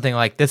tweeted something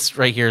like, this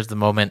right here is the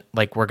moment,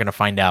 we're going to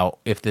find out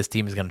if this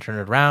team is going to turn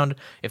it around,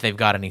 if they've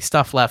got any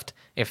stuff left,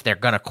 if they're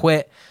going to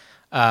quit.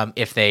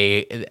 If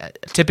they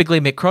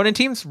typically Mick Cronin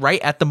teams right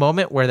at the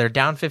moment where they're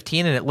down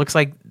 15 and it looks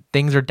like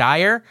things are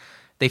dire,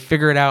 they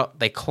figure it out,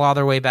 they claw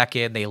their way back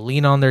in, they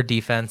lean on their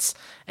defense,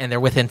 and they're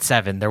within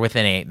 7, they're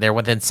within 8, they're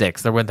within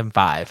 6, they're within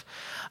 5.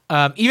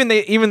 Even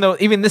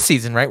this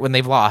season, right, when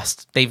they've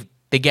lost, they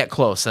get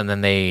close and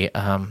then they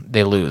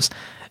lose.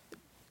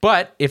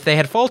 But if they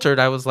had faltered,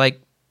 I was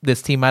like,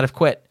 this team might have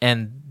quit.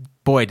 And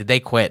boy, did they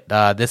quit.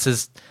 This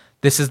is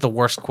the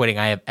worst quitting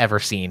I have ever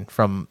seen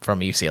from a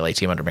UCLA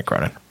team under Mick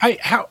Cronin.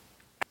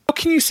 How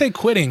can you say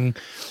quitting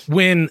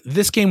when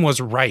this game was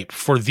ripe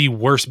for the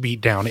worst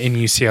beatdown in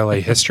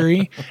UCLA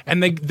history,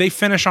 and they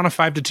finish on a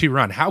 5-2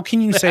 run? How can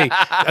you say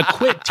a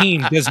quit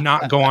team does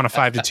not go on a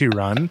 5-2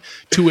 run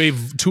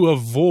to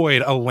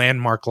avoid a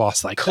landmark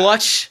loss like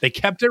clutch? That? They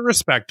kept it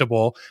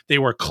respectable. They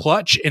were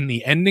clutch in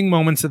the ending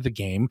moments of the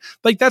game.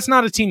 That's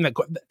not a team that.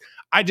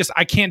 I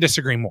can't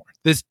disagree more.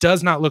 This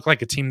does not look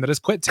like a team that has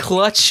quit.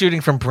 Clutch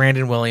shooting from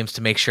Brandon Williams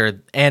to make sure,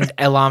 and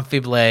Elan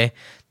Fible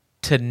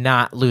to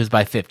not lose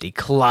by 50.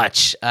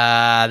 Clutch.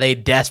 They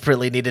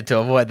desperately needed to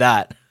avoid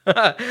that.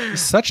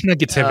 Such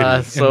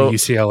negativity in the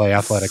UCLA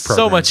athletic program.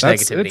 So much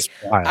negativity.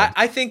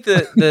 I think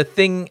the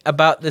thing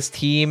about this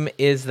team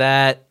is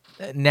that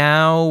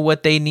now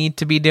what they need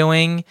to be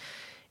doing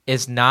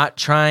is not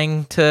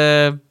trying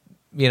to,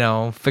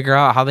 figure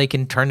out how they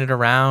can turn it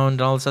around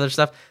and all this other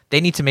stuff. They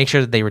need to make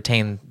sure that they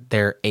retain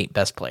their 8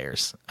 best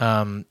players.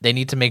 They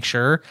need to make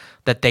sure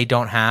that they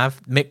don't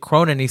have. Mick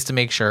Cronin needs to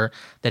make sure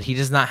that he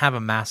does not have a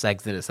mass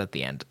exodus at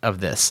the end of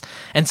this.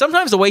 And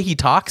sometimes the way he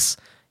talks,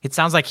 it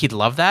sounds like he'd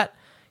love that.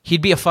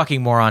 he'd be a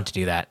fucking moron to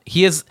do that.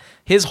 His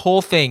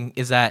whole thing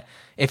is that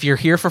if you're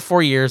here for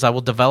 4 years, I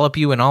will develop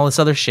you and all this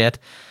other shit.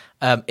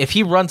 If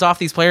he runs off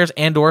these players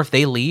and or if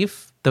they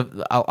leave,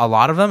 a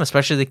lot of them,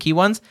 especially the key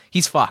ones,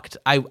 he's fucked.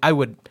 I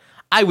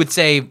would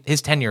say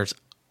his tenure's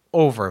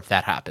over if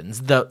that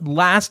happens. The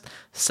last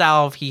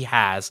salve he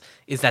has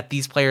is that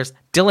these players,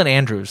 Dylan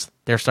Andrews,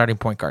 their starting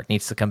point guard,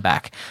 needs to come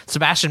back.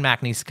 Sebastian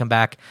Mack needs to come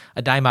back.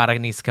 Adai Mata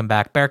needs to come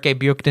back. Berke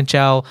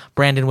Buiknichel,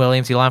 Brandon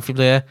Williams, Ilan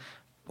Fiblia,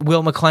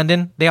 Will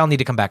McClendon, they all need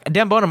to come back.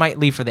 Adem Bona might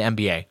leave for the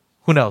NBA.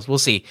 Who knows? We'll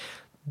see.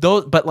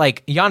 But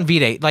like Jan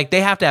Vide, like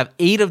they have to have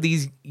 8 of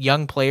these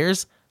young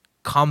players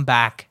come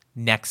back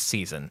next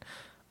season,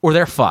 or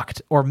they're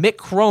fucked. Or Mick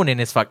Cronin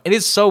is fucked. It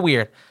is so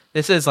weird.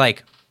 This is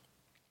like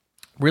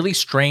really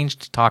strange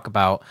to talk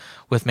about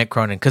with Mick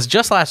Cronin, because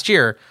just last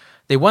year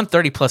they won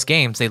 30 plus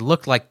games. They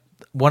looked like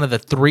one of the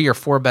 3 or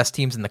 4 best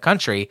teams in the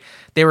country.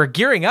 They were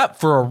gearing up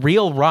for a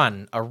real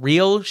run, a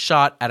real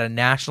shot at a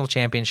national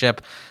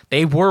championship.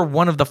 They were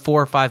one of the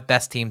 4 or 5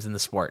 best teams in the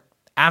sport.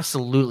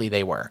 Absolutely,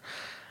 they were.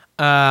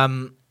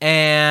 And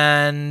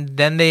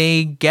then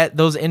they get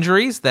those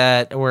injuries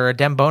that were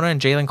Adem Bona and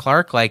Jalen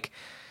Clark, like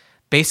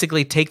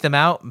basically take them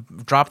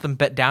out, drop them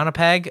down a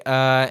peg,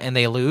 and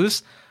they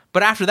lose.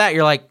 But after that,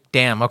 you're like,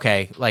 damn,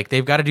 okay, like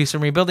they've got to do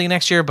some rebuilding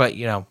next year, but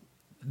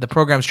the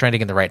program's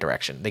trending in the right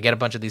direction. They get a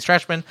bunch of these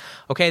freshmen.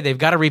 Okay, they've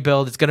got to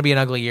rebuild. It's going to be an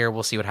ugly year.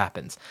 We'll see what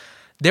happens.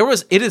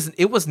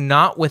 It was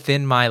not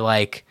within my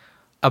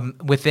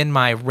within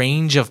my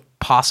range of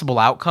possible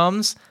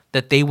outcomes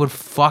that they would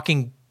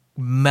fucking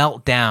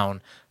melt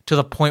down to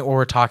the point where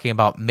we're talking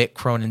about Mick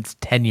Cronin's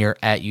tenure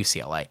at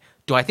UCLA.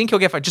 Do I think he'll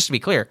get fired? Just to be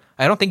clear,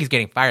 I don't think he's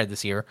getting fired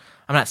this year.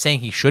 I'm not saying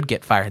he should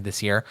get fired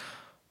this year,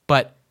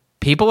 but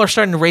people are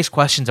starting to raise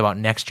questions about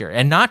next year,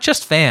 and not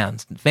just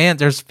fans.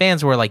 There's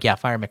fans who are like, yeah,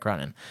 fire Mick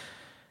Cronin.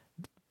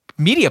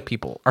 Media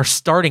people are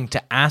starting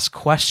to ask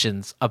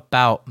questions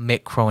about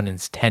Mick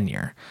Cronin's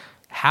tenure.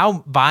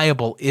 How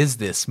viable is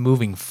this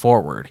moving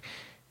forward?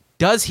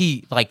 Does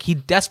he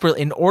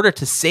desperately, in order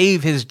to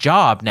save his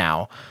job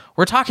now,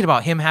 we're talking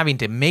about him having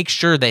to make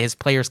sure that his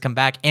players come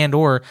back and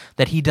or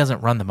that he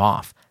doesn't run them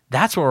off.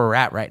 That's where we're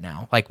at right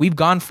now. Like, we've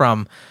gone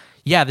from,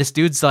 yeah, this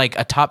dude's like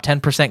a top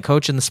 10%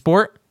 coach in the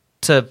sport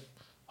to,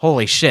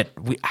 holy shit,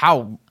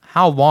 how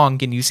long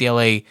can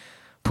UCLA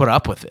put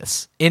up with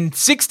this? In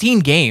 16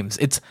 games,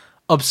 it's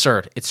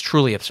absurd. It's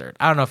truly absurd.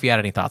 I don't know if you had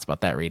any thoughts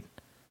about that, Reid.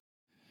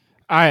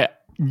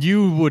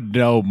 You would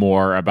know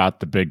more about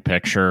the big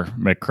picture,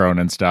 Mick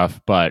Cronin stuff,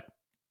 but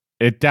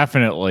it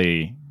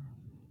definitely,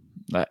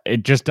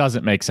 it just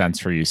doesn't make sense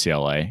for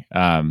UCLA.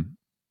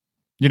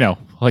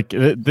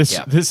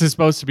 This is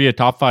supposed to be a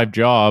top 5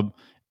 job,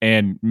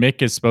 and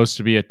Mick is supposed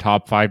to be a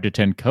top 5 to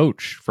 10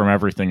 coach from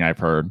everything I've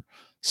heard.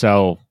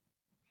 So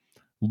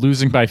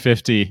losing by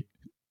 50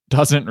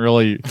 doesn't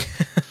really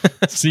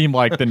seem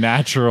like the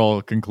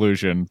natural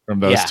conclusion from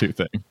those two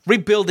things.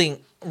 Rebuilding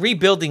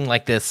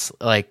like this,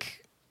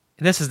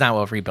 this is not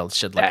what rebuilds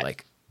should look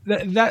like.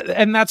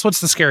 And that's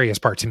what's the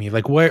scariest part to me.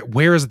 Like,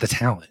 where is the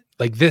talent?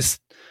 Like, this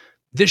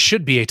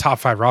should be a top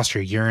 5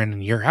 roster year in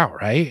and year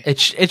out, right?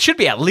 It should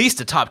be at least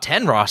a top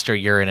 10 roster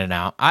year in and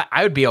out.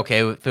 I would be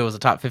okay if it was a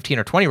top 15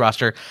 or 20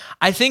 roster.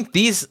 I think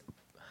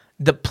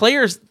the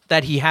players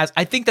that he has,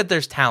 I think that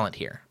there's talent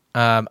here.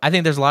 I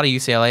think there's a lot of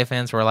UCLA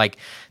fans who are like,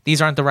 these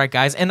aren't the right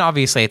guys. And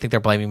obviously, I think they're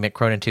blaming Mick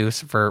Cronin too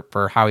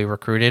for how he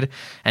recruited.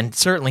 And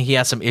certainly he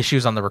has some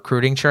issues on the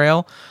recruiting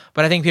trail.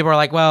 But I think people are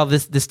like, well,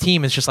 this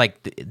team is just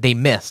like, they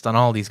missed on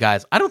all these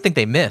guys. I don't think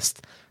they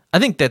missed. I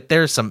think that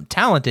there's some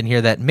talent in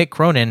here that Mick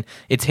Cronin,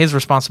 it's his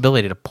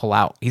responsibility to pull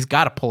out. He's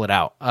got to pull it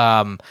out.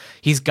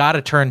 He's got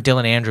to turn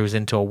Dylan Andrews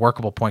into a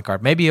workable point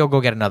guard. Maybe he'll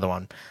go get another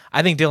one.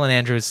 I think Dylan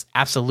Andrews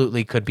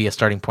absolutely could be a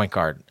starting point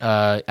guard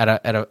at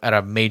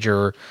a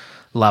major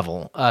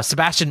level.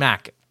 Sebastian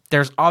Mack,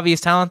 there's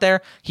obvious talent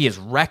there. He is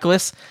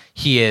reckless.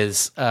 He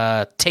is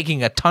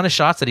taking a ton of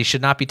shots that he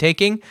should not be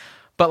taking,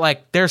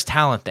 but there's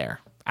talent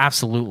there.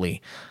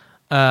 Absolutely.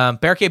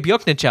 Berke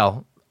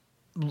Buiknichel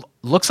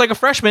looks like a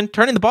freshman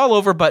turning the ball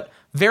over, but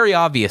very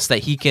obvious that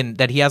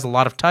he has a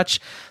lot of touch,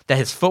 that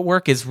his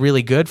footwork is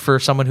really good for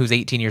someone who's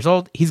 18 years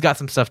old. He's got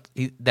some stuff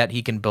that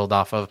he can build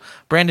off of.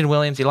 Brandon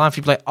Williams, Ilan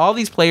Fiblia, all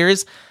these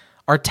players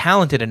are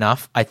talented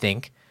enough, I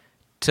think,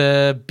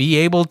 to be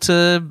able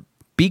to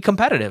be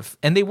competitive,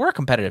 and they were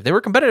competitive. They were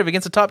competitive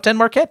against a top 10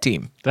 Marquette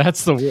team.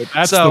 That's the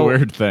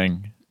weird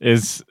thing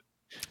is,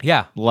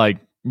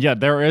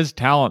 there is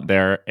talent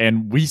there,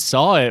 and we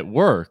saw it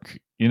work.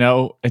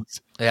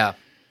 It's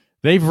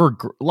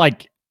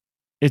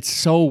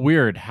so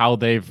weird how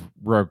they've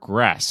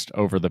regressed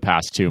over the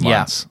past 2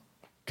 months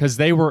because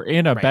they were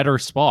in a better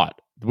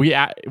spot. We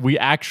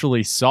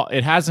actually saw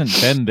it. Hasn't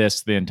been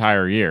this the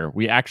entire year.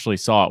 We actually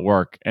saw it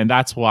work, and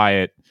that's why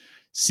it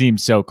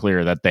seems so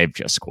clear that they've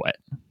just quit.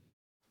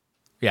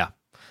 Yeah.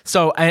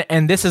 So,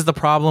 and this is the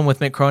problem with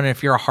Mick Cronin.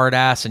 If you're a hard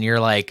ass and you're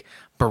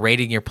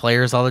berating your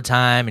players all the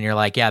time and you're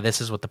like, yeah,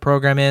 this is what the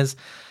program is.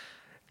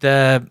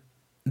 The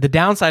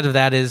downside of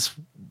that is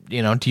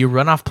do you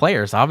run off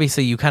players?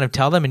 Obviously, you kind of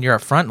tell them and you're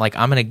up front, like,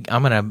 I'm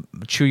gonna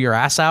chew your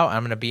ass out.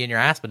 I'm gonna be in your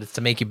ass, but it's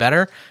to make you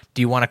better.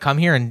 Do you want to come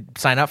here and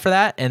sign up for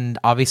that? And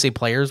obviously,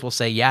 players will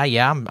say,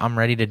 yeah, I'm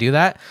ready to do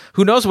that.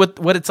 Who knows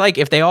what it's like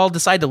if they all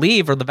decide to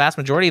leave, or the vast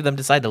majority of them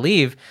decide to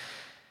leave.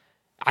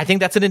 I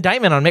think that's an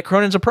indictment on Mick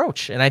Cronin's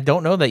approach, and I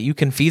don't know that you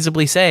can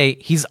feasibly say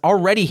he's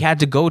already had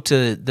to go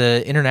to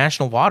the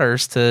international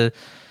waters to.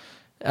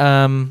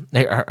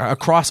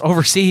 Across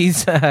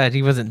overseas,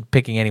 he wasn't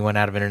picking anyone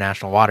out of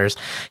international waters.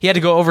 He had to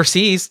go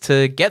overseas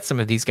to get some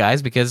of these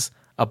guys because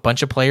a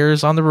bunch of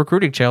players on the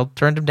recruiting trail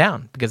turned him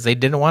down because they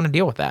didn't want to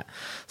deal with that.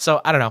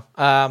 So I don't know.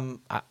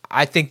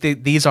 I think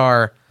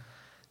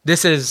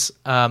this is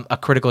a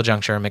critical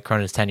juncture in Mick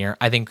Cronin's tenure.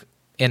 I think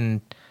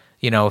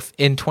if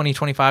in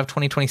 2025,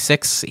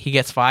 2026 he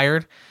gets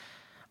fired,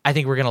 I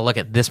think we're going to look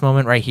at this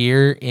moment right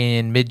here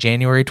in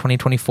mid-January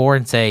 2024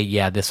 and say,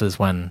 yeah, this is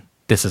when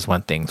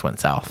things went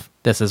south.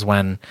 This is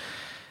when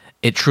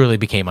it truly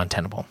became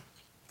untenable.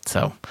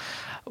 So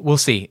we'll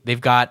see.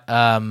 They've got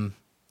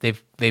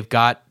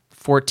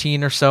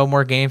 14 or so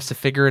more games to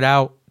figure it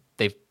out.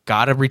 They've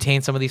got to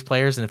retain some of these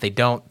players, and if they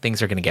don't,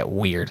 things are going to get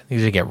weird. Things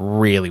are going to get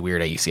really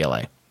weird at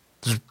UCLA.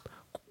 It's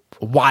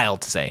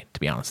wild to say, to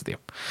be honest with you.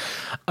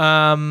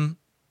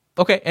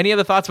 Okay, any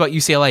other thoughts about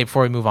UCLA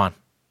before we move on?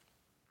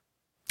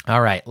 All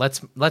right,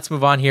 let's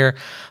move on here.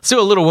 Let's do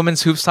a little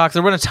women's hoops talk.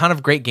 There were a ton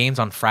of great games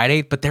on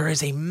Friday, but there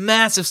is a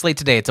massive slate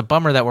today. It's a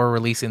bummer that we're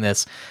releasing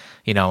this,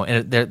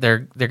 and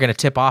they're going to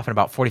tip off in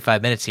about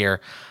 45 minutes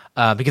here,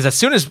 because as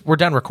soon as we're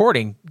done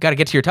recording, got to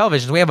get to your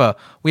televisions. We have a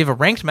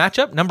ranked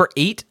matchup. Number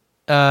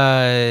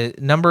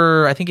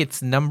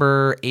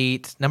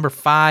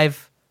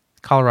 5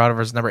 Colorado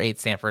versus number 8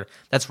 Stanford.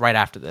 That's right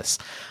after this.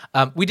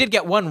 We did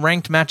get one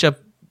ranked matchup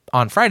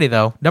on Friday,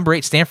 though. Number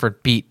 8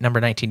 Stanford beat number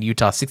 19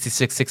 Utah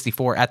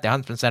 66-64 at the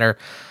Huntsman Center.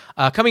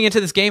 Coming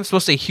into this game,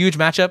 supposed to be a huge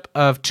matchup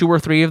of 2 or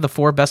 3 of the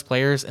 4 best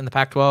players in the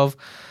Pac-12.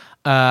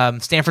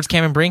 Stanford's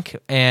Cameron Brink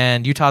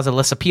and Utah's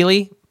Alyssa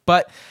Peely,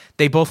 but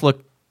they both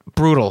look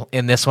brutal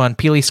in this one.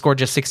 Peely scored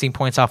just 16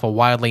 points off a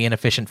wildly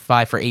inefficient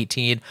 5 for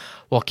 18,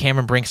 while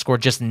Cameron Brink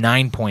scored just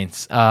 9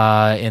 points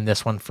in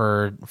this one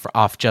for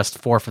off just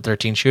 4 for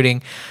 13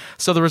 shooting.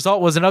 So the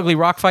result was an ugly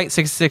rock fight.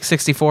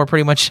 66-64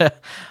 pretty much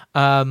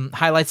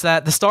highlights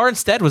that. The star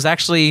instead was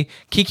actually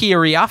Kiki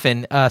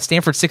Iriafen,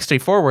 Stanford's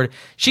 6'3" forward.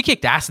 She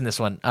kicked ass in this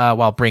one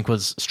while Brink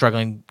was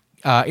struggling.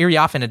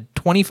 Iriafen had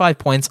 25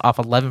 points off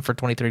 11 for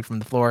 23 from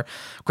the floor,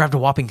 grabbed a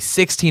whopping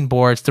 16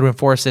 boards, threw in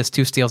 4 assists,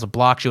 2 steals, a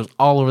block. She was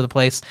all over the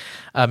place,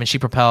 and she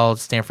propelled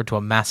Stanford to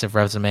a massive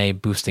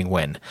resume-boosting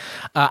win.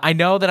 I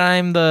know that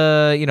I'm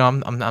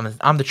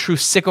the true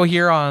sicko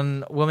here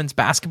on women's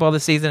basketball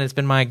this season. It's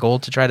been my goal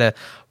to try to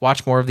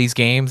watch more of these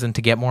games and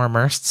to get more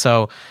immersed.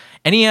 So,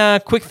 any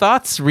quick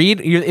thoughts, Reid?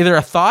 Either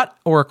a thought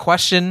or a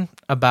question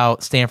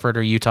about Stanford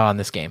or Utah in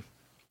this game?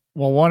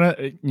 Well,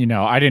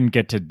 I didn't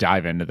get to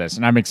dive into this,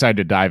 and I'm excited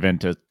to dive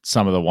into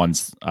some of the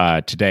ones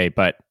today.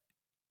 But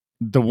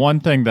the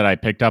one thing that I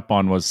picked up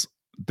on was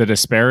the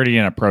disparity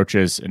in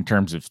approaches in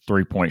terms of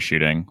 3-point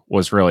shooting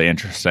was really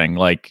interesting.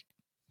 Like,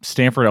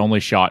 Stanford only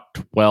shot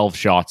 12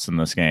 shots in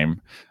this game.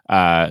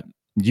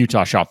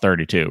 Utah shot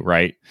 32,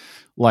 right?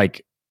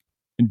 Like,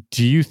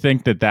 do you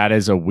think that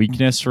is a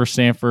weakness for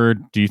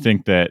Stanford? Do you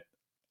think that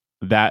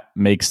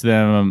makes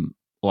them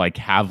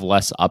have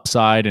less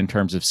upside in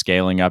terms of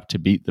scaling up to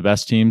beat the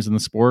best teams in the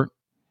sport?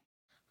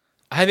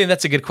 I think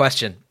that's a good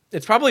question.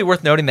 It's probably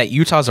worth noting that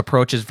Utah's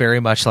approach is very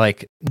much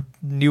like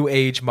new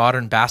age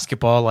modern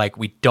basketball. Like,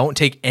 we don't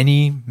take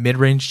any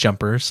mid-range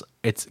jumpers.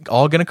 It's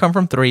all going to come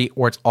from 3,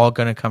 or it's all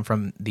going to come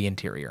from the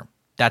interior.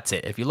 That's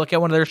it. If you look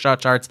at one of their shot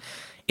charts,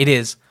 it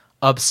is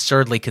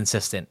absurdly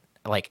consistent,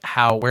 like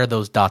where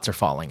those dots are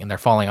falling, and they're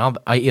falling on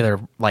either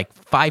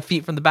 5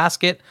 feet from the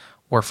basket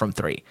or from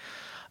 3.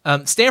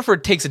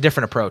 Stanford takes a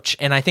different approach,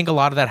 and I think a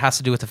lot of that has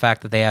to do with the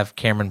fact that they have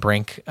Cameron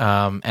Brink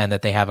and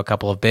that they have a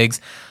couple of bigs.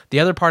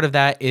 The other part of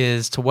that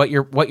is to what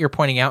you're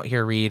pointing out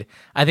here, Reid,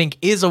 I think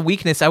is a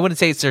weakness. I wouldn't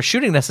say it's their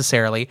shooting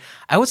necessarily.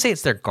 I would say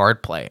it's their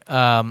guard play.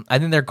 I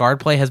think their guard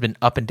play has been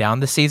up and down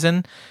this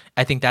season.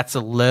 I think that's a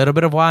little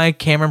bit of why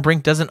Cameron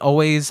Brink doesn't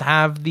always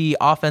have the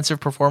offensive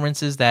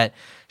performances that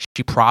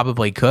she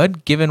probably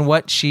could, given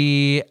what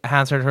she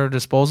has at her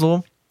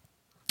disposal.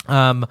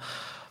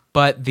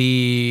 But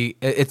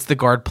it's the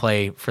guard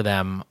play for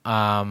them.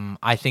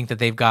 I think that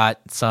they've got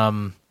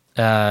some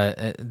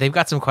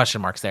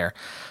question marks there.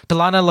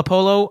 Delana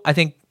Lapolo, I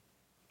think,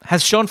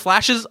 has shown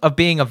flashes of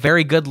being a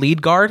very good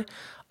lead guard,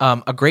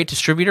 a great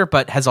distributor,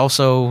 but has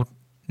also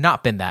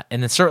not been that,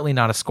 and it's certainly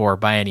not a scorer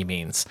by any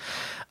means.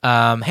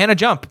 Hannah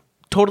Jump,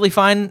 totally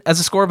fine as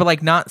a scorer,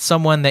 but not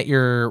someone that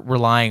you're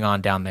relying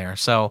on down there.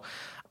 So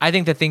I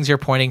think the things you're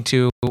pointing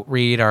to,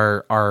 Reid,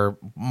 are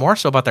more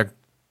so about their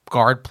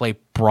guard play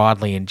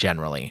broadly and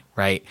generally,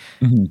 right?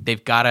 Mm-hmm.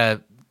 They've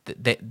got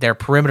their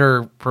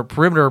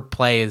perimeter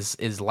play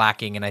is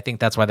lacking, and I think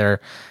that's why they're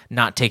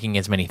not taking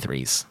as many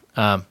threes.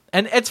 And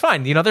it's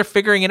fine, they're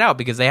figuring it out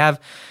because they have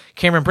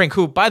Cameron Brink,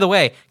 who, by the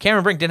way,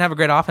 Cameron Brink didn't have a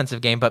great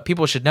offensive game, but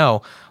people should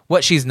know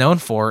what she's known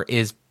for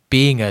is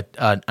being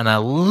an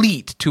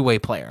elite two-way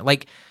player.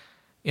 Like,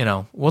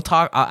 we'll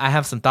talk. I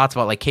have some thoughts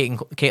about like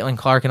Caitlin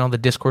Clark and all the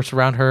discourse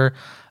around her.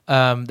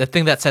 The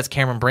thing that sets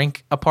Cameron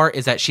Brink apart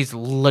is that she's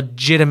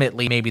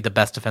legitimately maybe the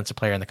best defensive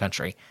player in the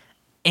country,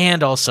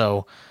 and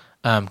also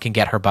can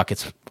get her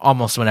buckets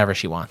almost whenever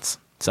she wants.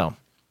 So,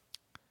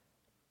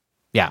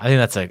 yeah, I think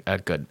that's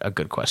a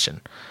good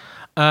question.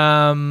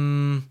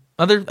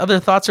 Other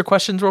thoughts or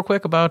questions real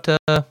quick about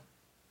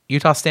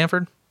Utah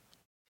Stanford?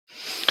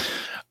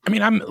 I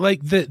mean, I'm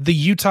like the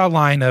Utah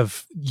line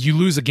of you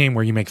lose a game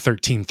where you make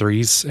 13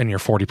 threes and you're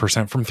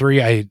 40% from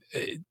three.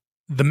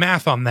 The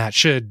math on that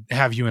should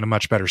have you in a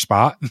much better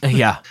spot.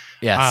 Yeah.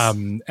 Yes.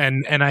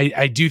 And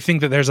I do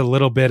think that there's a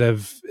little bit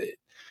of,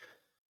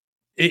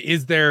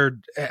 is there,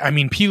 I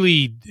mean,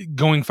 Peely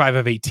going 5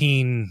 of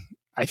 18,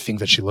 I think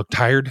that she looked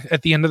tired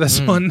at the end of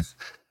this one.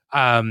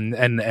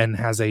 And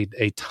has a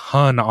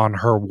ton on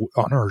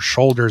her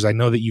shoulders. I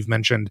know that you've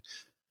mentioned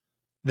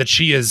that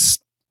she is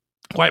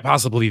quite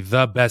possibly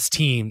the best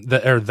team,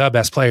 the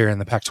best player in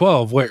the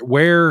Pac-12.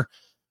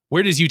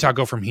 Where does Utah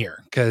go from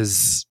here?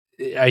 Because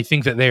I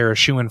think that they are a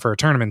shoo-in for a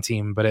tournament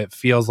team, but it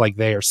feels like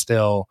they are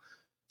still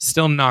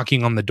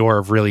knocking on the door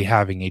of really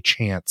having a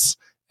chance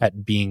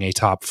at being a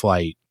top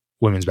flight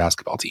women's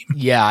basketball team.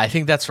 Yeah, I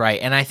think that's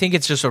right, and I think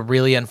it's just a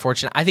really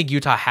unfortunate. I think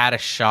Utah had a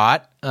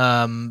shot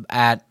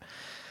at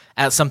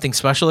something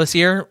special this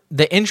year.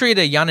 The injury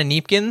to Yana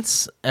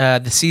Neepkins,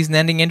 the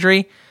season-ending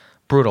injury.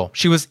 Brutal.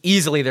 She was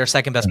easily their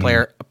second best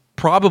player,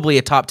 probably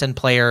a top 10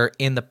 player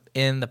in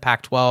the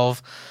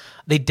Pac-12.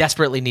 They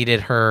desperately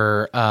needed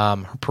her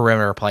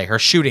perimeter play, her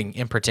shooting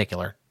in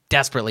particular.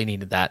 Desperately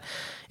needed that,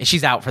 and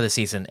she's out for the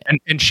season.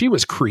 And she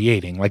was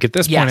creating. Like at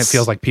this point, it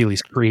feels like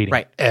Peely's creating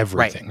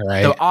everything.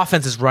 Right. The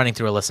offense is running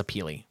through Alyssa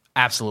Peely,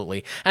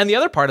 absolutely. And the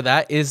other part of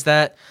that is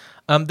that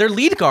their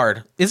lead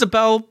guard, Izzy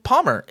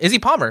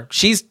Palmer,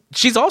 she's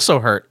also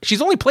hurt.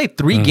 She's only played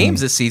 3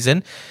 games this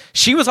season.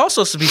 She was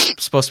also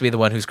supposed to be the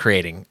one who's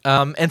creating.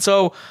 And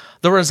so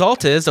the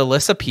result is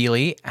Alyssa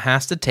Peely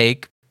has to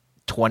take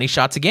 20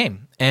 shots a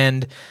game.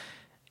 And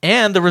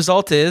the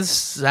result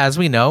is, as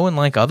we know, in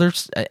like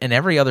others in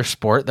every other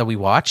sport that we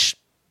watch,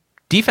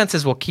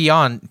 defenses will key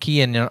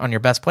in on your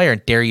best player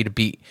and dare you to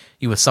beat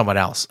you with someone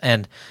else.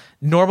 And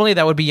normally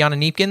that would be Yana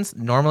Neepkins.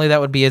 Normally that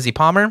would be Izzy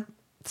Palmer.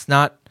 It's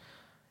not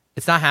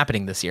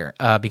happening this year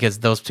because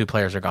those 2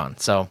 players are gone.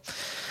 So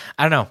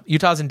I don't know.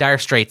 Utah's in dire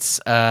straits.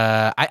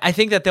 I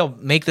think that they'll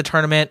make the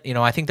tournament.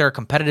 I think they're a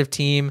competitive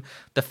team.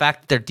 The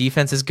fact that their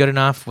defense is good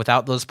enough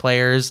without those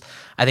players,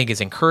 I think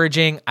is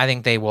encouraging. I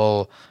think they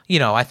will,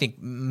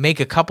 make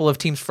a couple of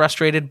teams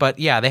frustrated. But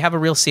yeah, they have a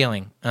real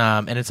ceiling.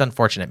 And it's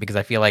unfortunate because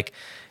I feel like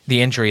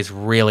the injuries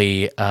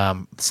really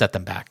set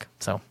them back.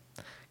 So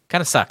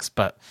kind of sucks,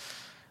 but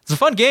it's a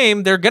fun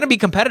game. They're going to be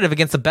competitive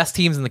against the best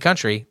teams in the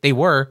country.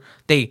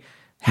 They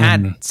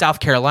had South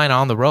Carolina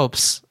on the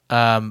ropes,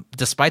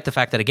 despite the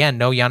fact that, again,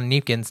 no Yana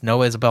Neepkins,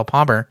 no Isabel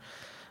Palmer,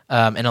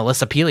 and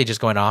Alyssa Peely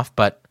just going off.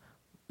 But,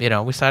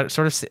 we started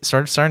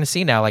starting to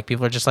see now, like,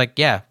 people are just like,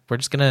 yeah, we're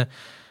just going to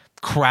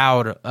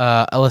crowd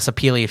Alyssa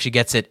Peely if she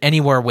gets it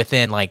anywhere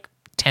within, like,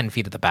 10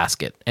 feet of the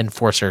basket and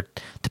force her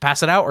to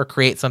pass it out or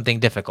create something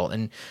difficult.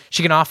 And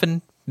she can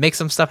often make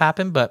some stuff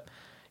happen, but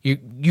you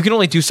can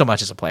only do so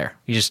much as a player.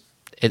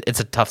 It's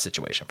a tough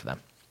situation for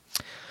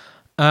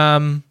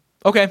them.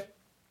 Okay.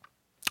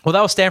 Well,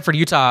 that was Stanford,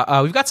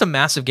 Utah. We've got some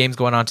massive games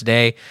going on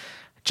today.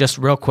 Just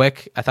real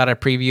quick, I thought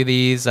I'd preview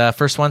these.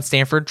 First one,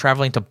 Stanford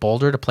traveling to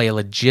Boulder to play a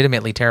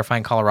legitimately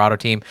terrifying Colorado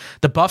team.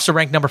 The Buffs are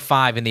ranked number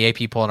 5 in the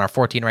AP poll and are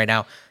 14 right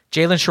now.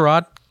 Jalen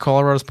Sherrod,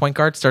 Colorado's point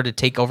guard, started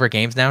to take over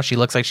games now. She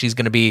looks like she's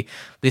going to be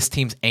this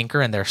team's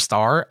anchor and their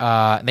star.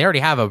 They already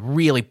have a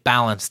really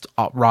balanced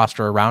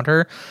roster around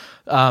her.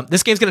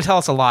 This game's going to tell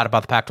us a lot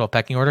about the Pac-12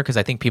 pecking order because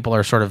I think people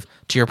are sort of,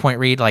 to your point,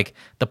 Reid, like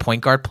the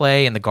point guard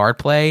play and the guard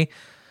play.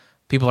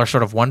 People are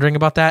sort of wondering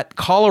about that.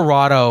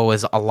 Colorado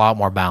is a lot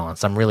more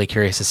balanced. I'm really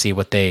curious to see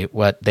what they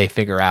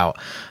figure out.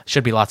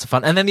 Should be lots of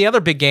fun. And then the other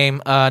big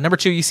game, number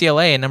 2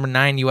 UCLA and number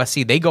 9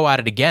 USC, they go at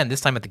it again. This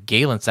time at the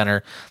Galen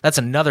Center. That's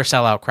another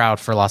sellout crowd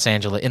for Los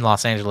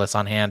Angeles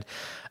on hand.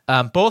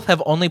 Both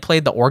have only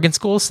played the Oregon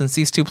schools since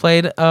these two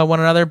played one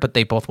another, but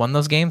they both won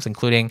those games,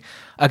 including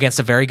against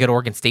a very good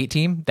Oregon State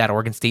team. That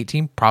Oregon State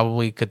team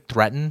probably could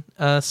threaten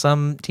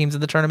some teams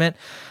in the tournament.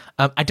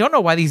 I don't know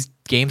why these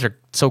games are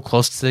so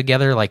close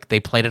together. Like they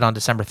played it on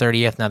December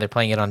 30th. Now they're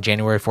playing it on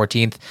January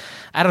 14th.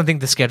 I don't think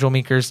the schedule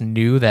makers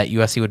knew that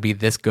USC would be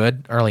this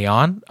good early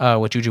on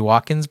with Juju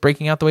Watkins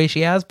breaking out the way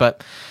she has,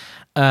 but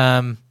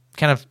kind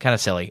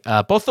of silly.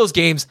 Both those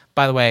games,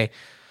 by the way,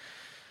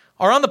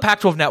 are on the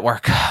Pac-12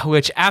 network,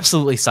 which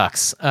absolutely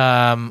sucks.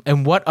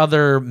 And what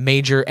other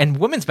major and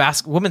women's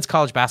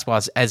college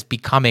basketball is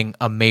becoming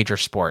a major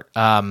sport.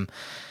 Why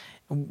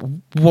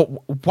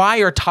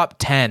are top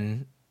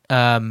 10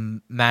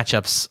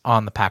 matchups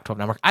on the Pac-12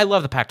 network? I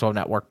love the Pac-12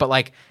 network, but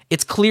like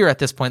it's clear at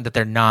this point that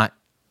they're not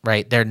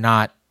right. They're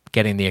not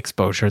getting the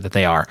exposure that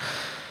they are.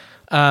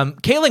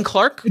 Caitlin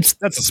Clark.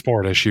 That's a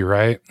sport issue,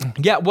 right?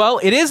 Yeah, well,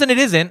 it is and it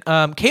isn't.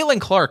 Caitlin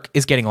Clark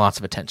is getting lots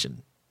of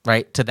attention,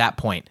 right? To that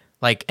point.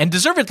 like, and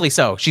deservedly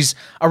so. She's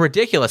a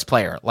ridiculous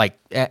player. Like,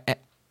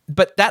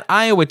 but that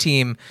Iowa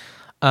team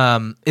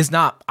is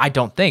not, I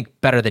don't think,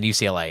 better than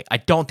UCLA. I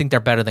don't think they're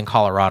better than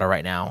Colorado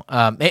right now.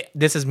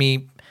 This is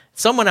me.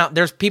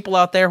 There's people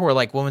out there who are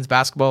like women's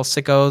basketball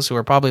sickos who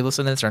are probably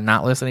listening to this or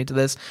not listening to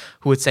this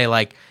who would say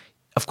like,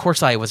 of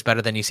course Iowa's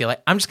better than UCLA.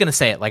 I'm just gonna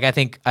say it. Like I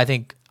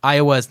think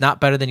Iowa is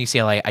not better than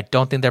UCLA. I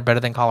don't think they're better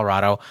than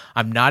Colorado.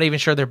 I'm not even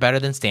sure they're better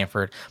than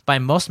Stanford. By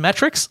most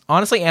metrics,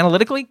 honestly,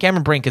 analytically,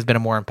 Cameron Brink has been a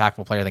more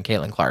impactful player than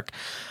Caitlin Clark.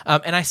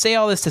 And I say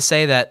all this to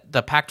say that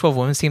the Pac-12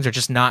 women's teams are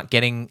just not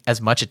getting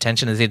as much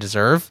attention as they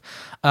deserve.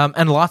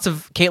 And lots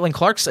of Caitlin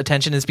Clark's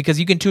attention is because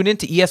you can tune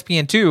into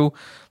ESPN2,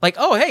 like,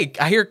 oh, hey,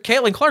 I hear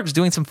Caitlin Clark's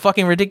doing some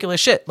fucking ridiculous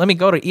shit. Let me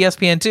go to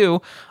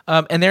ESPN2.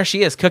 And there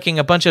she is cooking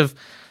a bunch of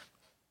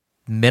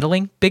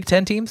middling Big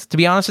Ten teams, to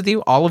be honest with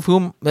you, all of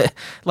whom,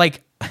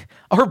 like,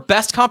 her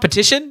best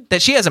competition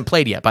that she hasn't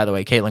played yet, by the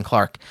way, Caitlin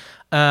Clark,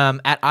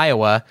 at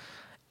Iowa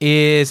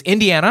is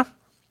Indiana,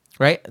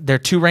 right? They're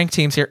 2 ranked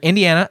teams here.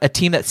 Indiana, a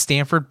team that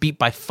Stanford beat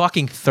by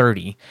fucking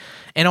 30.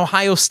 And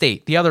Ohio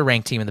State, the other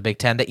ranked team in the Big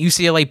Ten that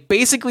UCLA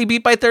basically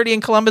beat by 30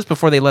 in Columbus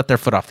before they let their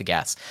foot off the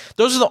gas.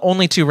 Those are the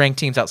only 2 ranked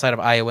teams outside of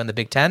Iowa in the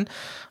Big Ten.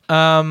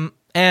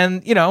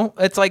 And, you know,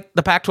 it's like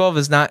the Pac-12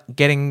 is not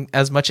getting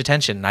as much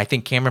attention. I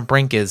think Cameron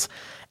Brink is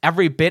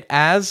every bit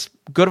as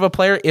good of a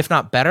player, if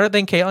not better,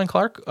 than Caitlin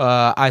Clark.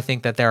 I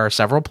think that there are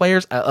several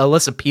players.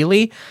 Alyssa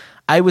Peely,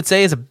 I would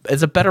say, is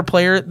a better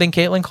player than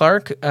Caitlin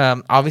Clark.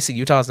 Obviously,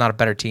 Utah is not a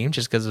better team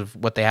just because of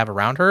what they have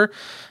around her.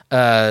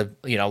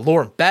 You know,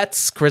 Lauren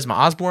Betts, Charisma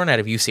Osborne out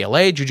of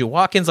UCLA, Juju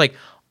Watkins, like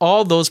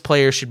all those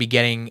players should be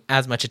getting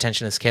as much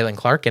attention as Caitlin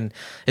Clark. And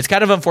it's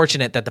kind of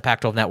unfortunate that the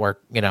Pac-12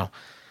 network, you know,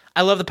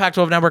 I love the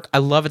Pac-12 network. I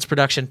love its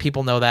production.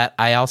 People know that.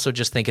 I also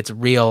just think it's a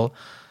real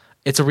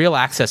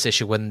access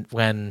issue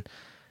when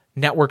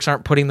networks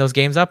aren't putting those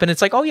games up. And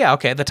it's like, oh yeah,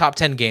 okay, the top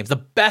 10 games,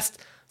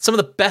 some of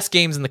the best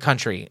games in the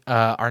country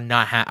are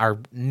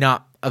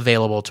not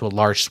available to a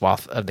large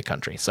swath of the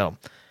country. So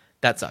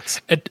that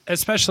sucks.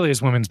 Especially as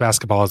women's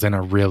basketball is in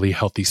a really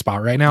healthy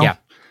spot right now. Yeah.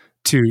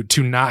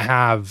 To not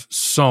have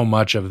so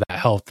much of that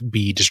health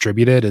be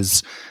distributed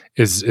is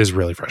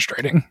really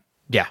frustrating.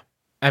 Yeah.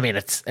 I mean,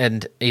 I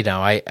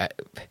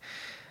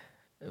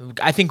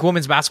think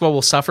women's basketball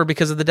will suffer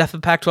because of the death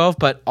of Pac-12,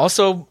 but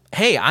also,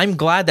 hey, I'm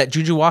glad that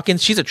Juju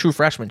Watkins, she's a true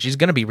freshman. She's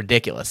going to be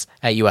ridiculous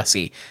at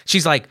USC. She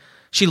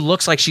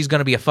looks like she's going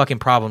to be a fucking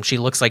problem. She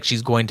looks like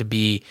she's going to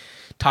be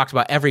talked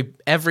about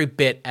every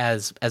bit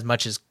as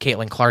much as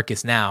Caitlin Clark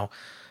is now.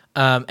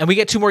 And we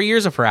get 2 more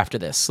years of her after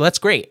this. So that's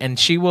great. And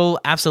she will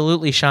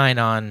absolutely shine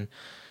on,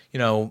 you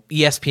know,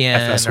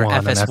 ESPN FS1 or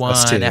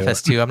FS1, and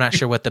FS2. I'm not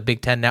sure what the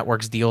Big Ten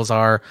network's deals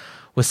are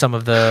with some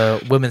of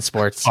the women's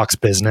sports. Fox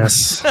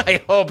Business.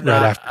 I hope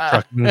not.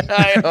 I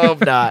hope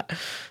not.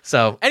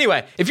 So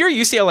anyway, if you're a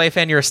UCLA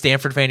fan, you're a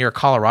Stanford fan, you're a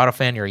Colorado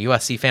fan, you're a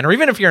USC fan, or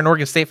even if you're an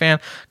Oregon State fan,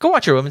 go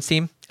watch your women's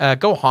team.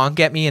 Go honk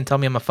at me and tell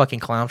me I'm a fucking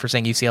clown for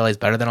saying UCLA is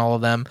better than all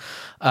of them.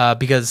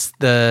 Because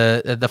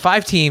the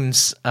 5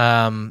 teams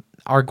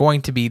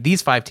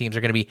these 5 teams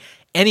are going to be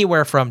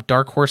anywhere from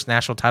dark horse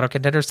national title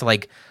contenders to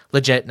like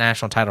legit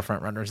national title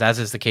front runners, as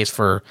is the case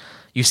for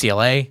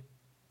UCLA,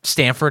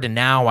 Stanford, and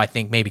now I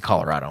think maybe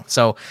Colorado.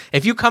 So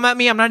if you come at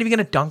me, I'm not even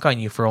going to dunk on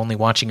you for only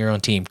watching your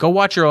own team. Go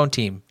watch your own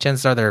team.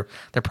 Chances are they're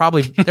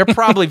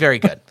probably very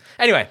good.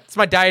 Anyway, it's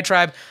my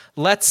diatribe.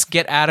 Let's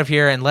get out of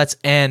here and let's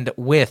end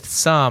with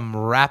some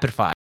rapid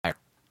fire.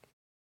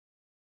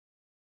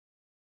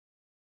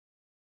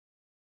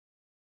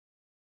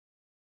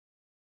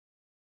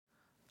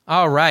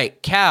 All right,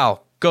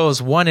 Cal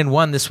goes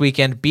 1-1 this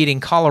weekend, beating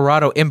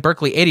Colorado in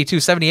Berkeley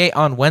 82-78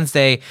 on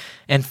Wednesday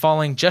and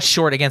falling just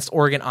short against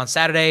Oregon on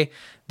Saturday.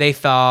 They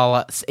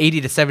fell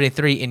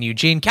 80-73 in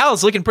Eugene. Cal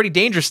is looking pretty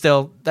dangerous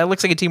still. That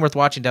looks like a team worth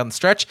watching down the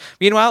stretch.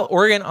 Meanwhile,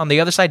 Oregon on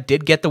the other side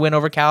did get the win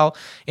over Cal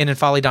in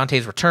N'Faly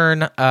Dante's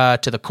return to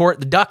the court.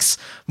 The Ducks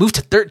moved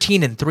to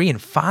 13-3 and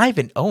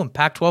 5-0 in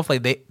Pac-12 play.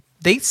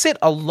 They sit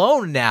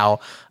alone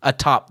now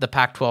atop the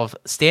Pac-12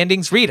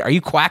 standings. Reid, are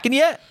you quacking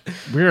yet?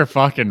 We're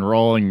fucking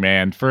rolling,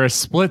 man. For a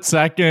split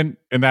second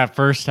in that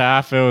first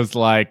half, it was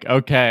like,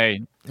 okay.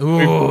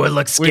 Ooh, it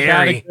looks scary. We've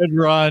had a good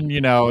run. You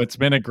know, it's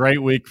been a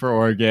great week for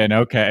Oregon.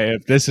 Okay,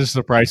 if this is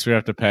the price we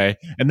have to pay.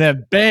 And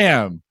then,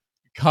 bam,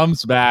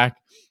 comes back.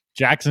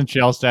 Jackson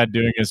Shelstad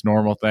doing his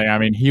normal thing. I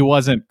mean, he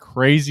wasn't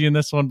crazy in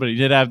this one, but he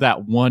did have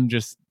that one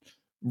just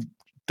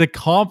the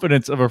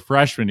confidence of a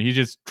freshman. He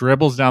just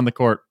dribbles down the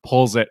court,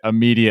 pulls it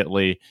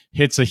immediately,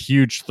 hits a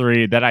huge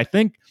 3 that I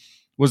think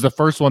was the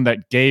first one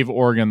that gave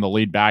Oregon the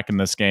lead back in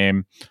this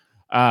game.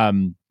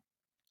 And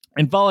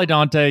N'Faly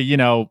Dante, you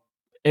know,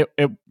 it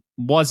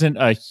wasn't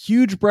a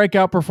huge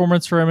breakout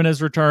performance for him in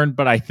his return,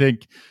 but I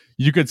think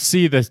you could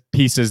see the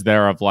pieces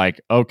there of like,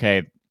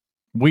 okay,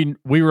 we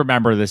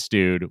remember this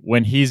dude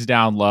when he's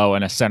down low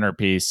in a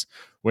centerpiece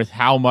with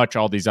how much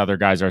all these other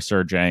guys are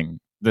surging.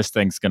 This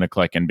thing's going to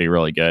click and be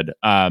really good.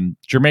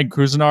 Jermaine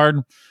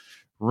Cousinard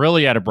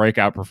really had a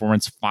breakout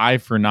performance,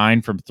 5 for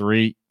 9 from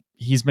 3.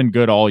 He's been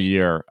good all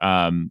year.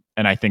 And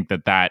I think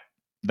that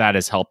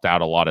has helped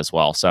out a lot as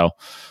well. So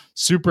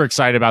super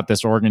excited about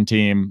this Oregon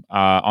team.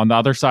 On the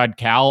other side,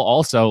 Cal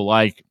also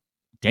like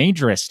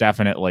dangerous,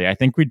 definitely. I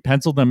think we'd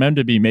penciled them in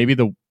to be maybe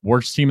the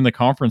worst team in the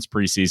conference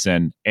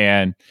preseason,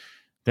 and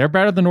they're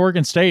better than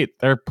Oregon State.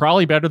 They're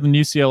probably better than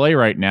UCLA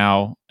right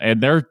now, and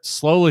they're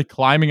slowly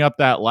climbing up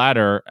that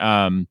ladder.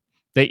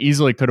 They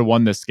easily could have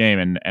won this game,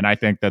 and I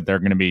think that they're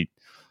going to be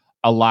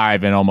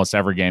alive in almost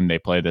every game they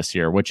play this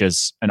year, which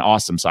is an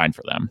awesome sign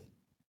for them.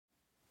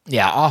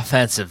 Yeah,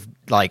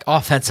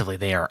 offensively,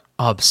 they are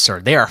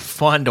absurd. They are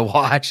fun to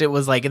watch. It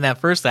was like in that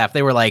first half,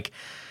 they were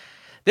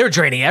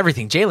draining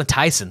everything. Jalen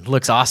Tyson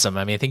looks awesome.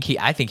 I mean,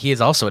 I think he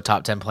is also a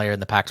top 10 player in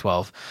the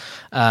Pac-12.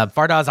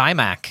 Fardaz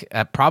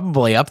Imac,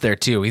 probably up there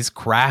too. He's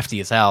crafty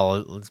as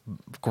hell.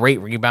 Great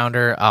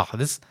rebounder. Oh,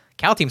 this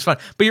Cal team's fun.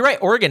 But you're right,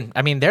 Oregon.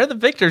 I mean, they're the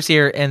victors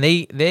here, and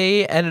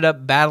they ended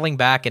up battling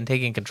back and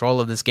taking control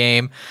of this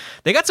game.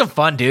 They got some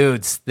fun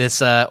dudes.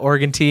 This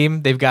Oregon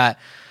team. They've got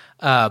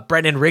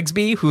Brendan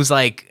Rigsby, who's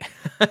like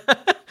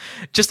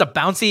just a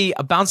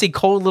bouncy,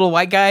 cold little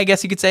white guy, I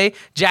guess you could say.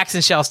 Jackson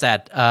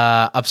Shellstad,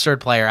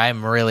 absurd player.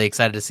 I'm really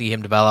excited to see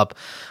him develop.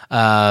 Who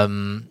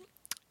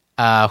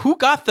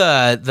got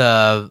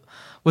the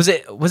was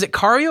it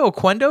Cario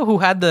Oquendo who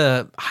had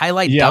the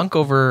highlight dunk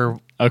over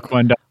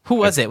Oquendo? Who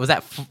was it? Was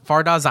that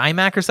Fardaz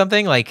Imac or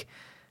something? Like,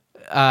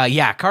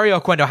 Cario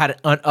Oquendo had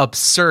an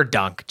absurd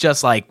dunk,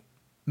 just like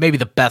maybe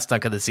the best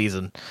dunk of the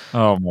season.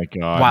 Oh my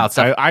god! Wild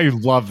stuff. I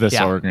love this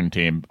Oregon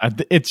team.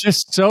 It's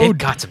just so they've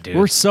got some dudes.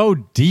 We're so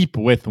deep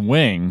with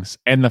wings,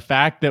 and the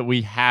fact that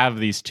we have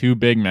these two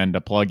big men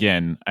to plug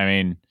in. I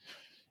mean,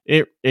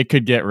 it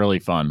could get really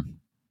fun.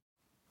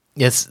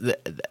 Yes,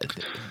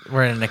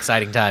 we're in an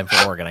exciting time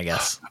for Oregon, I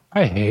guess.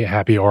 I hate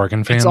happy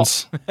Oregon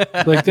fans.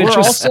 Like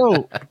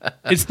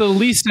it's the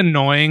least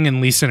annoying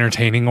and least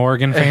entertaining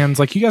Oregon fans.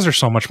 Like, you guys are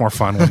so much more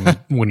fun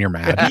when you're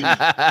mad.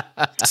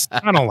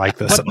 I don't like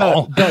this at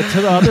all. To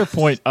the other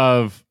point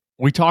of,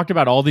 we talked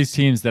about all these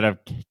teams that have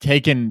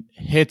taken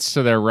hits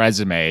to their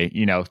resume,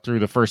 through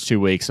the first 2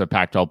 weeks of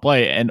Pac-12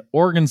 play, and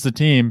Oregon's the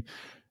team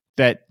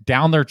that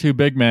down their two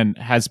big men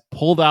has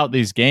pulled out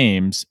these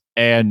games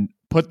and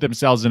put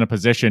themselves in a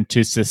position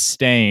to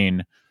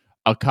sustain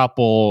a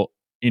couple,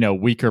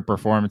 weaker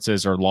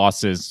performances or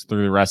losses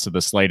through the rest of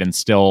the slate and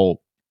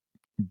still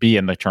be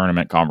in the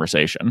tournament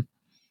conversation.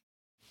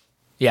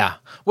 Yeah.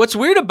 What's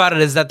weird about it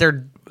is that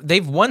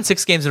they've won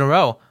 6 games in a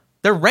row.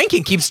 Their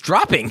ranking keeps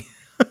dropping.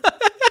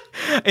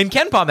 In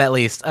KenPom, at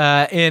least.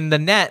 In the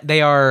net,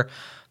 they are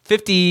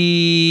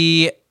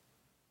 55th,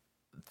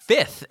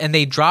 and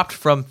they dropped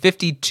from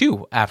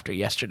 52 after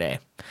yesterday.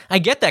 I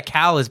get that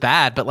Cal is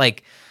bad, but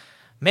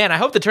man, I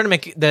hope the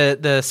tournament,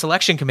 the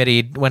selection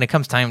committee, when it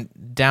comes time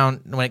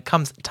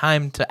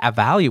to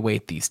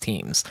evaluate these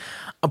teams,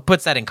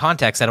 puts that in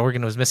context that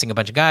Oregon was missing a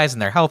bunch of guys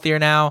and they're healthier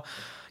now.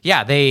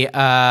 Yeah, they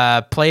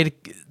played.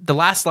 The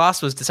last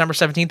loss was December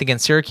 17th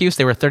against Syracuse.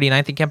 They were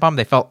 39th in KenPom.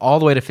 They fell all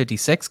the way to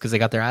 56 because they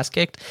got their ass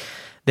kicked.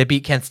 They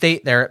beat Kent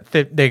State.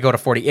 They go to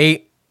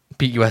 48.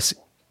 Beat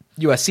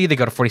USC. They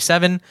go to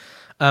 47.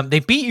 They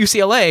beat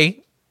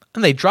UCLA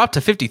and they dropped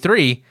to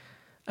 53.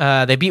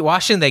 They beat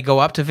Washington. They go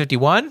up to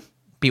 51.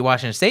 Beat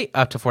Washington State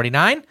up to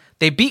 49.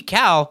 They beat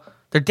Cal.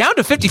 They're down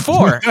to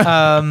 54.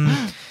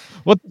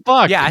 What the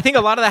fuck? Yeah, I think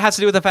a lot of that has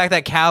to do with the fact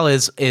that Cal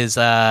is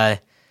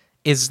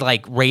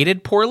like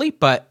rated poorly,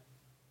 but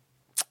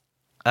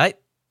I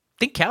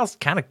think Cal's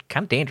kind of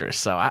dangerous.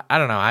 So I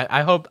don't know.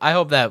 I hope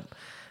that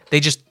they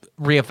just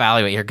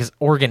reevaluate here, because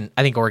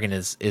I think Oregon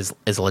is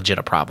legit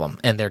a problem,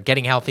 and they're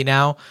getting healthy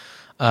now.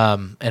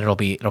 And it'll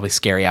be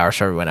scary hours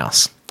for everyone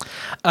else.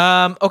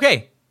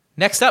 Okay,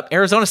 next up,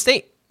 Arizona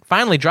State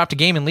finally dropped a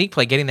game in league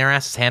play, getting their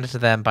asses handed to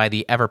them by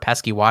the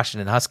ever-pesky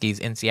Washington Huskies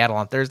in Seattle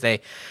on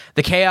Thursday.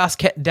 The Chaos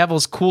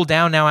Devils cool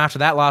down now after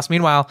that loss.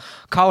 Meanwhile,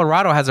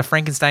 Colorado has a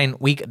Frankenstein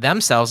week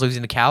themselves,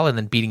 losing to Cal and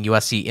then beating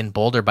USC in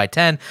Boulder by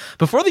 10.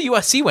 Before the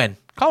USC win,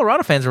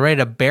 Colorado fans are ready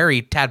to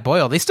bury Tad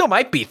Boyle. They still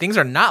might be. Things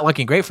are not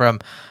looking great for him.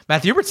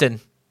 Matthew Hubertson,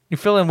 you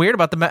feeling weird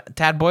about the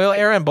Tad Boyle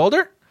era in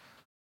Boulder?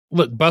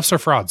 Look, Buffs are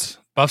frauds.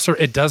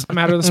 It doesn't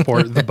matter the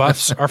sport. The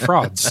Buffs are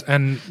frauds,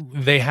 and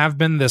they have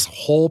been this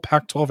whole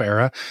Pac-12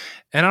 era,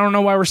 and I don't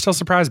know why we're still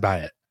surprised by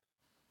it.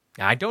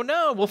 I don't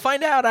know. We'll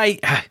find out.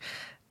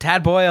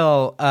 Tad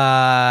Boyle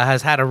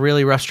has had a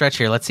really rough stretch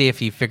here. Let's see if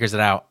he figures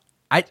it out.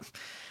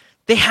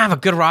 They have a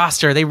good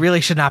roster. They really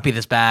should not be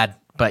this bad.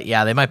 But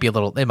yeah, they might be a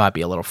little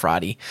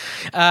fraudy.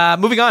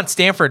 Moving on,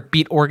 Stanford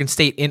beat Oregon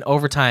State in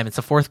overtime. It's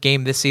the 4th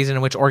game this season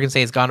in which Oregon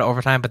State has gone to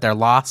overtime, but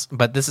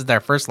this is their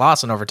first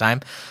loss in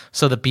overtime.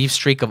 So the beef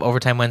streak of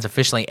overtime wins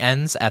officially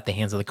ends at the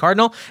hands of the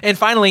Cardinal. And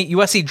finally,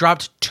 USC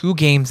dropped 2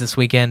 games this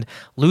weekend,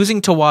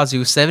 losing to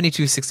Wazoo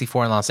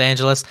 72-64 in Los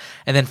Angeles,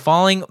 and then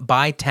falling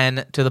by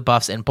 10 to the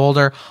Buffs in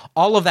Boulder.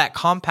 All of that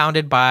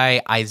compounded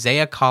by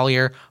Isaiah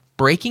Collier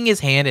breaking his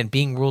hand and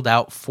being ruled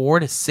out 4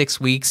 to 6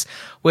 weeks,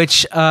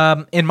 which,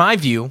 in my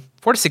view,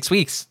 4 to 6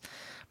 weeks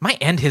might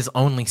end his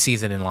only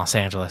season in Los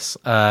Angeles.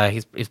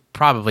 He's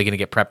probably going to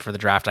get prepped for the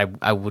draft.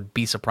 I would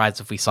be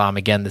surprised if we saw him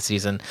again this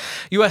season.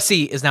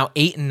 USC is now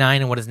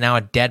 8-9 in what is now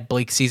a dead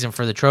bleak season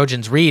for the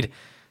Trojans. Reid,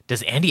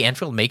 Does Andy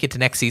Enfield make it to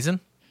next season?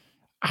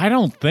 I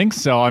don't think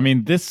so. I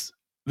mean, this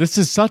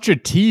is such a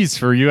tease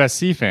for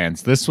USC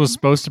fans. This was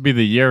supposed to be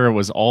the year it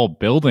was all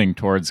building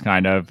towards,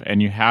 kind of,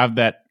 and you have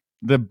that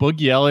the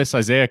Boogie Ellis,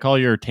 Isaiah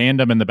Collier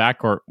tandem in the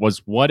backcourt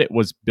was what it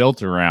was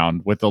built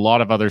around, with a lot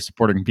of other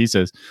supporting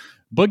pieces.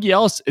 Boogie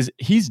Ellis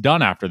he's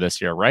done after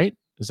this year, right?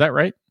 Is that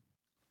right?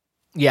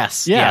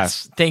 Yes. Yeah.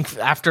 Yes. Think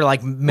after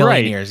like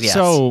million years. Yes.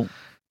 So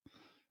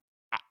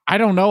I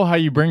don't know how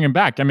you bring him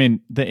back. I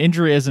mean, the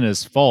injury isn't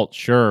his fault,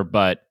 sure,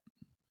 but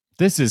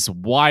this is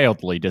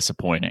wildly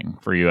disappointing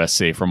for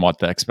USC from what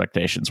the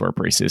expectations were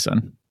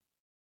preseason.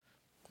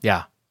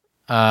 Yeah.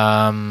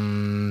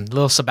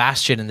 Little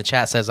Sebastian in the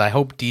chat says, I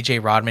hope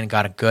DJ Rodman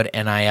got a good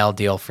NIL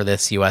deal for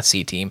this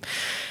USC team.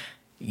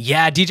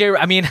 Yeah, DJ,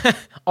 I mean,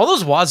 all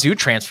those Wazoo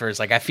transfers,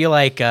 like, I feel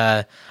like,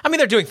 they're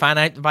doing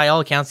fine. By all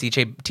accounts,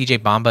 TJ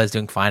Bamba is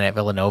doing fine at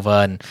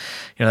Villanova, and,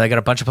 they got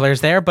a bunch of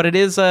players there, but it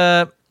is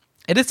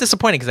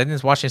disappointing because I think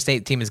this Washington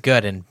State team is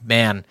good, and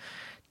man,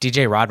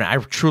 DJ Rodman, I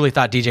truly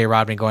thought DJ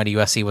Rodman going to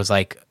USC was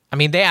like,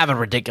 they have a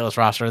ridiculous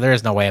roster. There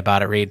is no way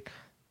about it, Reid.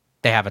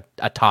 They have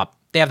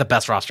they have the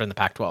best roster in the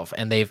Pac-12,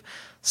 and they've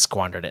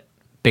squandered it.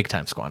 Big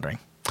time squandering.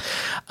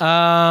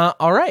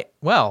 All right.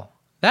 Well,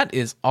 that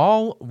is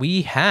all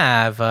we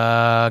have.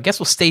 I guess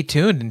we'll stay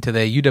tuned into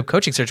the UW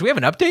coaching search. Do we have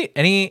an update?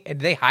 Did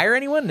they hire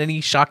anyone?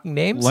 Any shocking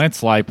names?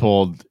 Lance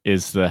Leipold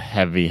is the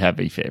heavy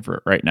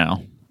favorite right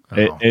now.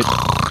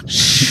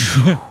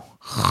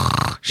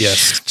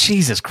 Yes.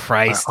 Jesus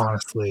Christ.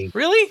 Honestly.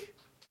 Really?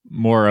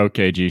 More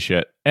OKG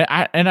shit.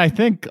 And I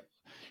think,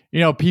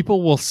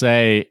 people will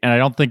say, and I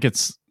don't think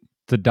it's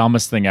the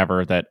dumbest thing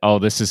ever, that,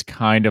 this is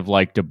kind of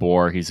like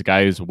DeBoer. He's a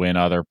guy who's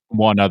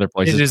won other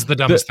places. It is the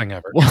dumbest thing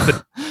ever.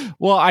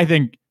 Well, I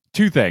think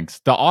two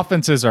things. The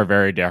offenses are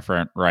very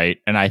different, right?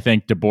 And I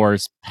think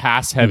DeBoer's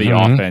pass-heavy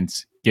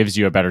offense gives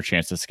you a better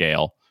chance to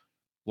scale.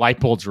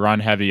 Leipold's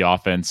run-heavy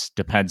offense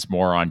depends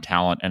more on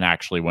talent and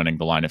actually winning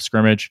the line of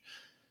scrimmage.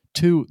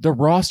 Two, the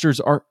rosters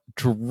are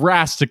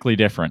drastically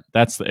different.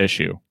 That's the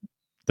issue.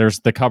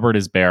 The cupboard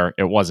is bare.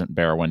 It wasn't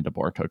bare when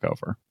DeBoer took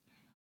over.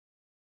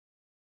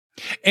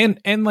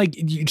 And like,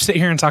 you sit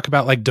here and talk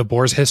about like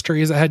DeBoer's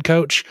history as a head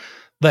coach.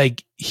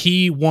 Like,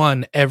 he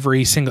won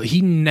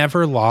he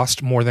never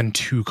lost more than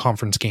 2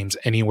 conference games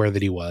anywhere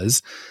that he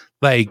was.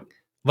 Like,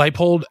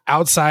 Leipold,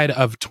 outside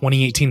of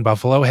 2018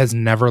 Buffalo, has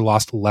never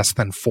lost less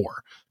than 4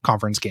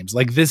 conference games.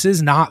 Like, this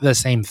is not the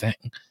same thing.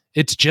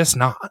 It's just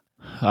not.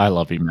 I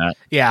love you, Matt.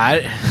 Yeah.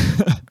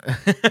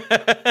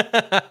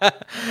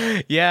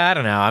 Yeah, I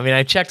don't know.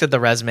 I checked at the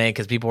resume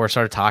because people were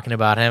sort of talking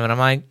about him, and I'm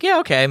like,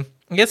 yeah, okay.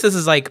 I guess this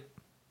is like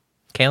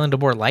Kalen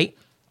DeBoer light,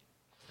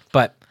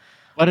 but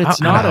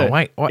it's not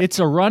it's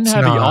a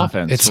run-heavy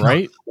offense,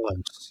 right?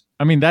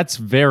 That's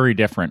very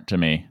different to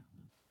me.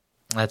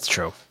 That's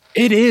true.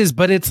 It is,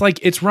 but it's like,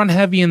 it's run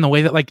heavy in the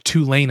way that like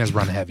Tulane is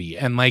run heavy,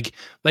 and like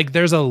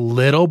there's a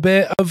little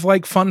bit of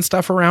like fun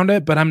stuff around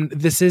it, but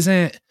this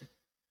isn't.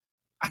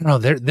 I don't know.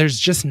 There's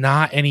just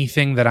not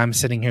anything that I'm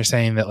sitting here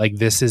saying that like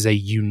this is a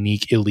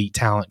unique elite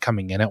talent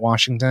coming in at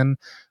Washington.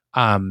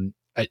 Reid's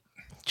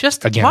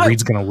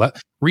gonna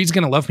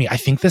love me. I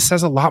think this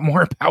says a lot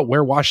more about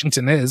where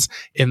Washington is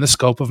in the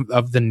scope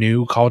of the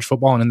new college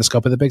football and in the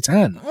scope of the Big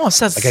Ten. Well, it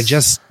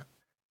says,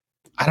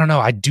 I don't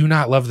know. I do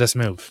not love this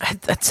move.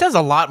 That says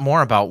a lot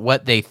more about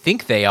what they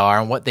think they are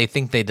and what they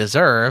think they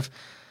deserve.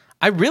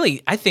 I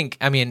think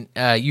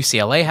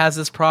UCLA has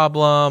this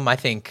problem. I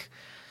think,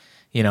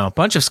 a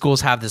bunch of schools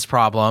have this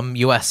problem.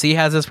 USC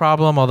has this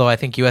problem, although I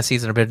think USC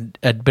is in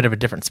a bit of a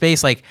different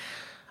space. Like,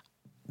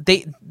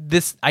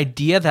 this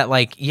idea that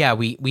like, yeah,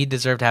 we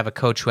deserve to have a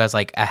coach who has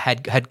like a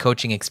head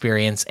coaching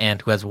experience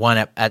and who has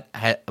won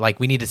at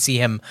like, we need to see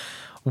him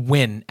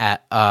win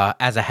at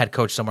as a head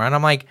coach somewhere. And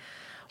I'm like,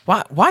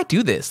 why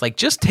do this? Like,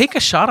 just take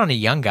a shot on a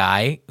young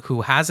guy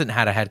who hasn't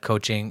had a head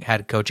coaching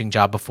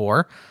job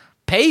before.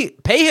 Pay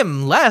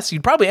him less.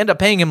 You'd probably end up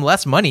paying him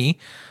less money,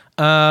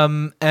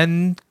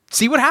 and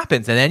see what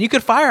happens. And then you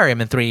could fire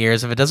him in 3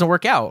 years if it doesn't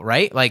work out,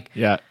 right? Like,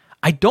 yeah.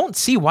 I don't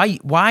see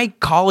why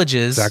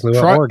colleges exactly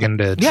what Oregon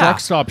did. Yeah. Truck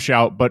stop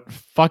shout, but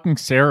fucking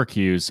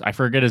Syracuse, I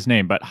forget his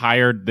name, but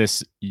hired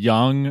this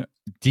young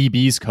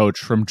DB's coach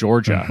from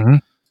Georgia. Mm-hmm.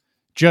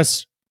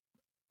 Just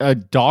a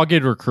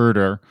dogged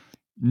recruiter,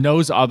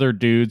 knows other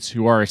dudes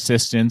who are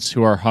assistants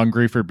who are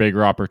hungry for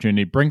bigger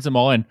opportunity, brings them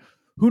all in.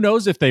 Who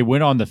knows if they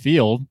win on the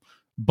field,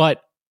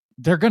 but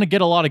they're going to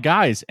get a lot of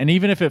guys. And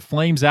even if it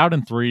flames out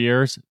in 3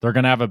 years, they're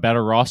going to have a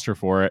better roster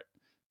for it.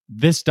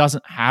 This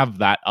doesn't have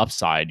that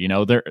upside.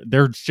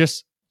 They're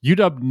just,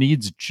 UW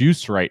needs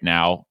juice right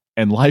now,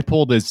 and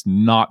Leipold is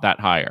not that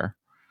hire.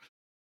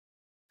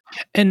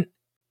 And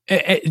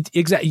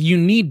exactly, you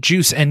need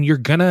juice, and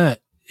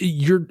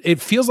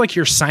it feels like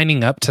you're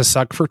signing up to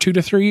suck for 2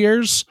 to 3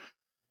 years.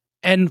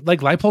 And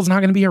like, Leipold's not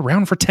going to be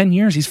around for 10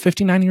 years. He's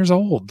 59 years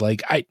old.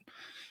 Like, I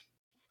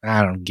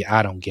don't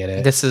get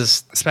it. This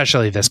is,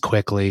 especially this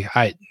quickly.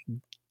 This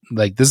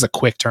is a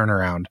quick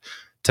turnaround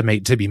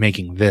to be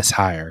making this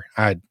hire.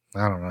 I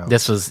don't know.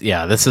 This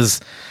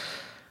is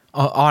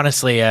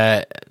honestly,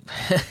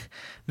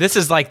 this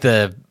is like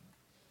the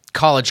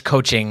college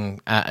coaching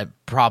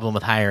problem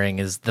with hiring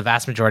is the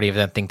vast majority of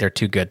them think they're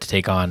too good to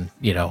take on,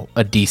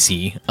 a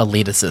DC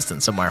elite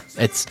assistant somewhere.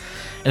 It's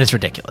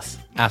ridiculous.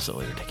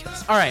 Absolutely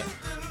ridiculous. All right.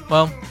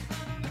 Well,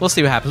 we'll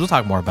see what happens. We'll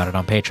talk more about it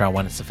on Patreon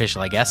when it's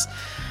official, I guess.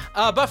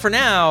 But for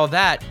now,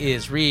 that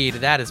is Reid.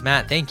 That is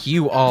Matt. Thank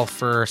you all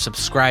for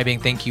subscribing.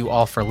 Thank you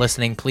all for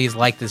listening. Please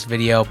like this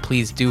video.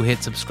 Please do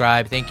hit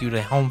subscribe. Thank you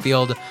to Home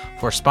Field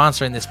for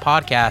sponsoring this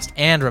podcast.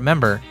 And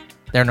remember,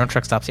 there are no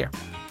truck stops here.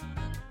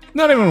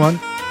 Not even one.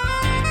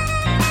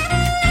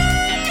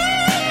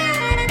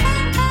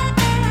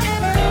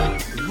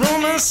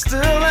 Room is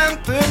still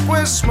and thick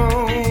with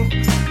smoke,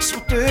 so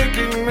thick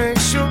it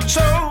makes you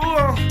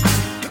choke.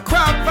 The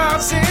crowd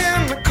vibes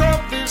in, the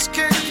coffee's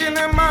kicking,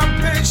 and my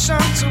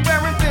patience are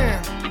wearing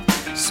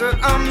thin. Said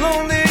I'm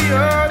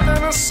lonelier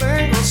than a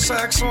single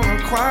sax on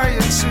a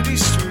quiet city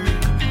street.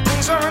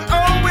 Things aren't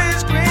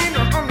always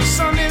greener on the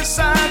sunny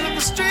side of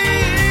the street.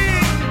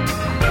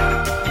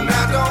 And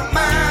I don't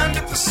mind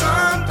if the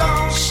sun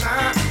don't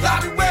shine.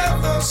 Cloudy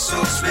weather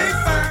suits me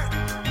fine.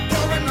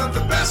 Pouring up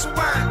the best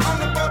wine on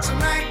the boat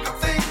tonight. I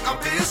think I'll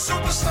be a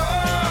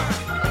superstar.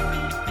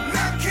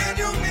 Now can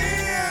you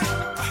mend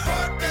a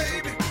heart,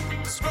 baby?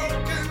 It's broken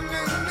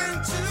in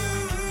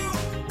two.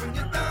 When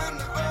you're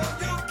done all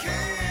you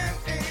can,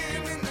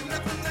 and there's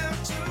nothing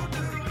left to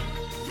do.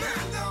 Yeah,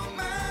 I don't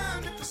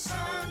mind if the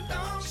sun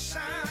don't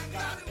shine.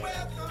 Cloudy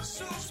weather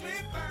suits me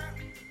fine.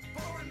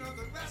 Pouring up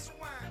the best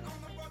wine.